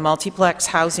 So the multiplex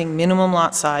housing minimum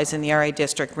lot size in the RA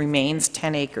district remains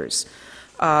 10 acres.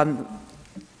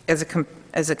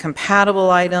 As a compatible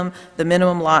item, the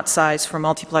minimum lot size for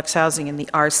multiplex housing in the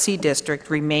RC district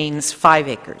remains 5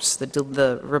 acres.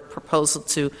 The proposal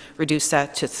to reduce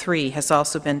that to 3 has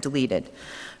also been deleted.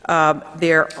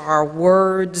 There are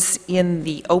words in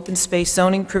the open space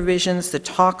zoning provisions that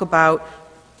talk about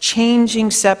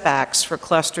changing setbacks for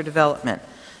cluster development.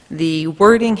 The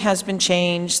wording has been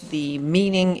changed. The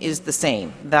meaning is the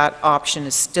same. That option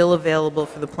is still available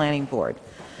for the planning board.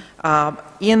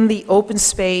 In the open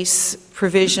space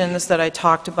provisions that I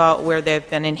talked about where they've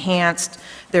been enhanced,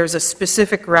 there's a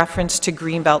specific reference to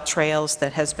greenbelt trails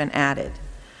that has been added.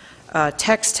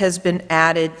 Text has been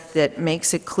added that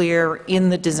makes it clear in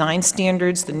the design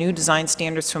standards, the new design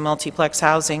standards for multiplex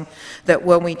housing, that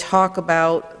when we talk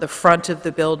about the front of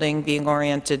the building being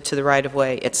oriented to the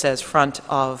right-of-way, it says front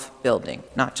of building,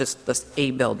 not just a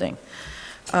building.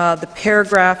 The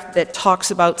paragraph that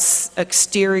talks about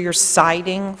exterior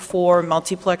siding for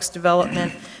multiplex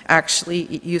development, actually,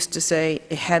 it used to say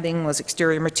a heading was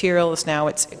exterior materials, now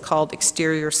it's called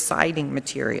exterior siding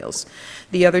materials.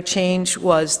 The other change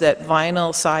was that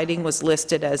vinyl siding was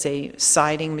listed as a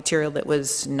siding material that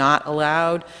was not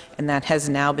allowed, and that has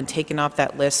now been taken off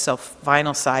that list, so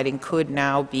vinyl siding could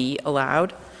now be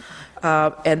allowed.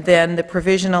 And then the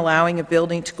provision allowing a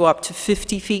building to go up to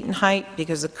 50 feet in height,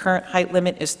 because the current height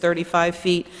limit is 35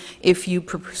 feet, if you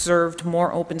preserved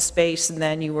more open space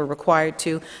than you were required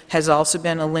to, has also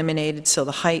been eliminated, so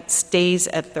the height stays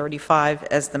at 35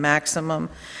 as the maximum.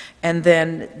 And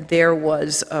then there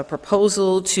was a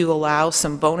proposal to allow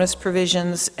some bonus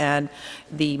provisions, and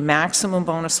the maximum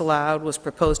bonus allowed was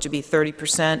proposed to be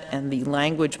 30%, and the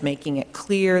language making it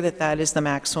clear that that is the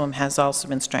maximum has also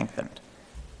been strengthened.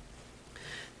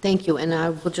 Thank you, and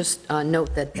I will just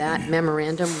note that that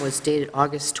memorandum was dated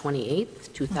August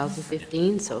 28th,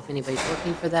 2015, so if anybody's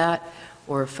looking for that,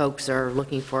 or if folks are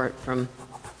looking for it from,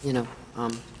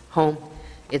 home,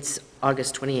 it's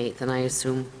August 28th, and I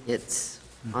assume it's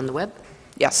on the web?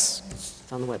 Yes.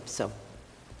 It's on the web, so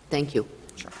thank you.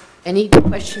 Sure. Any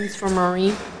questions for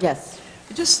Maureen? Yes.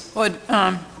 I just would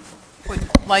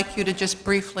like you to just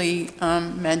briefly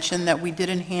mention that we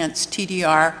did enhance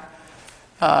TDR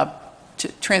to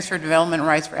transfer development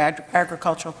rights for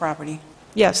agricultural property.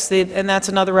 Yes, and that's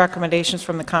another recommendation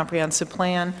from the comprehensive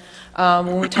plan.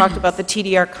 When we talked about the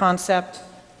TDR concept,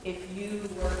 if you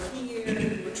were here,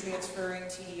 you were transferring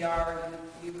TDR,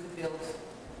 you could build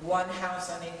one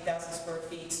house on 80,000 square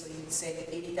feet, so you'd say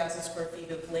that 80,000 square feet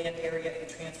of land area could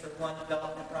transfer one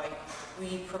development right.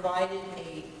 We provided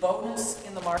a bonus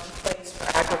in the marketplace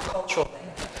for agricultural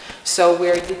land. So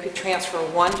where you could transfer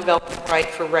one development right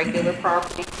for regular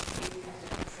property, you can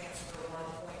transfer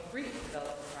 1.3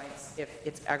 development rights if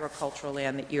it's agricultural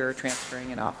land that you're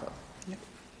transferring it off of.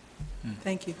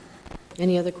 Thank you.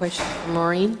 Any other questions for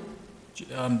Maureen?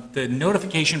 The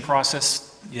notification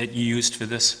process that you used for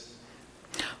this?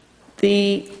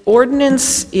 The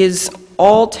ordinance is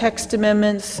all text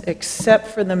amendments except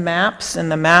for the maps,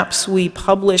 and the maps, we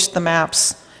publish the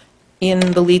maps in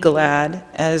the legal ad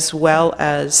as well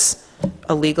as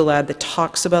a legal ad that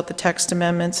talks about the text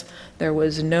amendments. There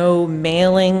was no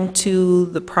mailing to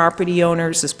the property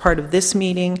owners as part of this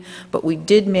meeting, but we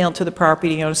did mail to the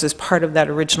property owners as part of that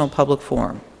original public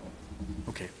forum.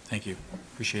 Okay, thank you.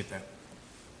 Appreciate that.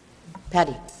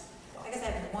 Patty. I guess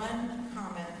I have one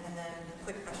comment and then a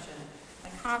quick question. My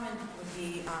comment would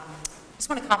be, I just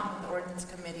want to compliment the ordinance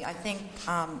committee. I think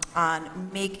on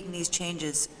making these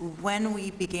changes, when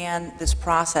we began this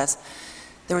process,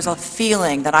 there was a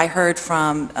feeling that I heard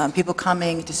from people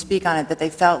coming to speak on it that they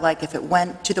felt like if it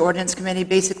went to the ordinance committee,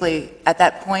 basically at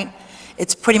that point,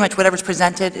 it's pretty much whatever's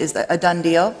presented is a done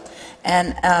deal.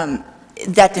 And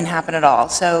that didn't happen at all.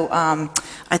 So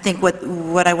I think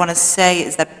what I want to say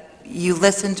is that you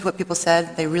listened to what people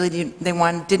said. They really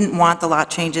didn't want the lot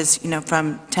changes,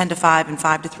 from 10 to 5 and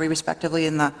 5 to 3 respectively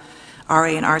in the RA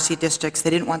and RC districts. They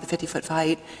didn't want the 50-foot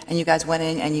height, and you guys went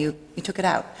in and you took it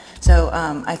out. So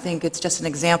I think it's just an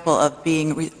example of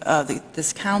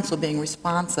this council being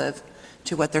responsive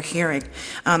to what they're hearing.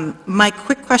 My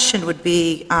quick question would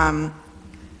be, why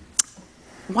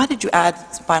did you add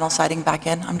vinyl siding back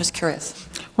in? I'm just curious.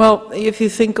 Well, if you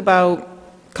think about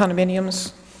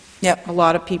condominiums, yep. A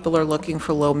lot of people are looking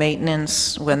for low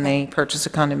maintenance when they purchase a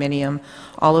condominium.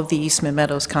 All of the Eastman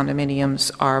Meadows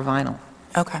condominiums are vinyl.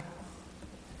 Okay.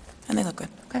 And they look good.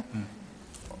 Okay.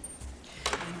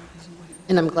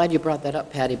 And I'm glad you brought that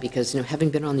up, Patty, because, having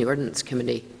been on the ordinance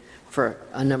committee for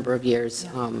a number of years,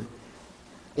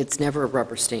 it's never a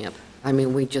rubber stamp. I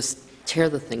mean, we just tear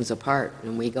the things apart,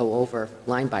 and we go over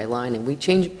line by line, and we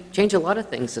change a lot of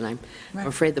things, and I'm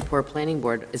afraid the poor planning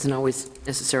board isn't always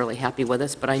necessarily happy with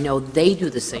us, but I know they do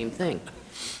the same thing.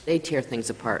 They tear things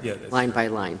apart line by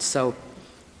line. So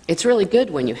it's really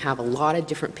good when you have a lot of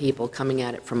different people coming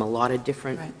at it from a lot of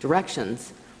different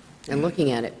directions and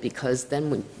looking at it, because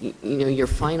then when your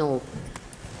final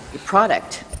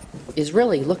product is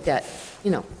really looked at,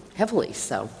 heavily.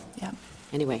 So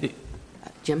anyway.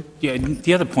 Jim? Yeah,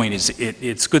 the other point is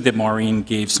it's good that Maureen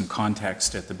gave some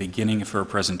context at the beginning of her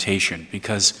presentation,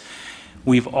 because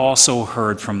we've also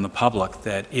heard from the public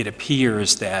that it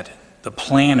appears that the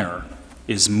planner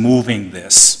is moving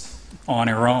this on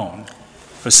her own.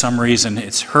 For some reason,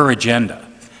 it's her agenda.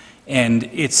 And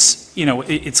it's,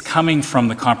 it's coming from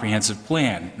the comprehensive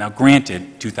plan. Now,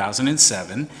 granted,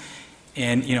 2007,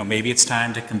 and, maybe it's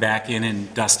time to come back in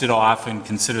and dust it off and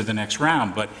consider the next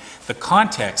round. But the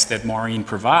context that Maureen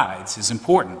provides is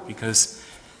important, because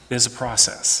there's a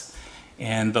process.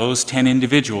 And those 10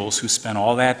 individuals who spent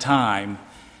all that time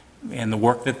and the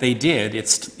work that they did,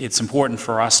 it's important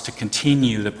for us to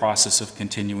continue the process of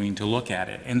continuing to look at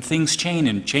it. And things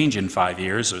change in 5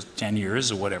 years or 10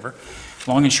 years or whatever.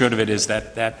 Long and short of it is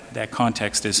that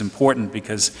context is important,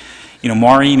 because,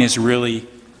 Maureen is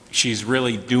she's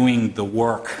really doing the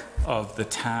work of the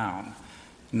town,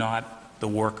 not the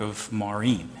work of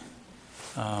Maureen.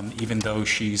 Even though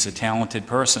she's a talented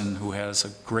person who has a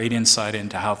great insight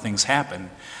into how things happen,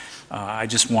 I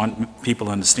just want people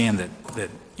to understand that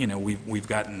we've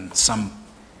gotten some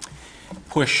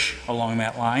push along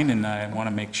that line, and I want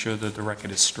to make sure that the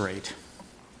record is straight.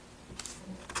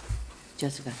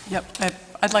 Jessica? Yep.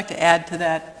 I'd like to add to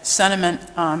that sentiment,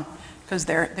 because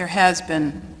there has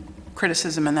been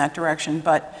criticism in that direction,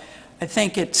 but I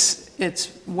think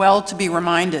it's well to be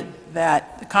reminded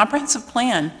that the comprehensive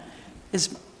plan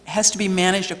has to be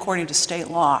managed according to state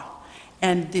law,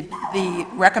 and the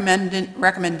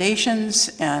recommendations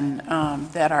and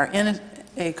that are in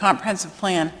a comprehensive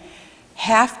plan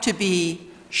have to be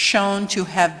shown to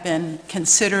have been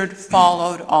considered,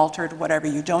 followed, altered, whatever.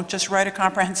 You don't just write a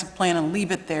comprehensive plan and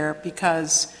leave it there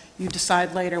because you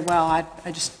decide later, well,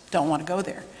 I just don't want to go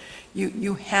there.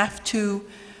 You have to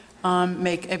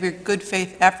make every good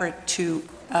faith effort to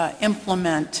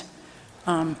implement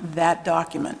that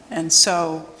document. And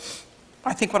so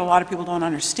I think what a lot of people don't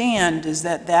understand is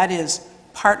that is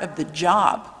part of the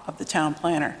job of the town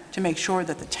planner, to make sure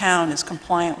that the town is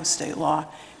compliant with state law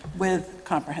with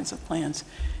comprehensive plans.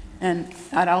 And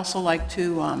I'd also like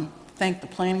to thank the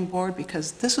planning board,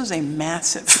 because this was a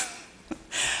massive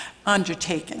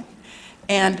undertaking.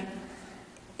 And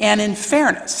in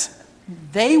fairness,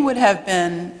 they would have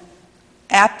been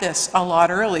at this a lot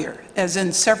earlier, as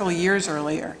in several years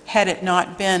earlier, had it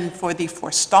not been for the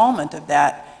forestallment of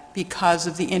that because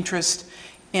of the interest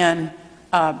in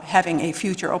having a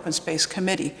future open space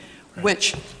committee,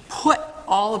 which put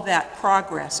all of that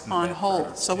progress on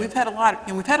hold. So we've had a lot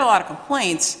of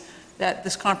complaints that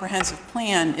this comprehensive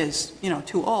plan is,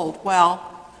 too old. Well,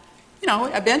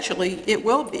 eventually it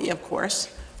will be, of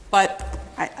course, but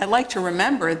I like to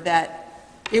remember that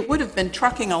it would have been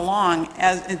trucking along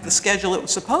as the schedule it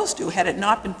was supposed to had it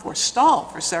not been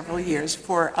forestalled for several years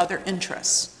for other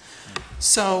interests.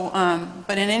 So,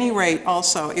 but at any rate,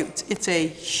 also, it's a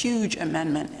huge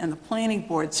amendment, and the planning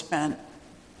board spent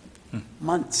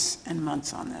months and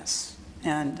months on this.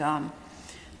 And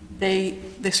they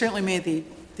certainly made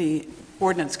the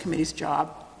ordinance committee's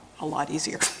job a lot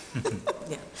easier.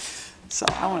 Yeah. So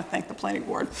I want to thank the planning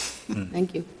board.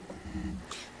 Thank you.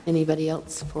 Anybody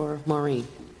else for Maureen?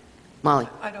 Molly?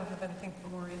 I don't have anything for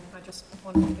Maureen. I just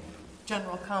want to make a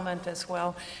general comment as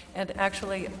well. And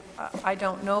actually, I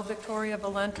don't know Victoria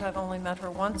Valent. I've only met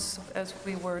her once as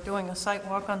we were doing a site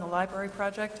walk on the library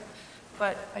project.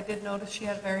 But I did notice she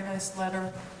had a very nice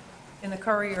letter in the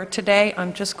Courier today.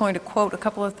 I'm just going to quote a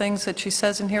couple of things that she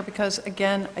says in here because,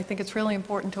 again, I think it's really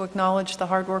important to acknowledge the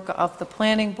hard work of the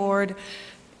planning board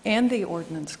and the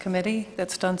ordinance committee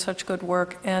that's done such good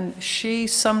work. And she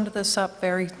summed this up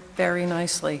very, very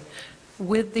nicely.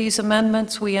 With these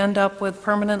amendments, we end up with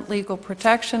permanent legal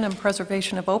protection and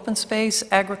preservation of open space,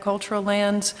 agricultural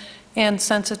lands, and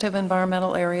sensitive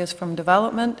environmental areas from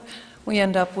development. We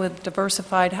end up with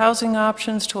diversified housing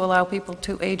options to allow people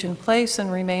to age in place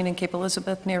and remain in Cape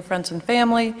Elizabeth near friends and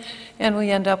family. And we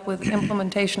end up with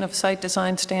implementation of site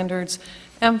design standards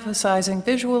emphasizing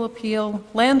visual appeal,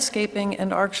 landscaping,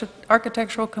 and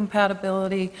architectural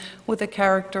compatibility with the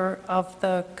character of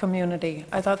the community.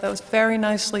 I thought that was very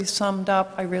nicely summed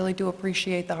up. I really do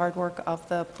appreciate the hard work of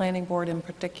the planning board in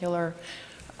particular.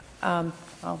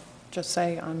 I'll just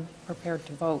say I'm prepared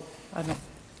to vote. I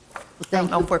don't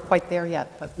know if we're quite there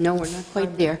yet, but... No, we're not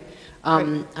quite there.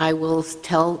 I will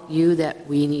tell you that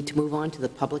we need to move on to the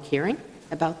public hearing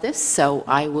about this, so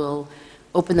I will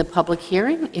open the public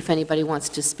hearing if anybody wants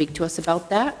to speak to us about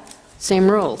that.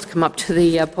 Same rules. Come up to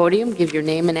the podium, give your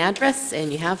name and address,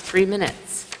 and you have 3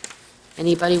 minutes.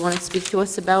 Anybody want to speak to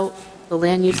us about the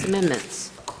land use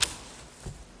amendments?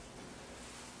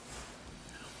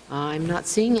 I'm not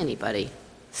seeing anybody.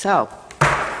 So,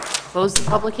 close the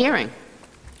public hearing.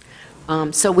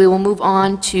 So we will move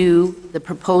on to the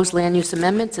proposed land use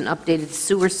amendments and updated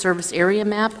sewer service area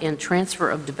map and transfer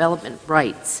of development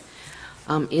rights.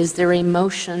 Is there a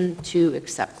motion to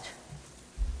accept?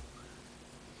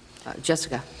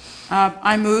 Jessica.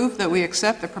 I move that we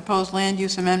accept the proposed land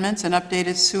use amendments and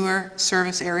updated sewer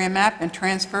service area map and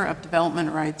transfer of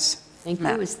development rights. Thank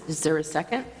you. Is there a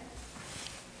second?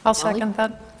 I'll second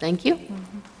that. Thank you.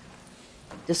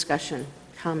 Discussion,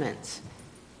 comments?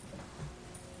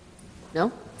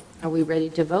 No? Are we ready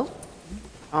to vote?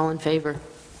 All in favor?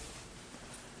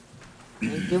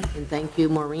 Thank you, and thank you,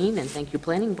 Maureen, and thank you,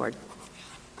 Planning Board.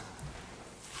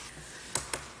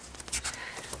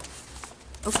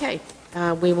 Okay,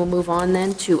 we will move on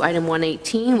then to item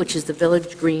 118, which is the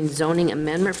Village Green zoning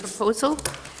amendment proposal.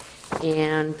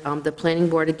 And the Planning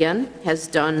Board, again, has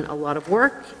done a lot of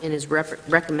work and is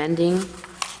recommending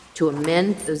to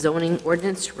amend the zoning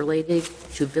ordinance related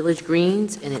to Village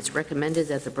Greens, and it's recommended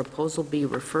that the proposal be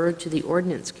referred to the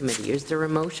Ordinance Committee. Is there a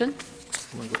motion?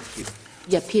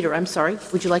 Yeah, Peter, I'm sorry.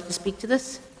 Would you like to speak to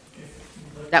this?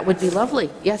 That would be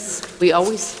lovely. Yes, we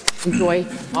always enjoy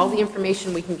all the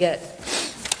information we can get.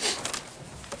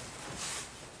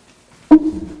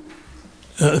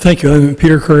 Thank you. I'm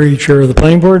Peter Curry, Chair of the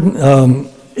Planning Board.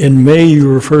 In May,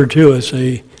 you referred to as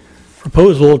a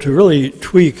proposal to really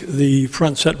tweak the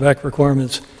front setback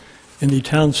requirements in the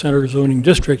town center zoning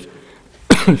district,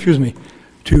 excuse me,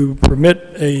 to permit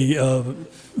a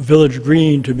village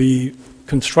green to be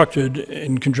constructed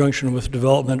in conjunction with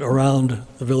development around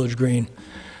the village green.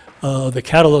 The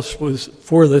catalyst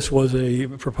for this was a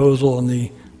proposal on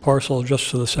the parcel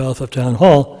just to the south of Town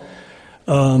Hall.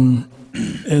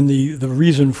 And the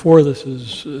reason for this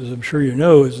is, as I'm sure you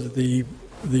know, is that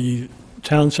the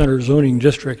town center zoning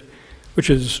district, which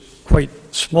is quite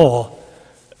small,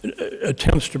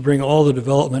 attempts to bring all the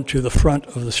development to the front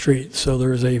of the street. So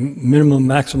there's a minimum,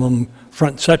 maximum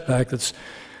front setback that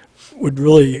would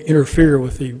really interfere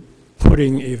with the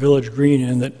putting a village green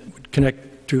in that would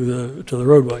connect to the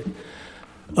roadway.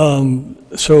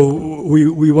 So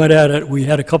we went at it. We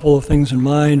had a couple of things in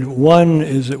mind. One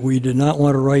is that we did not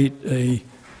want to write a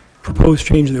proposed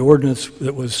change in the ordinance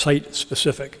that was site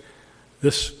specific.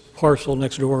 This parcel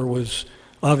next door was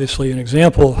obviously an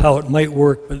example of how it might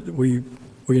work, but we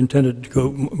intended to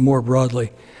go more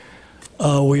broadly.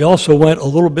 We also went a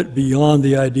little bit beyond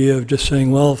the idea of just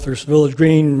saying, well, if there's village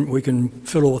green, we can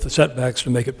fiddle with the setbacks to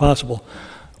make it possible.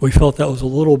 We felt that was a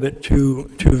little bit too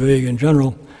vague in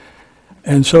general.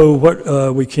 And so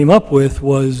what we came up with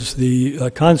was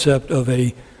the concept of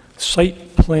a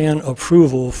site plan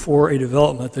approval for a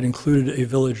development that included a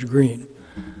village green.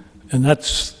 And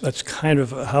that's kind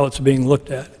of how it's being looked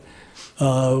at.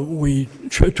 We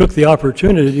took the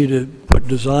opportunity to put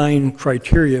design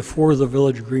criteria for the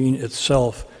village green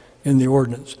itself in the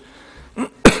ordinance.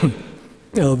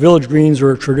 Village greens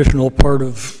are a traditional part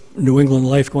of New England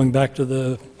life going back to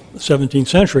the 17th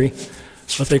century,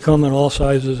 but they come in all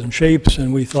sizes and shapes,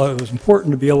 and we thought it was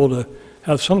important to be able to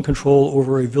have some control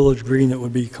over a village green that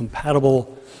would be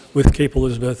compatible with Cape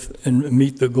Elizabeth and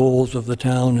meet the goals of the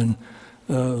town and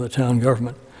the town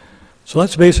government. So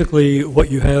that's basically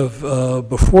what you have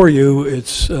before you.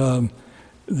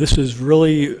 This is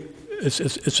really,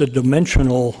 it's a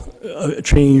dimensional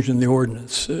change in the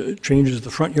ordinance. It changes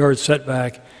the front yard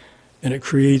setback, and it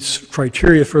creates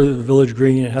criteria for the village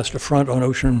green. It has to front on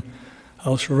Ocean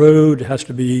House Road. It has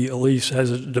to be, at least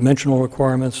has dimensional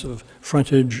requirements of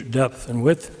frontage, depth, and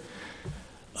width.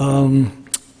 And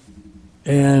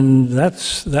that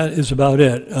is about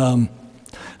it.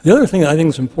 The other thing I think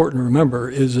is important to remember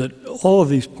is that all of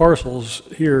these parcels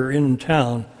here in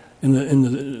town, in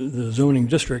the zoning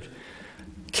district,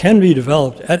 can be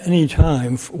developed at any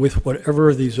time with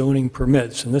whatever the zoning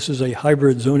permits. And this is a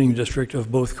hybrid zoning district of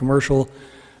both commercial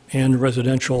and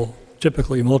residential,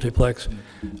 typically multiplex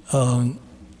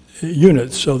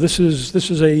units. So this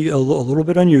is a little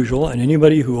bit unusual, and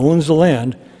anybody who owns the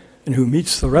land and who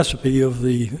meets the recipe of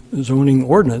the zoning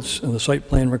ordinance and the site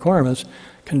plan requirements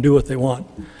can do what they want.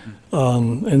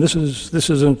 And this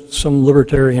isn't some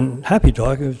libertarian happy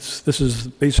talk. This is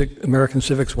basic American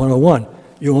Civics 101.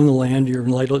 You own the land, you're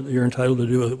entitled to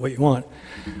do what you want.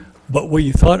 But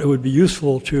we thought it would be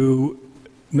useful to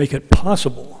make it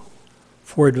possible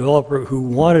for a developer who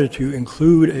wanted to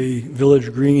include a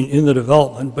village green in the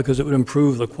development because it would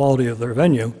improve the quality of their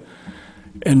venue,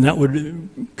 and that would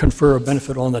confer a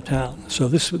benefit on the town. So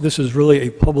this is really a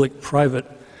public-private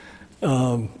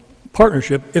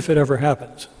partnership if it ever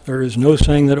happens. There is no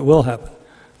saying that it will happen.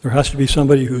 There has to be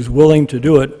somebody who's willing to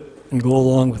do it and go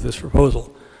along with this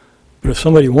proposal. But if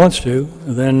somebody wants to,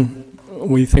 then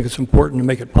we think it's important to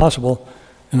make it possible,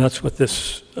 and that's what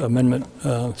this amendment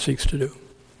seeks to do.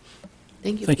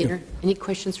 Thank you, Peter. Any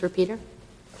questions for Peter?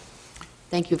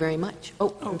 Thank you very much.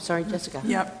 Oh, I'm sorry, Jessica.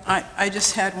 Yep, I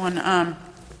just had one. I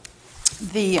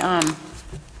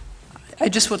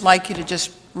just would like you to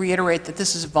just reiterate that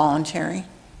this is voluntary.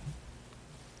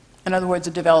 In other words,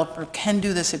 a developer can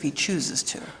do this if he chooses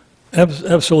to.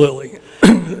 Absolutely.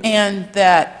 And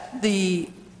that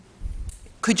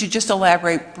could you just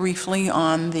elaborate briefly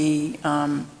on the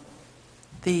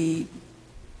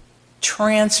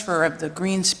transfer of the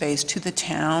green space to the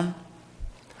town,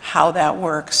 how that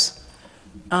works,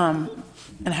 and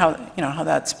how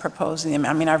that's proposed?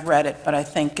 I mean, I've read it, but I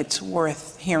think it's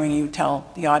worth hearing you tell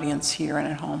the audience here and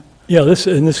at home. Yeah,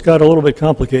 this got a little bit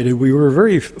complicated. We were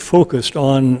very focused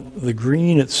on the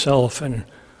green itself and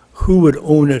who would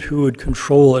own it, who would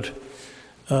control it,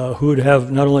 who would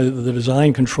have not only the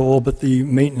design control, but the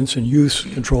maintenance and use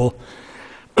control.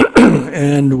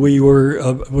 And we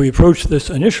approached this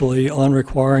initially on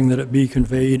requiring that it be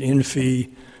conveyed in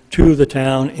fee to the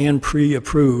town and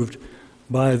pre-approved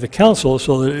by the council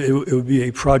so that it would be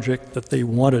a project that they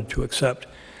wanted to accept.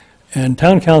 And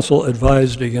town council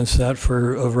advised against that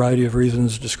for a variety of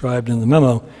reasons described in the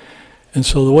memo. And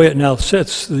so the way it now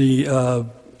sits, it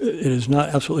is not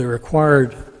absolutely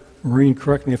required, Maureen,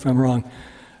 correct me if I'm wrong,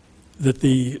 that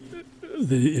the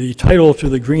title to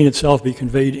the green itself be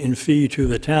conveyed in fee to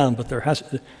the town, but there has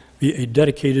to be a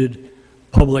dedicated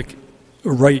public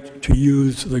right to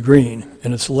use the green,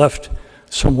 and it's left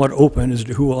somewhat open as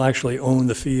to who will actually own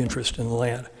the fee interest in the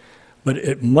land. But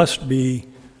it must be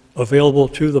available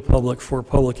to the public for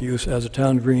public use as a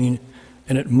town green,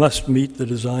 and it must meet the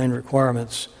design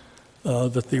requirements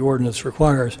that the ordinance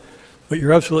requires. But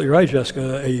you're absolutely right,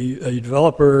 Jessica. A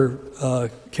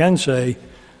developer can say,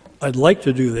 I'd like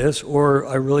to do this, or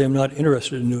I really am not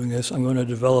interested in doing this. I'm going to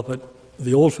develop it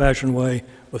the old-fashioned way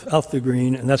without the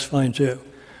green, and that's fine too.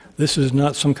 This is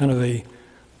not some kind of a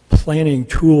planning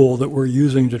tool that we're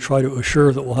using to try to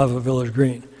assure that we'll have a village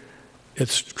green.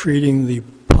 It's creating the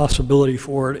possibility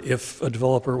for it if a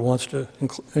developer wants to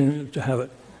have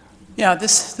it. Yeah,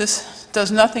 this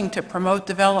does nothing to promote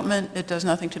development. It does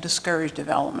nothing to discourage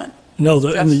development. No,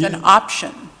 it's just an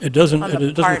option. It doesn't, on the it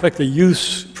doesn't part- affect the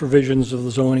use provisions of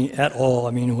the zoning at all.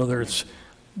 I mean, whether it's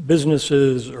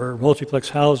businesses or multiplex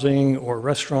housing or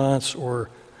restaurants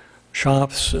or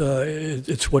shops,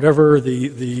 it's whatever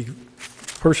the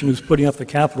person who's putting up the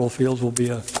capital feels will be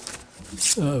a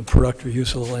productive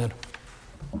use of the land.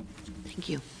 Thank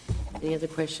you. Any other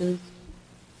questions?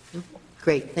 No?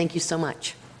 Great, thank you so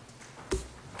much.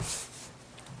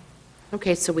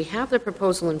 Okay, so we have the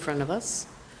proposal in front of us.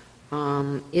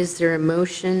 Is there a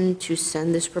motion to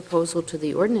send this proposal to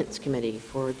the ordinance committee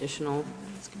for additional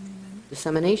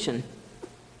dissemination?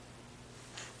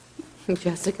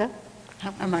 Jessica?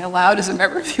 Am I allowed as a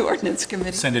member of the ordinance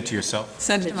committee? Send it to yourself.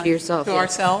 Send it to yourself, to yes.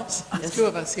 ourselves? Yes. There's two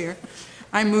of us here.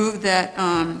 I move that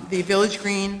the Village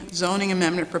Green zoning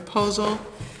amendment proposal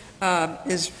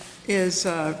is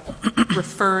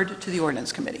referred to the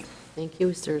ordinance committee. Thank you.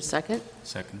 Is there a second?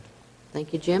 Second.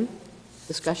 Thank you, Jim.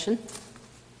 Discussion?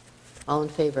 All in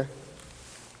favor?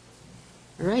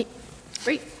 All right,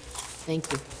 great.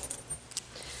 Thank you.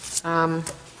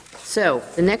 So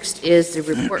the next is the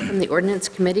report from the ordinance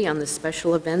committee on the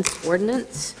special events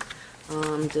ordinance.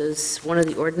 Does one of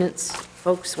the ordinance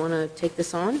folks want to take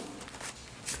this on?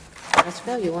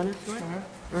 Jessica, you want to?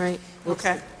 All right.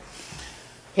 Okay.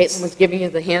 Caitlin was giving you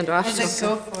the handoff. I just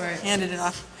go for it. Handed it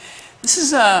off. This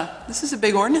is a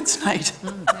big ordinance night.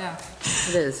 Yeah.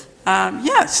 It is.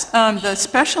 Yes, the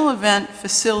special event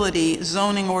facility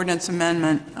zoning ordinance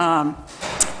amendment.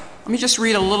 Let me just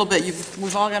read a little bit.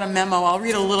 We've all got a memo. I'll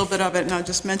read a little bit of it, and I'll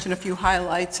just mention a few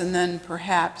highlights, and then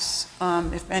perhaps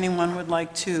if anyone would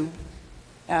like to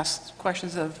ask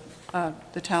questions of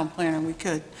the town planner, we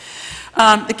could.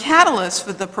 The catalyst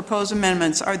for the proposed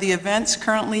amendments are the events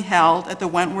currently held at the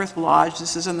Wentworth Lodge,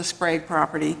 this is on the Sprague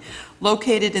property,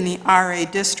 located in the RA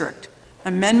district.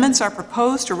 Amendments are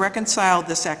proposed to reconcile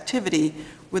this activity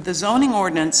with the zoning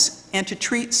ordinance and to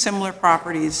treat similar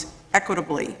properties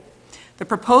equitably. The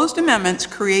proposed amendments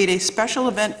create a special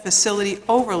event facility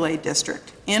overlay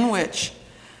district in which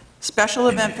special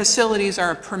event facilities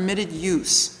are a permitted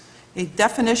use. A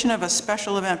definition of a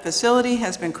special event facility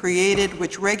has been created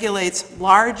which regulates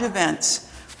large events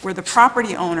where the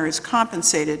property owner is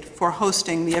compensated for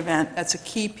hosting the event. That's a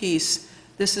key piece.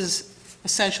 This is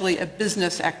essentially a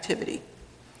business activity.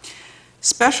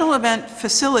 Special event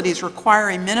facilities require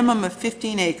a minimum of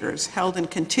 15 acres held in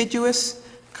contiguous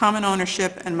common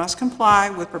ownership and must comply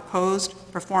with proposed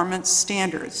performance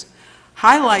standards.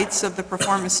 Highlights of the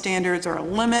performance standards are a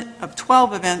limit of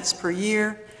 12 events per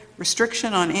year,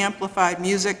 restriction on amplified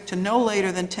music to no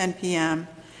later than 10 p.m.,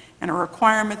 and a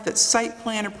requirement that site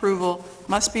plan approval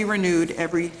must be renewed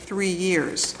every 3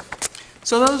 years.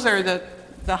 So those are the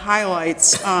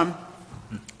highlights.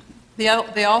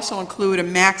 They also include a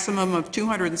maximum of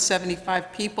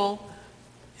 275 people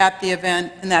at the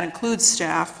event, and that includes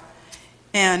staff.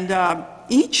 And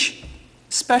each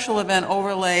special event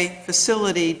overlay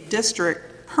facility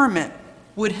district permit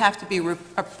would have to be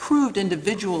approved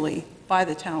individually by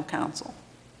the town council.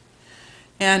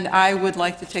 And I would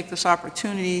like to take this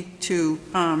opportunity to,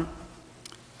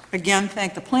 again,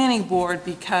 thank the planning board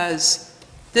because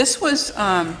this was,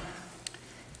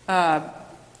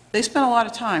 they spent a lot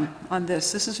of time on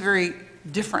this. This is very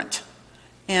different.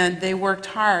 And they worked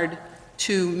hard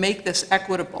to make this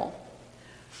equitable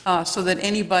so that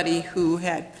anybody who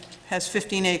has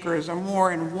 15 acres or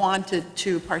more and wanted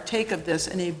to partake of this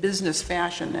in a business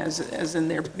fashion, as in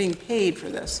they're being paid for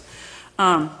this,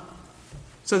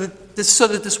 so that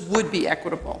this would be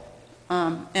equitable.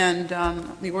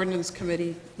 The ordinance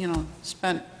committee,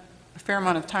 spent a fair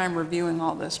amount of time reviewing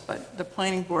all this, but the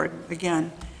planning board,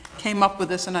 again, came up with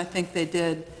this, and I think they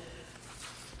did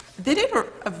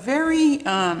a very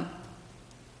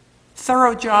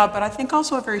thorough job, but I think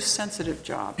also a very sensitive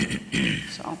job.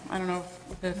 So I don't know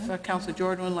if Councilor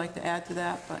Jordan would like to add to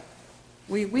that, but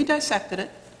we dissected it,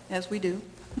 as we do.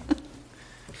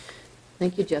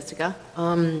 Thank you, Jessica.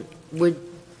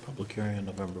 Public hearing on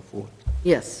November 4th.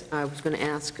 Yes, I was going to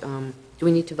ask, do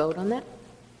we need to vote on that?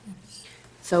 Yes.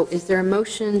 So is there a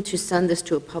motion to send this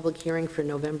to a public hearing for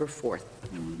November 4th?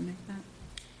 You want to make that?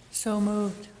 So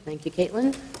moved. Thank you,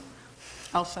 Caitlin.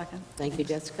 I'll second. Thank you,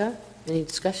 Jessica. Any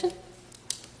discussion?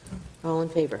 All in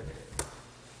favor?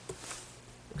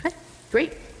 Okay,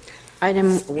 great.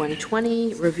 Item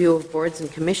 120, review of boards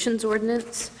and commissions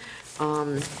ordinance.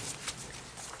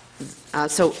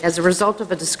 So as a result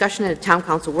of a discussion at a town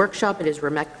council workshop, it is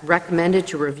recommended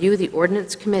to review the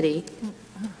ordinance committee,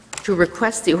 to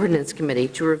request the ordinance committee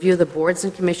to review the boards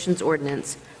and commissions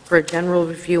ordinance for a general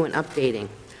review and updating.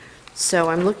 So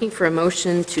I'm looking for a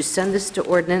motion to send this to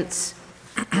ordinance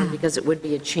because it would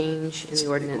be a change in the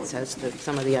ordinance as to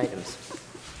some of the items.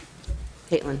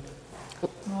 Caitlin.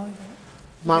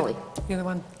 Molly. You're the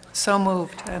one. So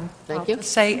moved. And Thank I'll you.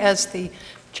 just say, as the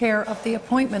chair of the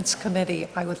Appointments Committee,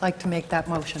 I would like to make that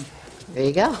motion. There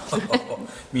you go.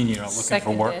 Mean you're not looking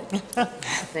for work?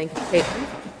 Thank you, Caitlin.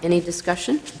 Any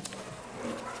discussion?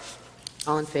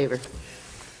 All in favor?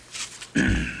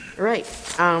 All right.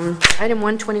 Item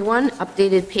 121,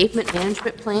 updated pavement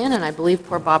management plan, and I believe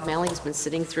poor Bob Malley has been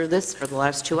sitting through this for the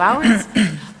last 2 hours.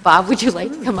 Bob, would you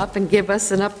like to come up and give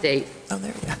us an update? Oh,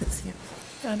 there he is.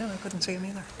 I know, I couldn't see him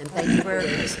either. And thank you Where it for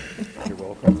is. You're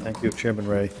welcome. Thank you, Chairman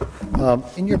Ray.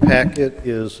 In your packet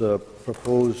is a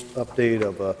proposed update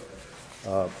of a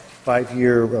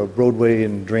 5-year roadway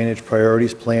and drainage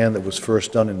priorities plan that was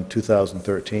first done in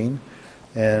 2013.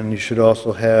 And you should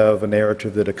also have a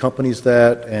narrative that accompanies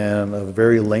that and a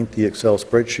very lengthy Excel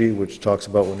spreadsheet which talks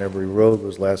about when every road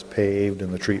was last paved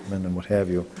and the treatment and what have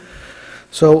you.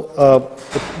 So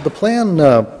the plan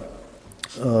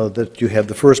that you have,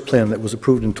 the first plan that was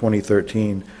approved in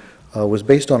 2013, was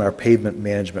based on our pavement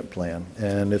management plan.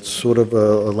 And it's sort of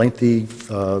a lengthy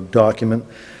document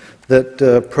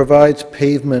that provides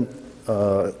pavement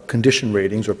condition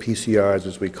ratings, or PCRs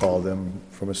as we call them,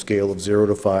 from a scale of 0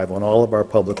 to 5 on all of our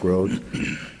public roads.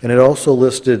 And it also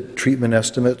listed treatment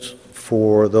estimates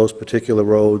for those particular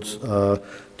roads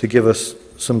to give us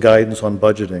some guidance on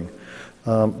budgeting.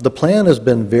 The plan has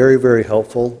been very, very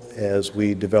helpful as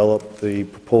we develop the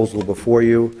proposal before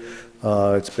you.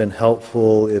 It's been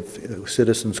helpful if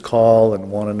citizens call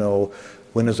and want to know,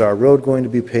 when is our road going to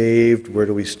be paved, where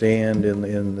do we stand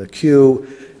in the queue,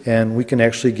 and we can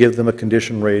actually give them a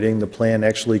condition rating. The plan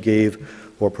actually gave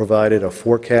or provided a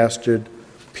forecasted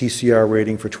PCR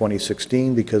rating for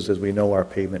 2016 because, as we know, our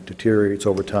pavement deteriorates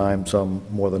over time, some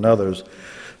more than others.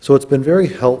 So it's been very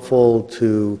helpful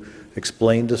to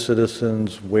explain to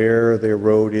citizens where their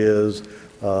road is.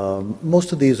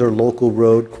 Most of these are local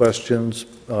road questions,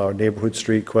 neighborhood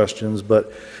street questions,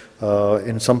 but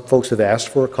and some folks have asked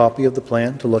for a copy of the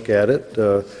plan to look at it.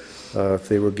 If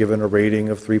they were given a rating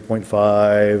of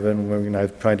 3.5, and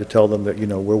I've tried to tell them that,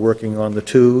 we're working on the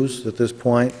 2s at this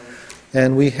point.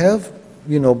 And we have,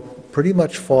 pretty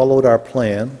much followed our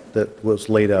plan that was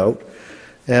laid out.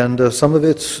 And some of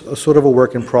it's sort of a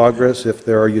work in progress. If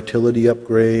there are utility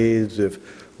upgrades, if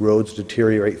roads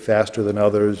deteriorate faster than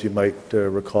others, you might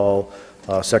recall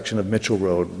a section of Mitchell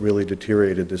Road really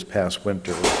deteriorated this past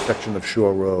winter, a section of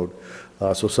Shore Road.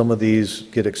 So some of these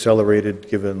get accelerated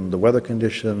given the weather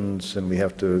conditions, and we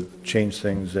have to change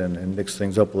things and mix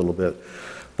things up a little bit.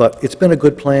 But it's been a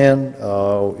good plan.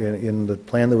 In the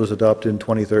plan that was adopted in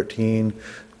 2013,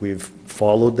 we've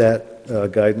followed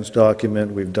that guidance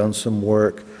document. We've done some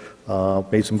work,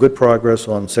 made some good progress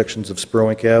on sections of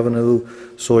Spurwink Avenue,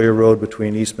 Sawyer Road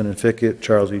between Eastman and Fickett,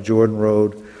 Charles E. Jordan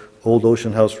Road, Old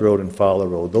Ocean House Road, and Fowler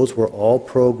Road. Those were all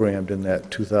programmed in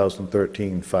that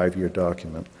 2013 5-year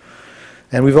document.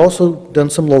 And we've also done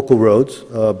some local roads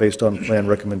based on plan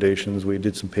recommendations. We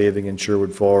did some paving in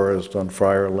Sherwood Forest, on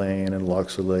Friar Lane and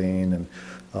Loxley Lane,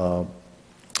 and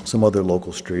some other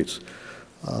local streets.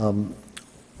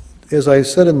 As I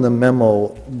said in the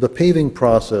memo, the paving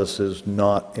process is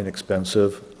not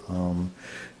inexpensive.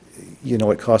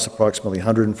 It costs approximately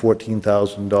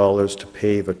 $114,000 to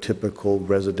pave a typical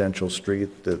residential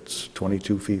street that's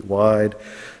 22 feet wide.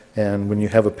 And when you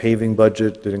have a paving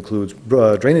budget that includes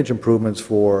drainage improvements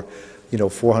for,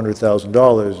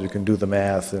 $400,000, you can do the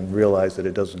math and realize that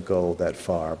it doesn't go that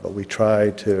far. But we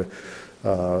try to,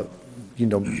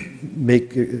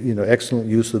 make, excellent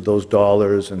use of those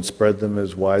dollars and spread them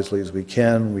as wisely as we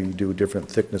can. We do different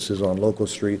thicknesses on local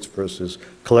streets versus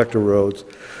collector roads.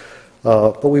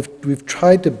 But we've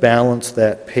tried to balance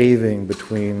that paving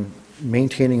between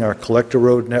maintaining our collector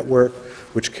road network,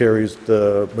 which carries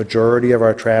the majority of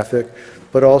our traffic,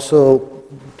 but also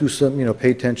do some,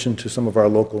 pay attention to some of our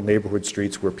local neighborhood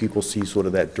streets where people see sort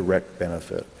of that direct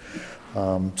benefit.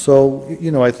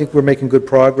 I think we're making good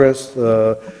progress.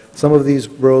 Some of these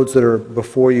roads that are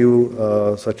before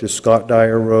you, such as Scott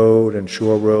Dyer Road and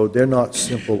Shore Road, they're not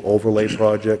simple overlay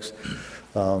projects.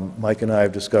 Mike and I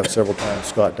have discussed several times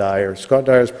Scott Dyer. Scott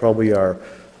Dyer is probably our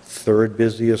 3rd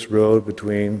busiest road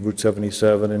between Route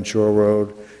 77 and Shore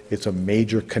Road. It's a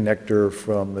major connector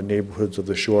from the neighborhoods of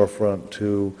the shorefront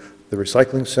to the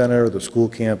recycling center, the school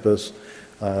campus,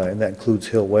 and that includes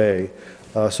Hill Way.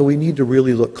 So we need to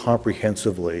really look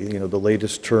comprehensively. The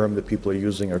latest term that people are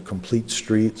using are complete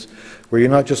streets, where you're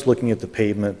not just looking at the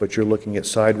pavement, but you're looking at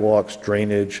sidewalks,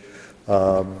 drainage,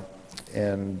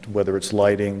 and whether it's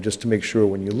lighting, just to make sure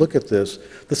when you look at this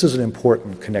is an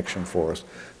important connection for us.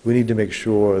 We need to make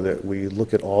sure that we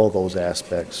look at all those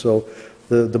aspects. So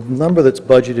the number that's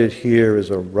budgeted here is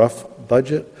a rough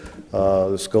budget.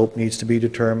 The scope needs to be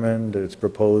determined. It's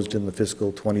proposed in the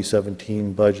fiscal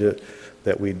 2017 budget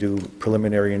that we do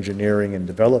preliminary engineering and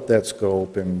develop that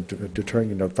scope and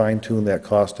determine, fine-tune that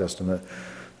cost estimate.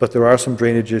 But there are some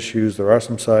drainage issues, there are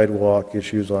some sidewalk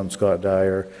issues on Scott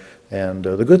Dyer, and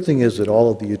the good thing is that all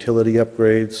of the utility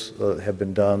upgrades have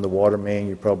been done. The water main,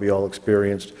 you probably all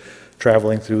experienced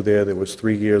traveling through there. There was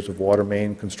 3 years of water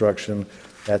main construction.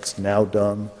 That's now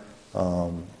done.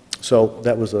 So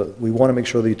that was we want to make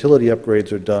sure the utility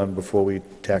upgrades are done before we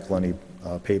tackle any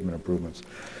pavement improvements.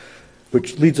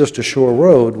 Which leads us to Shore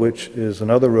Road, which is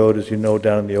another road, as you know,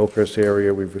 down in the Oakhurst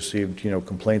area. We've received,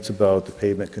 complaints about the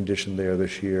pavement condition there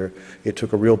this year. It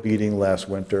took a real beating last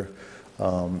winter.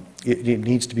 It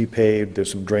needs to be paved. There's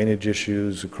some drainage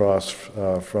issues across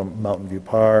from Mountain View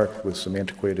Park with some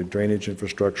antiquated drainage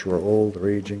infrastructure, or old or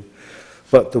aging.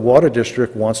 But the Water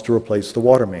District wants to replace the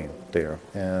water main there,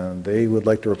 and they would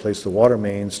like to replace the water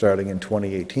main starting in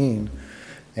 2018,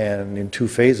 and in 2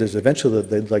 phases. Eventually,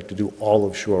 they'd like to do all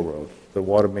of Shore Road. The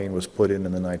water main was put in the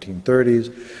 1930s.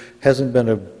 Hasn't been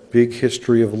a big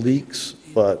history of leaks,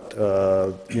 but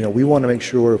we want to make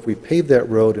sure if we pave that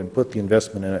road and put the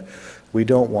investment in it, we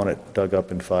don't want it dug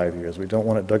up in 5 years. We don't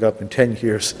want it dug up in 10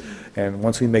 years. And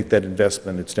once we make that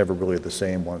investment, it's never really the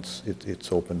same once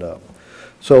it's opened up.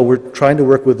 So we're trying to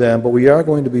work with them, but we are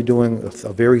going to be doing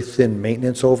a very thin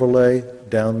maintenance overlay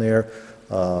down there,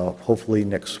 hopefully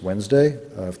next Wednesday,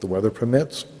 if the weather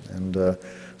permits, and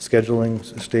scheduling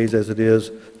stays as it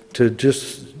is, to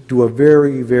just do a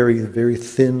very, very, very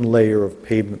thin layer of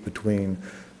pavement between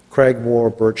Cragmore,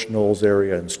 Birch Knolls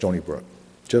area, and Stony Brook.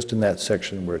 Just in that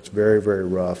section where it's very, very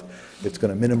rough. It's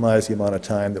going to minimize the amount of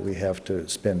time that we have to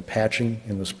spend patching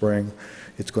in the spring.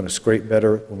 It's going to scrape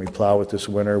better when we plow it this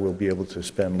winter. We'll be able to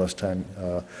spend less time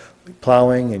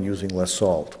plowing and using less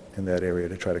salt in that area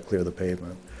to try to clear the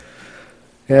pavement.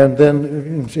 And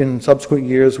then in subsequent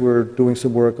years, we're doing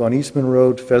some work on Eastman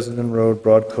Road, Fessenden Road,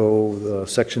 Broad Cove, the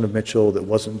section of Mitchell that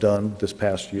wasn't done this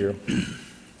past year.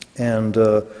 And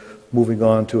moving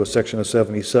on to a section of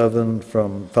 77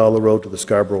 from Fowler Road to the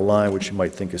Scarborough line, which you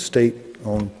might think is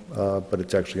state-owned, but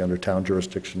it's actually under town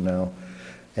jurisdiction now,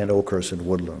 and Oakhurst and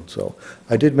Woodland. So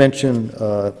I did mention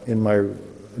in my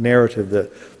narrative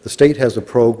that the state has a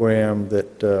program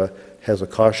that has a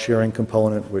cost-sharing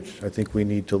component, which I think we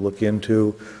need to look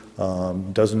into.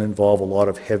 Doesn't involve a lot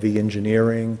of heavy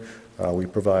engineering. We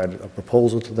provide a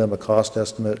proposal to them, a cost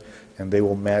estimate, and they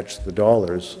will match the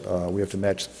dollars. We have to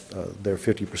match their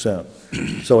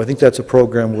 50%. So I think that's a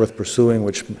program worth pursuing,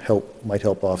 which might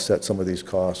help offset some of these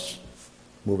costs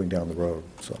moving down the road.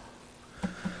 So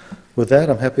with that,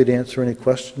 I'm happy to answer any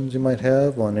questions you might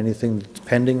have on anything that's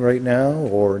pending right now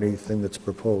or anything that's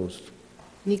proposed.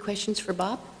 Any questions for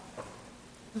Bob?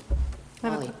 I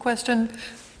have a quick question.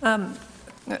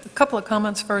 A couple of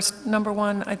comments first. Number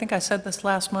one, I think I said this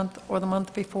last month or the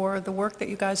month before, the work that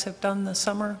you guys have done this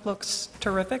summer looks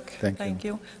terrific. Thank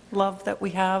you. Love that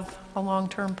we have a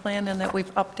long-term plan and that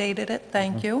we've updated it.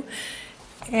 Thank you.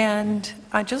 And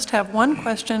I just have one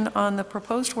question on the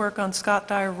proposed work on Scott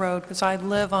Dyer Road, because I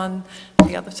live on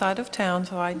the other side of town,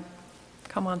 so I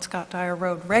come on Scott Dyer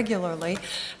Road regularly.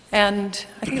 And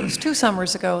I think it was 2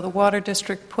 summers ago, the Water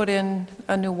District put in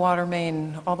a new water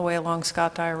main all the way along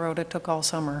Scott Dyer Road. It took all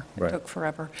summer. It took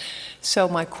forever. So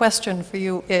my question for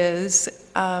you is,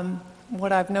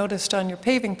 what I've noticed on your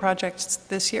paving projects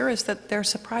this year is that they're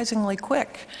surprisingly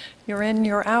quick. You're in,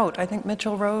 you're out. I think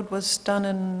Mitchell Road was done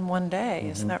in 1 day,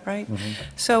 isn't that right?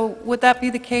 So would that be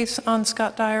the case on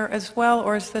Scott Dyer as well,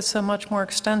 or is this a much more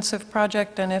extensive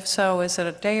project? And if so, is it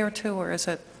a day or 2, or is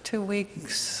it 2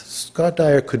 weeks? Scott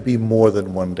Dyer could be more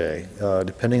than 1 day,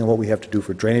 depending on what we have to do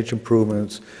for drainage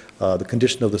improvements, the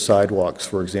condition of the sidewalks,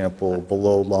 for example,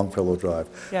 below Longfellow Drive.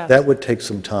 Yes. That would take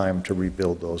some time to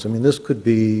rebuild those. I mean, this could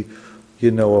be,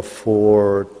 a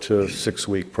 4 to 6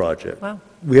 week project. Wow.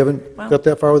 We haven't got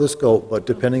that far with the scope, but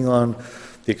depending on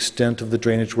the extent of the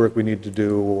drainage work we need to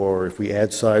do, or if we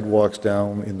add sidewalks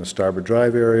down in the Starboard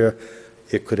Drive area,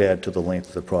 it could add to the length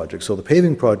of the project. So the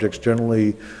paving projects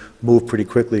generally move pretty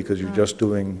quickly because you're just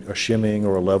doing a shimming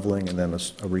or a leveling and then a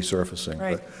resurfacing.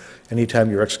 Right. But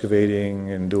anytime you're excavating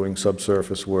and doing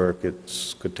subsurface work,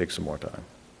 it could take some more time.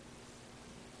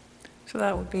 So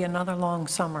that would be another long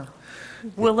summer.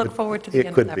 We'll look forward to the end It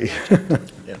of could that be.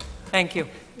 project. Thank you.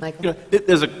 Michael?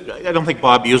 I don't think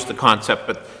Bob used the concept,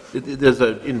 but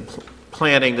in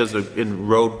planning, in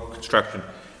road construction,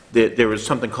 there is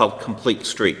something called complete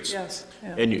streets. Yes.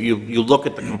 Yeah. And you look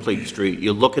at the complete street,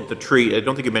 you look at the tree, I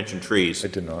don't think you mentioned trees. I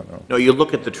did not know. No, you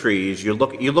look at the trees, you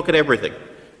look at everything.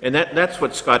 And that's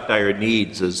what Scott Dyer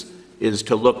needs is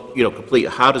to look, complete,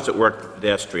 how does it work for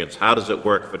pedestrians? How does it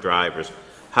work for drivers?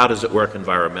 how does it work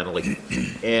environmentally?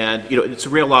 And, it's a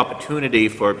real opportunity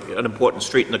for an important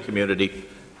street in the community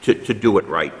to do it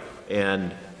right.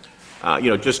 And,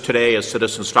 just today, a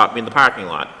citizen stopped me in the parking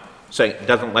lot, saying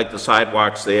doesn't like the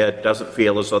sidewalks there, doesn't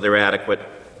feel as though they're adequate.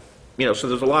 So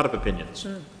there's a lot of opinions.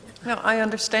 No, I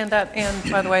understand that,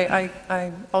 and by the way,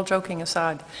 all joking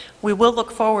aside, we will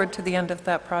look forward to the end of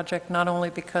that project, not only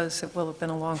because it will have been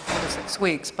a long 4 to 6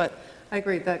 weeks, but I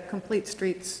agree that complete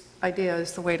streets idea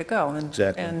is the way to go, and,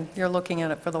 Exactly. and you're looking at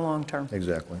it for the long term.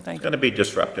 Exactly. Thank It's going to be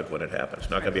disruptive when it happens.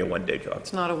 It's not going to be a one-day job.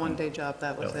 It's not a one-day job,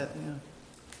 that was No. it,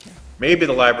 Maybe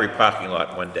the library parking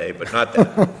lot one day, but not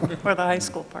that. or the high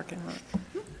school parking lot.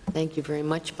 Thank you very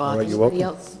much, Bob. All right, you're Anybody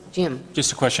welcome. else? Jim?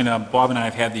 Just a question. Bob and I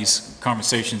have had these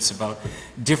conversations about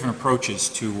different approaches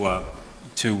to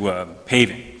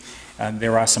paving. And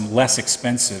there are some less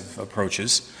expensive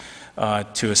approaches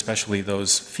to especially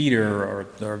those feeder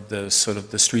or the sort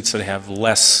of the streets that have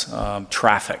less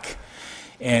traffic.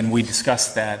 And we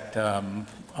discussed that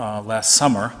last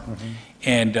summer.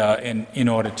 And in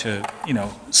order to,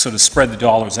 sort of spread the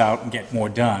dollars out and get more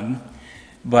done.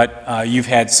 But you've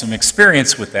had some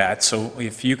experience with that, so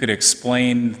if you could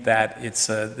explain that this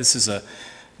is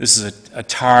a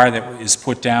tar that is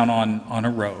put down on a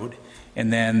road,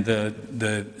 and then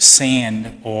the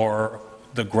sand or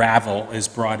the gravel is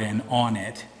brought in on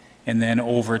it, and then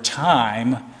over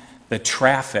time, the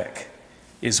traffic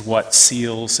is what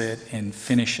seals it and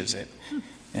finishes it.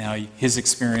 Now, his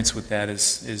experience with that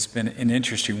has been an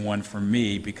interesting one for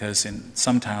me, because in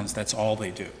some towns, that's all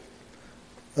they do.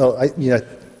 Well, I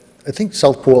think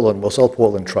South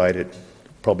Portland tried it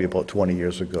probably about 20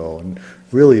 years ago, and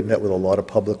really met with a lot of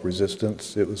public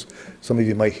resistance. It was, some of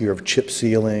you might hear of chip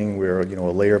sealing, where, a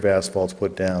layer of asphalt's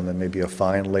put down, then maybe a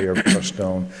fine layer of crushed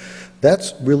stone.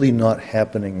 That's really not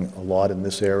happening a lot in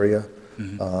this area.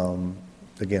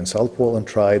 Again, South Portland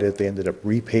tried it. They ended up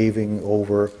repaving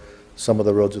over some of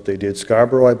the roads that they did.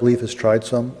 Scarborough, I believe, has tried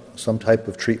some type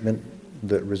of treatment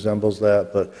that resembles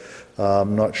that, but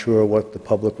I'm not sure what the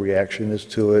public reaction is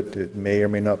to it. It may or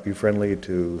may not be friendly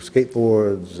to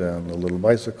skateboards and the little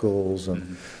bicycles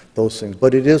and those things.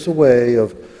 But it is a way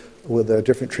of, with a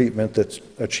different treatment, that's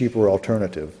a cheaper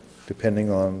alternative, depending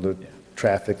on the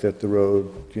traffic that the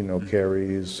road,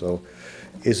 carries. So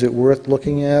is it worth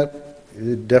looking at?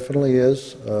 It definitely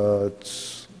is.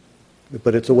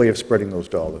 But it's a way of spreading those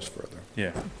dollars further.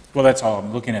 Yeah. Well, that's all.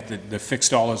 I'm looking at the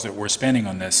fixed dollars that we're spending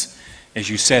on this. As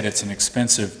you said, it's an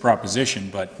expensive proposition,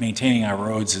 but maintaining our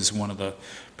roads is one of the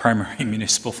primary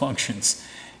municipal functions.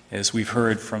 As we've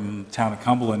heard from the town of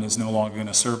Cumberland, is no longer going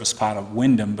to service part of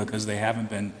Wyndham because they haven't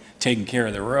been taking care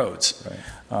of their roads.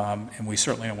 Right. And we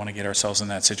certainly don't want to get ourselves in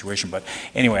that situation. But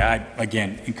anyway, I,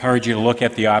 again, encourage you to look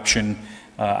at the option.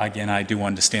 Again, I do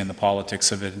understand the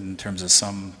politics of it in terms of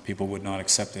some people would not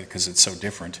accept it because it's so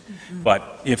different.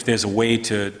 But if there's a way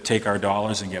to take our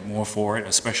dollars and get more for it,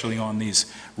 especially on these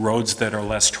roads that are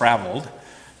less traveled,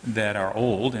 that are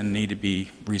old and need to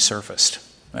be resurfaced.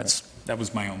 That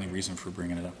was my only reason for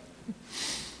bringing it up.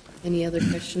 Any other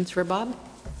questions for Bob?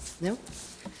 No?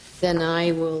 Then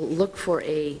I will look for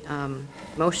a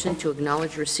motion to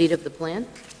acknowledge receipt of the plan.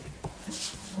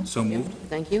 So moved.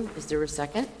 Thank you. Is there a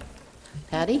second?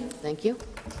 Patty, thank you.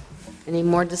 Any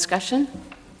more discussion?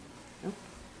 No?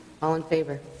 All in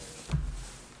favor?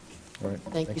 All right.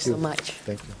 Thank you so much.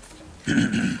 Thank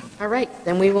you. All right,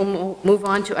 then we will move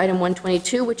on to item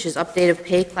 122, which is update of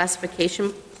pay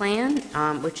classification plan,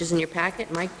 which is in your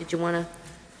packet. Mike, did you want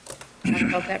to talk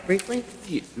about that briefly?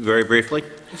 Very briefly.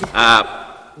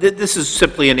 This is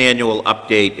simply an annual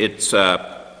update. It's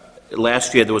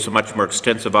last year there was a much more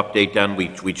extensive update done.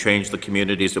 We changed the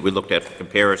communities that we looked at for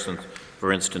comparison.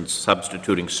 For instance,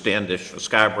 substituting Standish for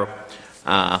Scarborough.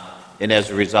 And as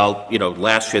a result,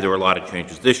 last year there were a lot of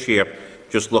changes. This year,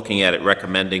 just looking at it,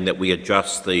 recommending that we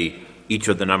adjust each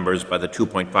of the numbers by the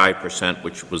 2.5%,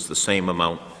 which was the same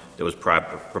amount that was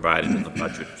provided in the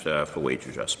budget for wage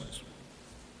adjustments.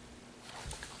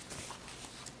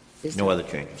 No other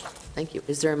changes. Thank you.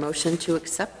 Is there a motion to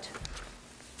accept?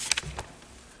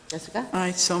 Jessica?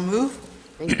 I so move.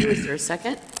 Thank you. Is there a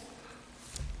second?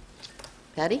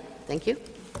 Patty? Thank you.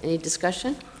 Any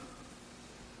discussion?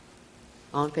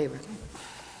 All in favor?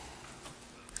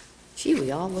 Gee,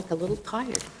 we all look a little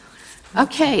tired.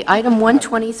 Okay, item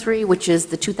 123, which is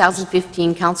the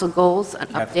 2015 council goals, an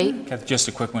update. Kathy, just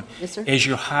a quick one. Yes, sir. As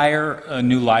you hire a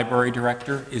new library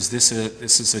director, is this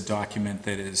a document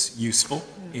that is useful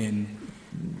in?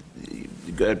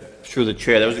 Through the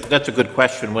chair, that's a good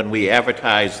question. When we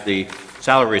advertised the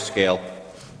salary scale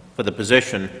for the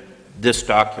position, this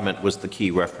document was the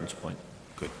key reference point.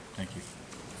 Good, thank you.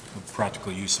 The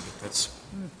practical use of it, that's...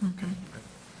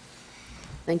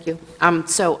 Thank you.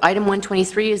 So item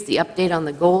 123 is the update on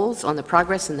the goals, on the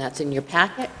progress, and that's in your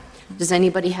packet. Does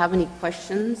anybody have any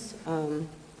questions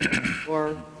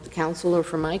for the council or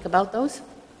for Mike about those?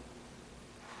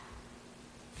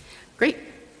 Great.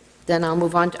 Then I'll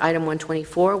move on to item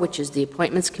 124, which is the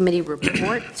Appointments Committee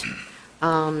report.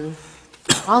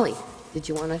 Holly, did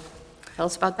you want to tell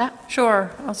us about that?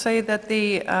 Sure. I'll say that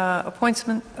the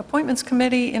Appointments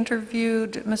Committee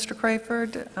interviewed Mr.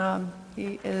 Crayford.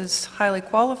 He is highly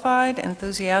qualified,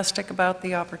 enthusiastic about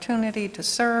the opportunity to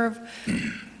serve.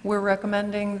 We're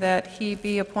recommending that he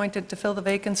be appointed to fill the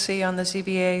vacancy on the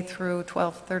ZBA through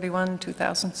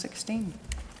 12/31/2016.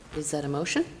 Is that a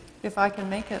motion? If I can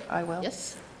make it, I will.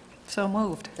 Yes. So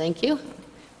moved. Thank you.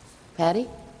 Patty?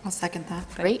 I'll second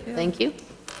that. Great, thank you.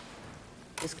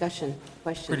 Discussion,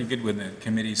 question? Pretty good when the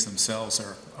committees themselves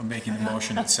are making the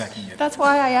motion and seconding it. That's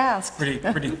why I asked.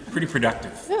 Pretty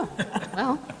productive. Yeah,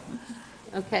 well,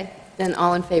 okay, then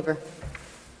all in favor?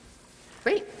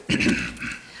 Great.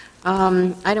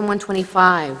 Item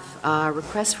 125,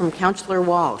 request from Councillor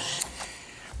Walsh.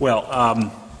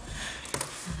 Well,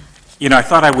 you know, I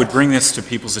thought I would bring this to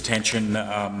people's attention.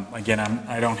 Again,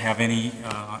 I don't have any,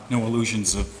 no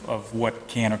illusions of what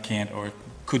can or can't or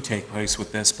could take place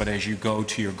with this, but as you go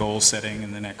to your goal setting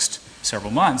in the next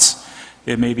several months,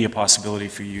 there may be a possibility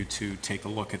for you to take a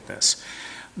look at this.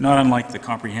 Not unlike the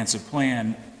comprehensive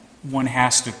plan, one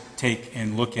has to take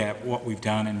and look at what we've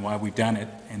done and why we've done it,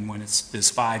 and when there's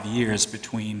 5 years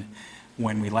between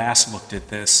when we last looked at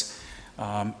this,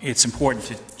 it's important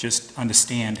to just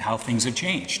understand how things have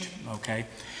changed, okay?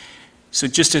 So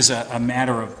just as a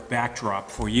matter of backdrop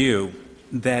for you,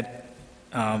 that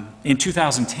in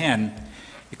 2010,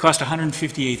 it cost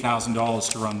 $158,000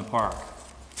 to run the park,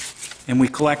 and we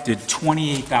collected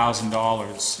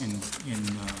 $28,000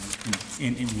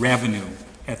 in revenue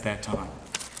at that time.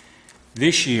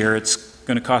 This year, it's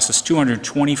going to cost us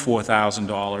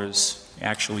 $224,000,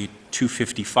 actually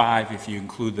 $255,000 if you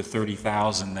include the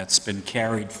 $30,000 that's been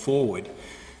carried forward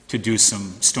to do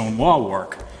some stone wall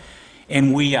work.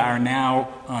 And we are now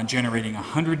generating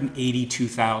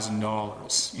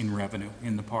 $182,000 in revenue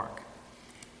in the park.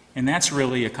 And that's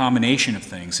really a combination of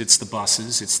things. It's the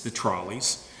buses, it's the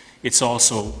trolleys, it's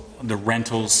also the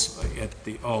rentals at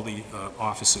all the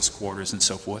offices, quarters, and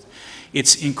so forth.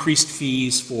 It's increased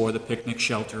fees for the picnic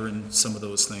shelter and some of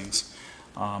those things.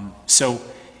 So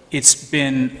it's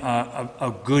been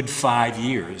a good 5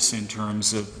 years in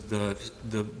terms of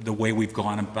the way we've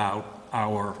gone about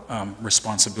our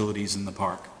responsibilities in the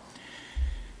park.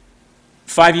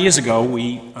 5 years ago,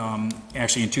 we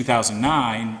actually in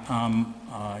 2009,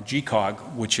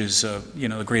 GCOG, which is you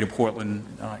know, the Greater Portland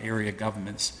area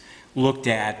governments, looked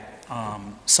at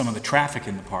some of the traffic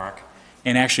in the park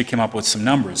and actually came up with some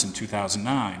numbers in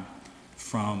 2009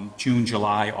 from June,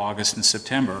 July, August, and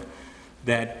September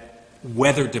that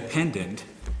weather dependent,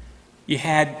 you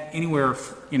had anywhere,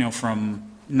 you know, from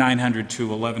 900 to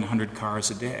 1,100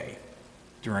 cars a day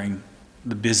during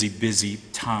the busy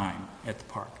time at the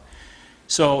park.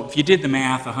 So if you did the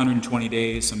math, 120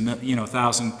 days, you know,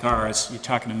 1,000 cars, you're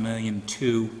talking 1.2 million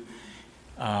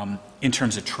in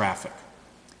terms of traffic.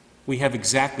 We have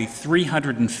exactly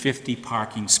 350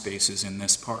 parking spaces in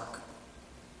this park.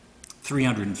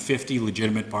 350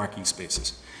 legitimate parking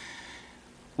spaces.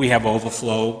 We have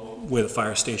overflow where the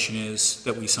fire station is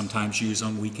that we sometimes use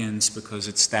on weekends because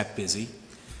it's that busy.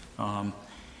 And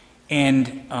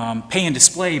pay and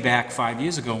display back 5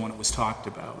 years ago when it was talked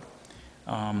about.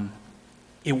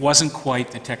 It wasn't quite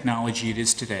the technology it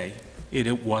is today.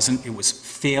 It was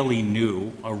fairly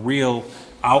new, a real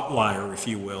outlier, if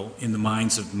you will, in the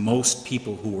minds of most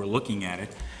people who were looking at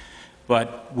it.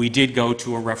 But we did go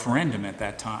to a referendum at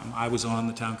that time. I was on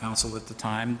the town council at the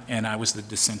time, and I was the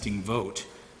dissenting vote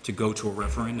to go to a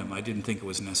referendum. I didn't think it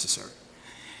was necessary.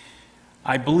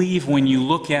 I believe when you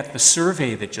look at the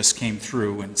survey that just came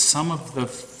through and some of the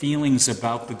feelings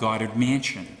about the Goddard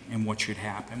Mansion and what should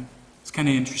happen, it's kind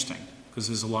of interesting because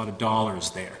there's a lot of dollars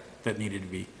there that needed to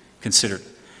be considered.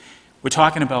 We're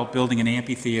talking about building an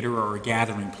amphitheater or a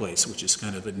gathering place, which is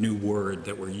kind of a new word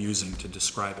that we're using to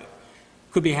describe it.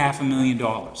 Could be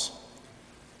 $500,000.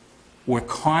 We're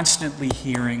constantly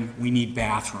hearing we need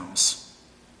bathrooms.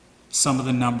 Some of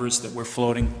the numbers that we're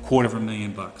floating,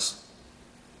 $250,000.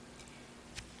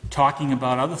 Talking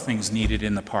about other things needed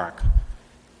in the park.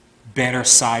 Better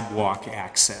sidewalk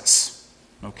access,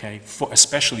 okay,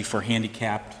 especially for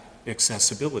handicapped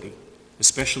accessibility.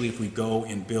 Especially if we go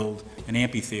and build an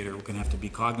amphitheater, we're going to have to be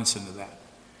cognizant of that.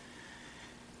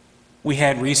 We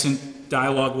had recent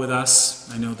dialogue with us.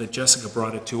 I know that Jessica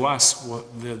brought it to us,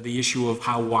 the issue of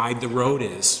how wide the road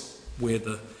is, where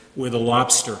the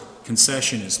Lobster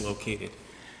concession is located.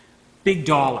 big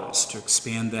dollars to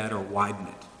expand that or widen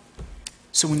it.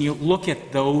 So when you look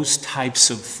at those types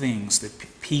of things that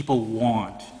people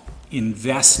want,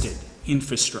 invested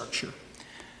infrastructure,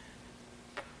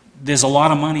 there's a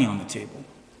lot of money on the table.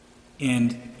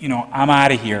 And, you know, I'm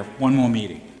out of here, one more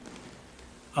meeting.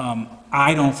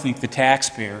 I don't think the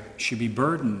taxpayer should be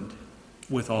burdened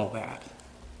with all that.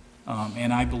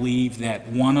 And I believe that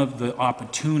one of the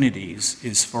opportunities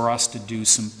is for us to do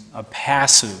a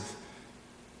passive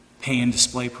pay and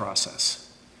display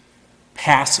process.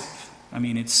 Passive. I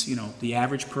mean, it's, you know, the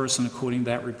average person, according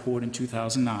to that report in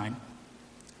 2009,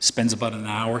 spends about an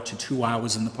hour to 2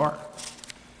 hours in the park.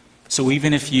 So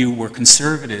even if you were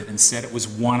conservative and said it was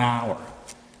 1 hour,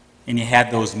 and you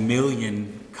had those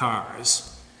million cars,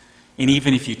 and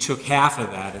even if you took half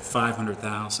of that at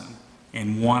 500,000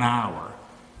 in 1 hour,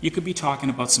 you could be talking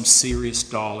about some serious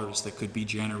dollars that could be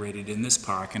generated in this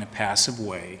park in a passive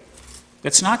way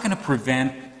that's not going to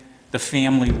prevent the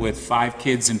family with 5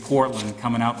 kids in Portland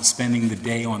coming out and spending the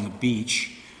day on the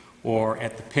beach or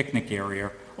at the picnic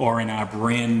area or in our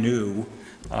brand new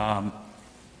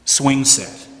swing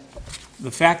set.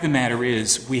 The fact of the matter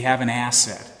is we have an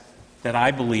asset that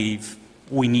I believe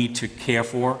we need to care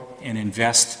for and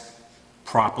invest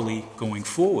properly going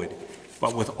forward.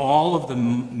 But with all of the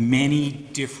many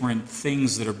different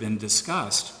things that have been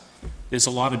discussed, there's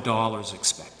a lot of dollars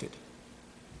expected.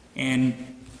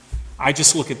 And I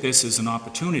just look at this as an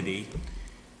opportunity.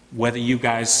 Whether you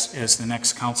guys, as the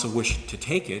next council, wish to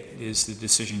take it is the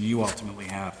decision you ultimately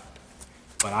have.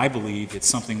 But I believe it's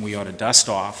something we ought to dust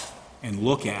off and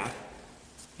look at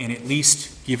and at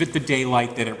least give it the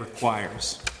daylight that it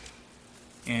requires.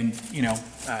 And, you know,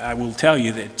 I will tell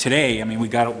you that today, I mean, we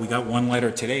got one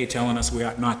letter today telling us we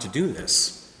ought not to do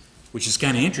this, which is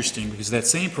kind of interesting because that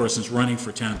same person's running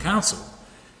for town council.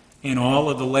 And all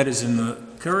of the letters in the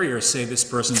Courier say this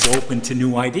person's open to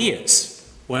new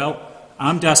ideas. Well,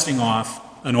 I'm dusting off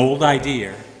an old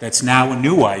idea that's now a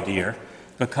new idea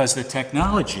because the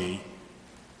technology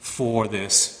for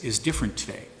this is different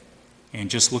today. And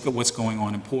just look at what's going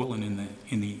on in Portland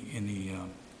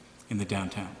in the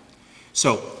downtown.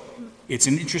 So it's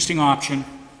an interesting option.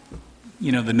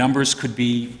 You know, the numbers could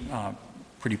be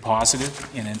pretty positive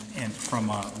and from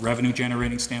a revenue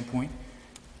generating standpoint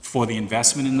for the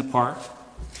investment in the park.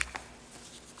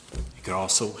 It could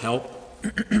also help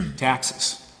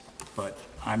taxes. But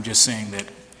I'm just saying that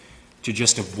to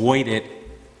just avoid it,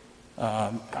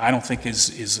 I don't think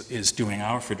is doing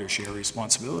our fiduciary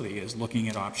responsibility, is looking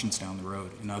at options down the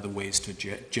road and other ways to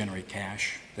generate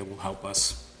cash that will help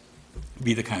us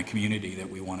be the kind of community that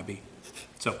we want to be.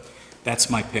 So that's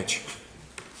my pitch.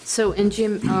 So, and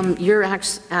Jim, your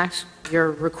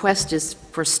request is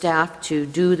for staff to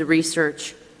do the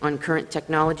research on current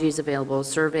technologies available,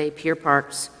 survey peer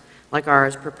parks like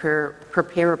ours,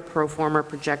 prepare a pro forma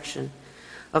projection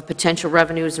of potential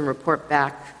revenues and report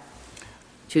back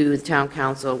to the town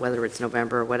council, whether it's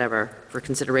November or whatever, for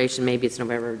consideration. Maybe it's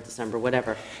November, December,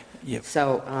 whatever. Yep.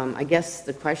 So I guess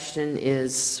the question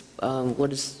is,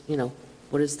 what is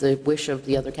the wish of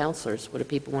the other councilors? What do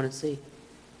people want to see?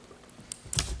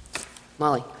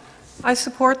 Molly. I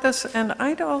support this, and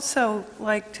I'd also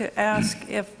like to ask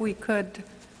if we could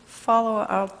follow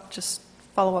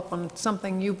up on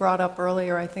something you brought up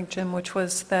earlier, I think, Jim, which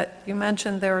was that you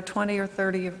mentioned there are 20 or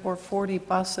 30 or 40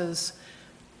 buses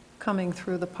coming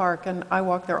through the park, and I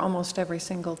walk there almost every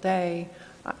single day.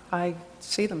 I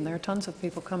see them. There are tons of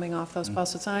people coming off those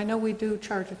buses, and I know we do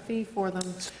charge a fee for them.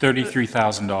 It's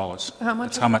 $33,000. How much?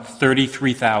 That's how much?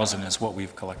 $33,000 is what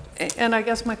we've collected. And I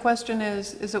guess my question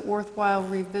is it worthwhile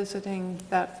revisiting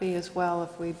that fee as well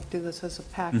if we do this as a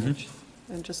package?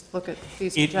 And just look at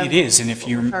fees in general? It is, and if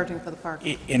you're charging for the park.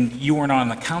 And you weren't on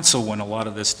the council when a lot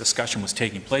of this discussion was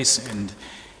taking place, and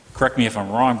correct me if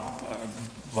I'm wrong,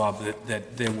 Bob,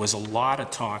 that there was a lot of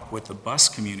talk with the bus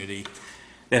community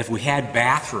that if we had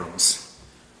bathrooms,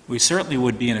 we certainly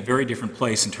would be in a very different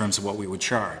place in terms of what we would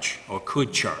charge or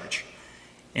could charge.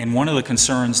 And one of the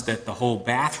concerns that the whole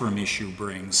bathroom issue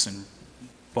brings, and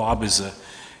Bob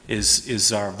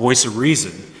is our voice of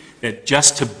reason, that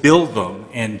just to build them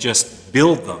and just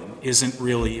build them isn't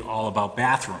really all about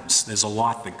bathrooms. There's a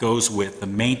lot that goes with the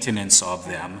maintenance of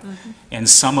them and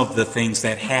some of the things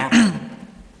that happen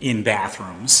in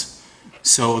bathrooms.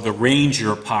 So the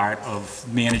ranger part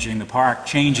of managing the park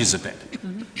changes a bit.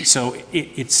 So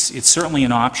it's certainly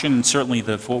an option, and certainly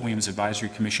the Fort Williams Advisory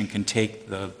Commission can take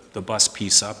the bus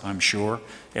piece up, I'm sure,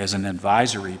 as an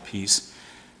advisory piece.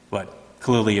 But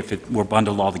clearly, if it were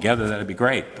bundled all together, that'd be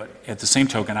great. But at the same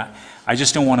token, I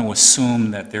just don't want to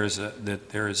assume that there's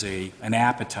an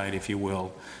appetite, if you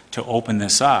will, to open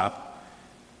this up,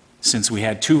 since we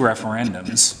had 2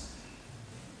 referendums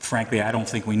frankly, I don't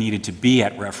think we needed to be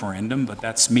at referendum, but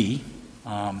that's me.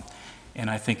 And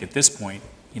I think at this point,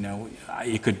 you know,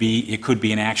 it could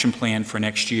be an action plan for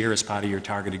next year as part of your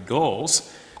targeted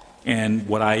goals. And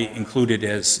what I included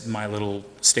as my little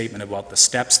statement about the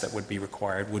steps that would be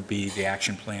required would be the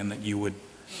action plan that you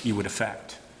would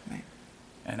affect. Right.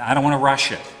 And I don't want to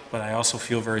rush it, but I also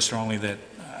feel very strongly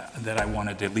that I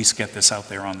wanted to at least get this out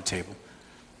there on the table.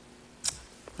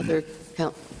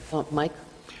 Mike?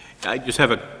 I just have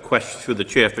a question through the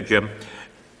chair for Jim.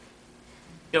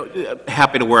 You know,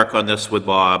 happy to work on this with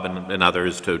Bob and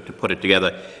others to put it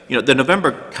together. You know, the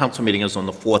November council meeting is on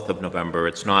the 4th of November.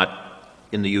 It's not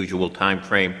in the usual time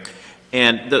frame.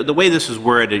 And the way this is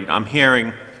worded, I'm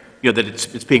hearing, you know, that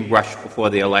it's being rushed before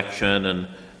the election and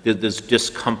there's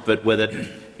discomfort with it. You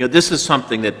know, this is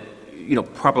something that, you know,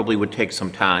 probably would take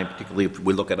some time, particularly if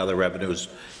we look at other revenues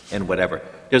and whatever.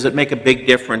 Does it make a big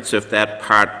difference if that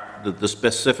part, the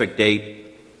specific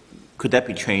date, could that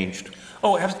be changed?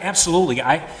 Oh, absolutely.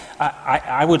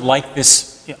 I would like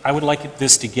this. I would like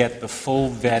this to get the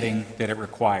full vetting that it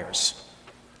requires.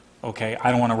 Okay, I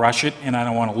don't want to rush it, and I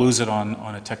don't want to lose it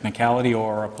on a technicality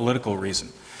or a political reason.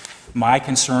 My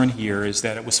concern here is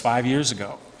that it was 5 years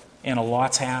ago, and a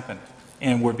lot's happened,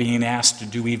 and we're being asked to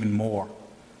do even more.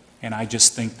 And I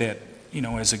just think that, you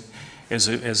know, as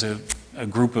a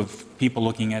group of people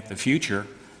looking at the future,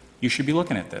 you should be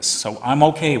looking at this. So I'm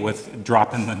okay with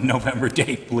dropping the November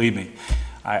date, believe me.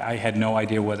 I had no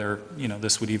idea whether, you know,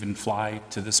 this would even fly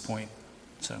to this point,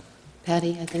 so.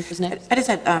 Patty, I think was next. I just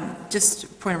had,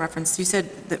 just point of reference, you said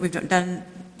that we've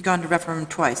gone to referendum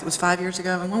twice. It was 5 years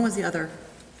ago, and when was the other?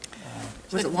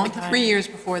 Was it long Like time? 3 years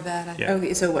before that. Yeah.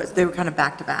 Okay, so they were kind of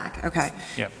back to back, okay.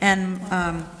 Yep. And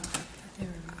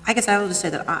I guess I will just say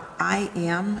that I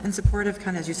am in support of,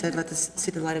 kind of as you said, let this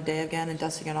see the light of day again and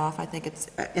dusting it off. I think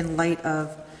it's in light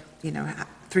of, you know,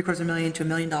 $750,000 to $1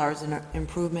 million in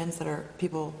improvements that are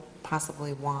people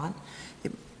possibly want.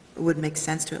 It would make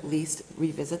sense to at least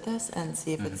revisit this and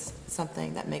see if it's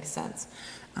something that makes sense.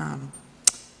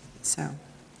 So.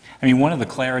 I mean, one of the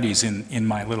clarities in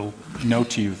my little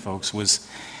note to you folks was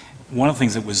one of the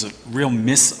things that was a real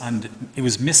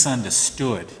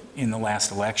misunderstood in the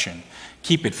last election.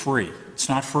 Keep it free. It's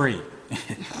not free.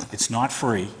 It's not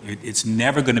free. It's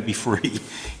never going to be free.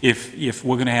 If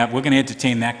we're going to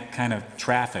entertain that kind of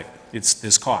traffic,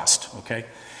 there's cost, okay?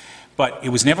 But it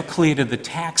was never clear to the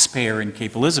taxpayer in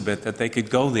Cape Elizabeth that they could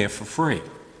go there for free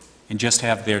and just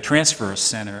have their transfer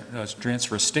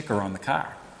sticker on the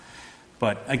car.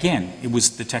 But again, it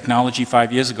was the technology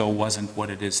 5 years ago wasn't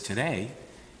what it is today,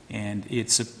 and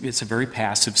it's a very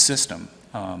passive system.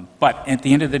 But at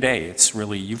the end of the day, it's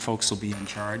really you folks will be in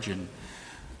charge, and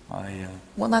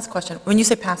One last question. When you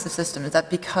say passive system, is that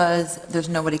because there's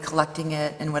nobody collecting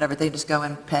it and whatever, they just go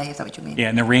and pay? Is that what you mean? Yeah,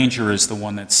 and the ranger is the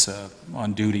one that's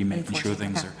on duty, making sure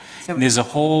things Okay. are. So- And there's a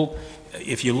whole,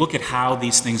 if you look at how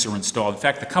these things are installed, in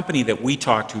fact, the company that we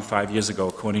talked to 5 years ago,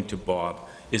 according to Bob,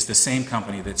 is the same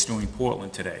company that's doing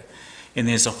Portland today. And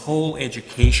there's a whole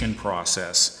education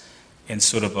process and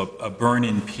sort of a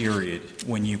burn-in period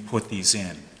when you put these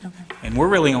in. Okay. And we're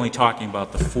really only talking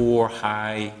about the 4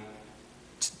 high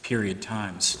period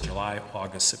times, July,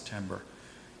 August, September.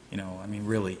 You know, I mean,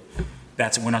 really,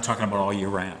 we're not talking about all year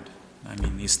round. I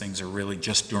mean, these things are really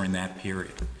just during that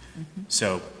period. Mm-hmm.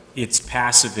 So it's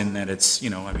passive in that it's, you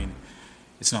know, I mean,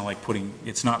 it's not like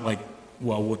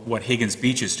well, what Higgins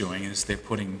Beach is doing is they're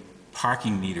putting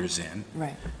parking meters in.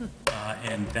 Right.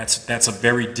 And that's a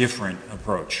very different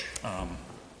approach,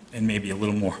 and maybe a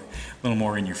little more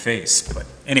in your face. But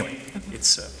anyway,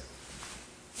 it's.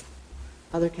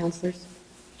 Other counselors?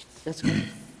 Jessica? And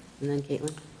then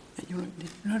Caitlin?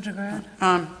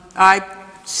 I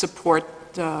support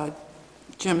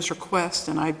Jim's request,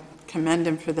 and I commend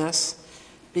him for this,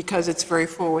 because it's very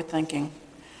forward-thinking.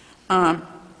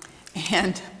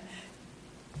 And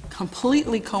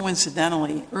completely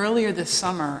coincidentally, earlier this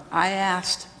summer, I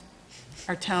asked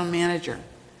our town manager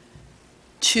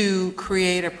to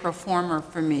create a pro forma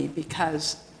for me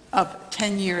because of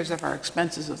 10 years of our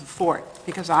expenses of the fort,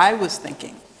 because I was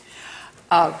thinking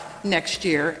of next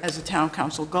year as a town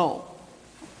council goal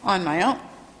on my own.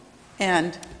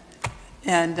 And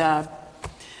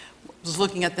was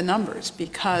looking at the numbers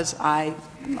because I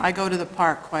go to the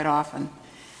park quite often.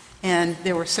 And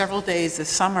there were several days this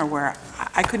summer where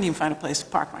I couldn't even find a place to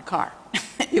park my car.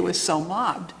 It was so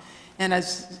mobbed. And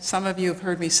as some of you have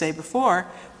heard me say before,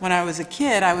 when I was a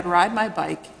kid, I would ride my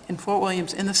bike in Fort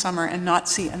Williams in the summer and not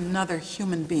see another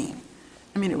human being.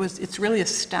 I mean, it's really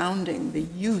astounding, the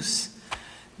use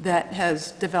that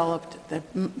has developed,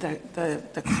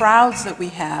 the crowds that we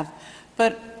have,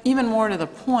 but even more to the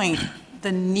point,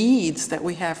 the needs that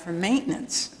we have for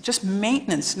maintenance, just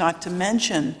maintenance, not to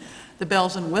mention the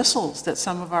bells and whistles that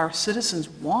some of our citizens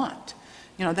want.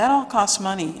 You know, that all costs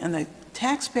money, and the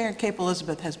taxpayer in Cape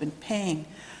Elizabeth has been paying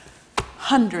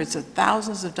hundreds of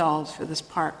thousands of dollars for this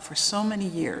park for so many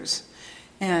years.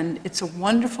 And it's a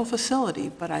wonderful facility,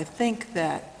 but I think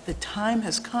that the time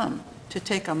has come to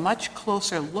take a much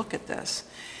closer look at this.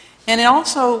 And it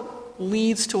also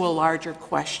leads to a larger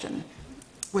question,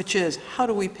 which is, how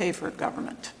do we pay for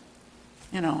government?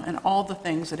 You know, and all the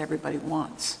things that everybody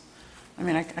wants. I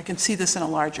mean, I can see this in a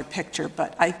larger picture,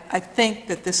 but I think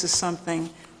that this is something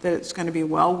that it's going to be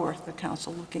well worth the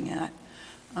council looking at.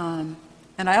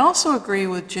 And I also agree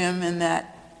with Jim in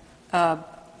that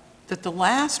that the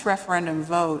last referendum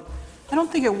vote, I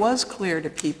don't think it was clear to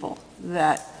people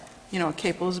that, you know, a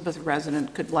Cape Elizabeth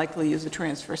resident could likely use a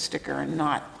transfer sticker and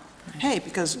not pay,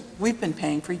 because we've been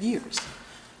paying for years.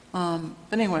 But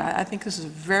anyway, I think this is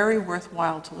very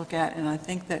worthwhile to look at, and I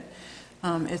think that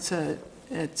it's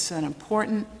an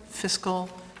important fiscal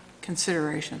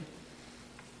consideration.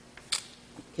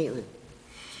 Caitlin.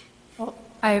 Well,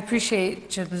 I appreciate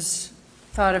Jim's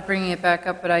thought of bringing it back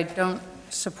up, but I don't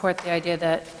support the idea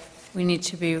that we need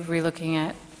to be relooking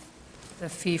at the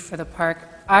fee for the park.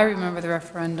 I remember the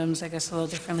referendums, I guess, a little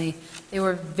differently. They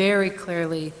were very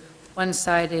clearly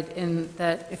one-sided in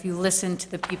that if you listen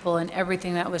to the people and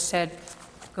everything that was said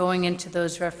going into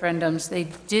those referendums,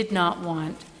 they did not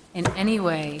want in any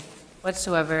way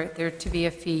whatsoever there to be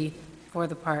a fee for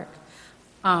the park.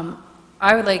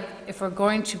 I would like, if we're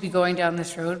going to be going down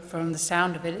this road, from the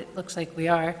sound of it, it looks like we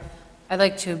are, I'd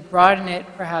like to broaden it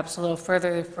perhaps a little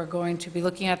further. If we're going to be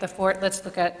looking at the fort, let's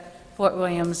look at Fort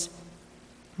Williams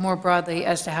more broadly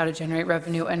as to how to generate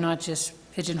revenue and not just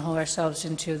pigeonhole ourselves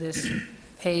into this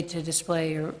paid to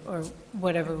display or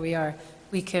whatever we are.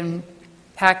 We can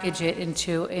package it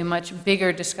into a much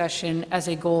bigger discussion as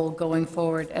a goal going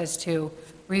forward as to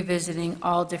revisiting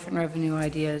all different revenue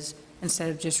ideas instead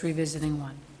of just revisiting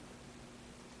one.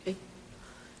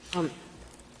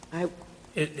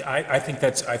 I think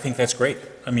that's great.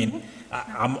 I mean,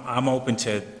 I'm open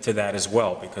to that as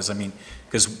well, because I mean,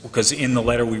 because in the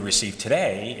letter we received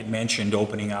today, it mentioned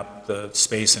opening up the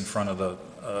space in front of the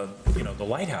the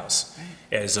lighthouse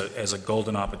as a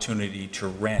golden opportunity to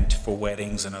rent for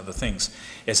weddings and other things.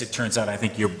 As it turns out, I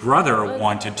think your brother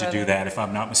wanted to do that, if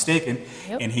I'm not mistaken,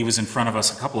 and he was in front of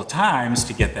us a couple of times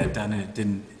to get that done, and it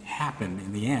didn't happen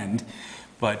in the end.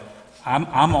 But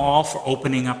I'm all for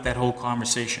opening up that whole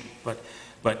conversation.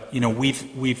 But you know,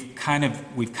 we've kind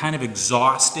of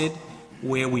exhausted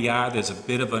where we are. There's a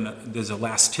bit of there's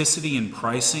elasticity in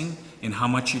pricing, in how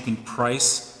much you can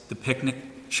price the picnic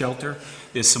shelter.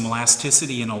 There's some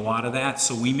elasticity in a lot of that,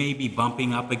 so we may be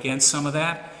bumping up against some of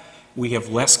that. We have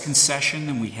less concession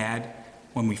than we had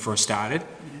when we first started.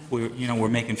 We're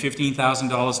making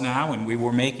 $15,000 now, and we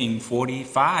were making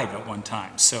 45 at one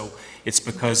time. So it's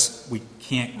because we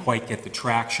can't quite get the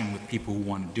traction with people who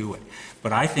want to do it.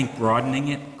 But I think broadening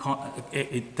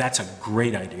it, that's a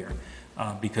great idea,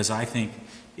 because I think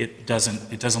it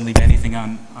doesn't leave anything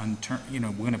unturned. You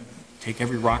know, we're going to take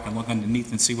every rock and look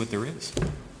underneath and see what there is.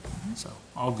 So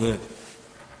all good.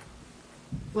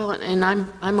 Well, and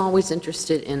I'm always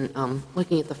interested in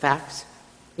looking at the facts,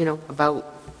 you know, about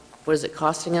what is it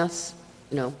costing us,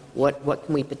 you know, what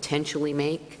can we potentially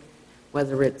make,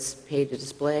 whether it's paid to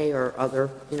display or other,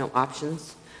 you know,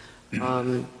 options.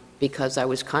 Because I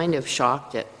was kind of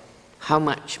shocked at how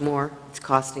much more it's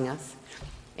costing us.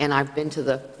 And I've been to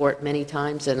the fort many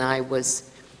times, and I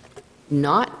was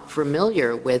not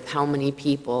familiar with how many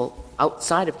people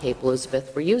outside of Cape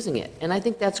Elizabeth were using it. And I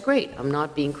think that's great. I'm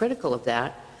not being critical of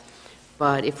that.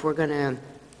 But if we're going to,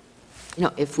 you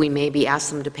know, if we maybe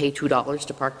ask them to pay $2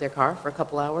 to park their car for a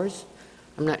couple hours,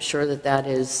 I'm not sure that that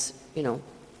is, you know,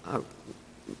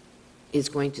 is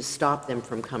going to stop them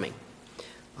from coming.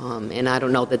 And I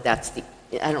don't know that that's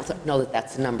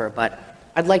the number, but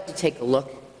I'd like to take a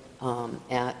look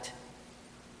at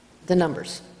the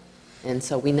numbers. And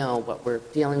so we know what we're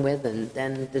dealing with, and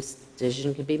then this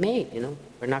decision could be made, you know.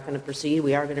 We're not going to proceed,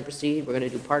 we are going to proceed, we're going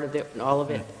to do part of it and all of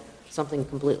it, something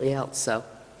completely else.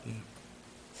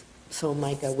 So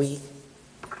Mike, are we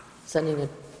sending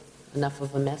enough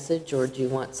of a message, or do you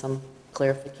want some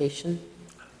clarification?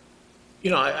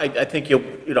 You know, I think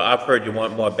I've heard you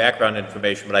want more background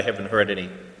information, but I haven't heard any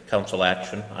council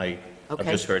action. I've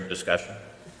just heard discussion.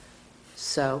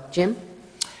 So, Jim?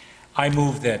 I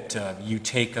move that you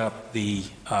take up the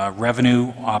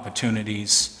revenue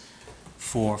opportunities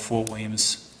for Fort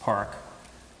Williams Park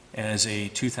as a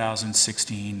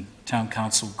 2016 Town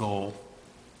Council goal,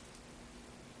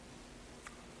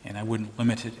 and I wouldn't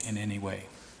limit it in any way.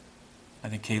 I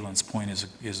think Caitlin's point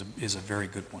is a very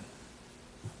good one.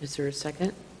 Is there a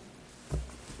second?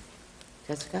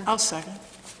 Jessica? I'll second.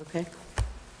 Okay.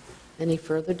 Any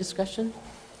further discussion?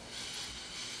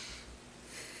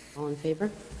 All in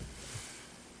favor?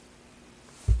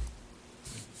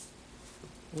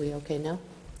 We okay now?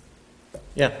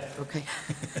 Yeah. Okay.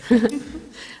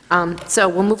 So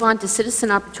we'll move on to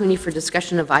citizen opportunity for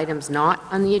discussion of items not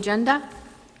on the agenda.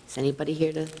 Is anybody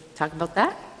here to talk about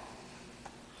that?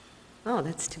 Oh,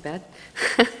 that's too bad.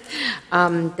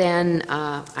 Then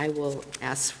I will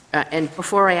ask, and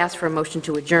before I ask for a motion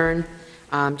to adjourn,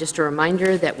 just a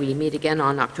reminder that we meet again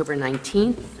on October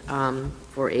 19th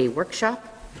for a workshop.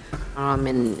 And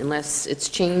unless it's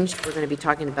changed, we're going to be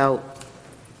talking about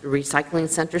the recycling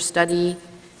center study,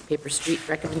 paper street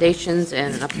recommendations,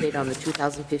 and an update on the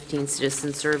 2015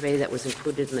 citizen survey that was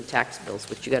included in the tax bills,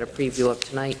 which you got a preview of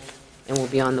tonight and will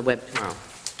be on the web tomorrow.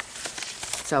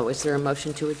 So is there a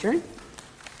motion to adjourn?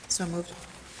 So moved.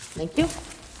 Thank you.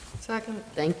 Second.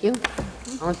 Thank you.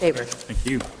 All in favor? Thank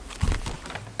you.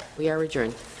 We are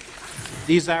adjourned.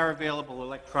 These are available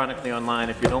electronically online.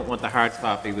 If you don't want the hard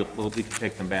copy, we can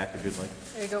take them back if you'd like.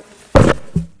 There you go.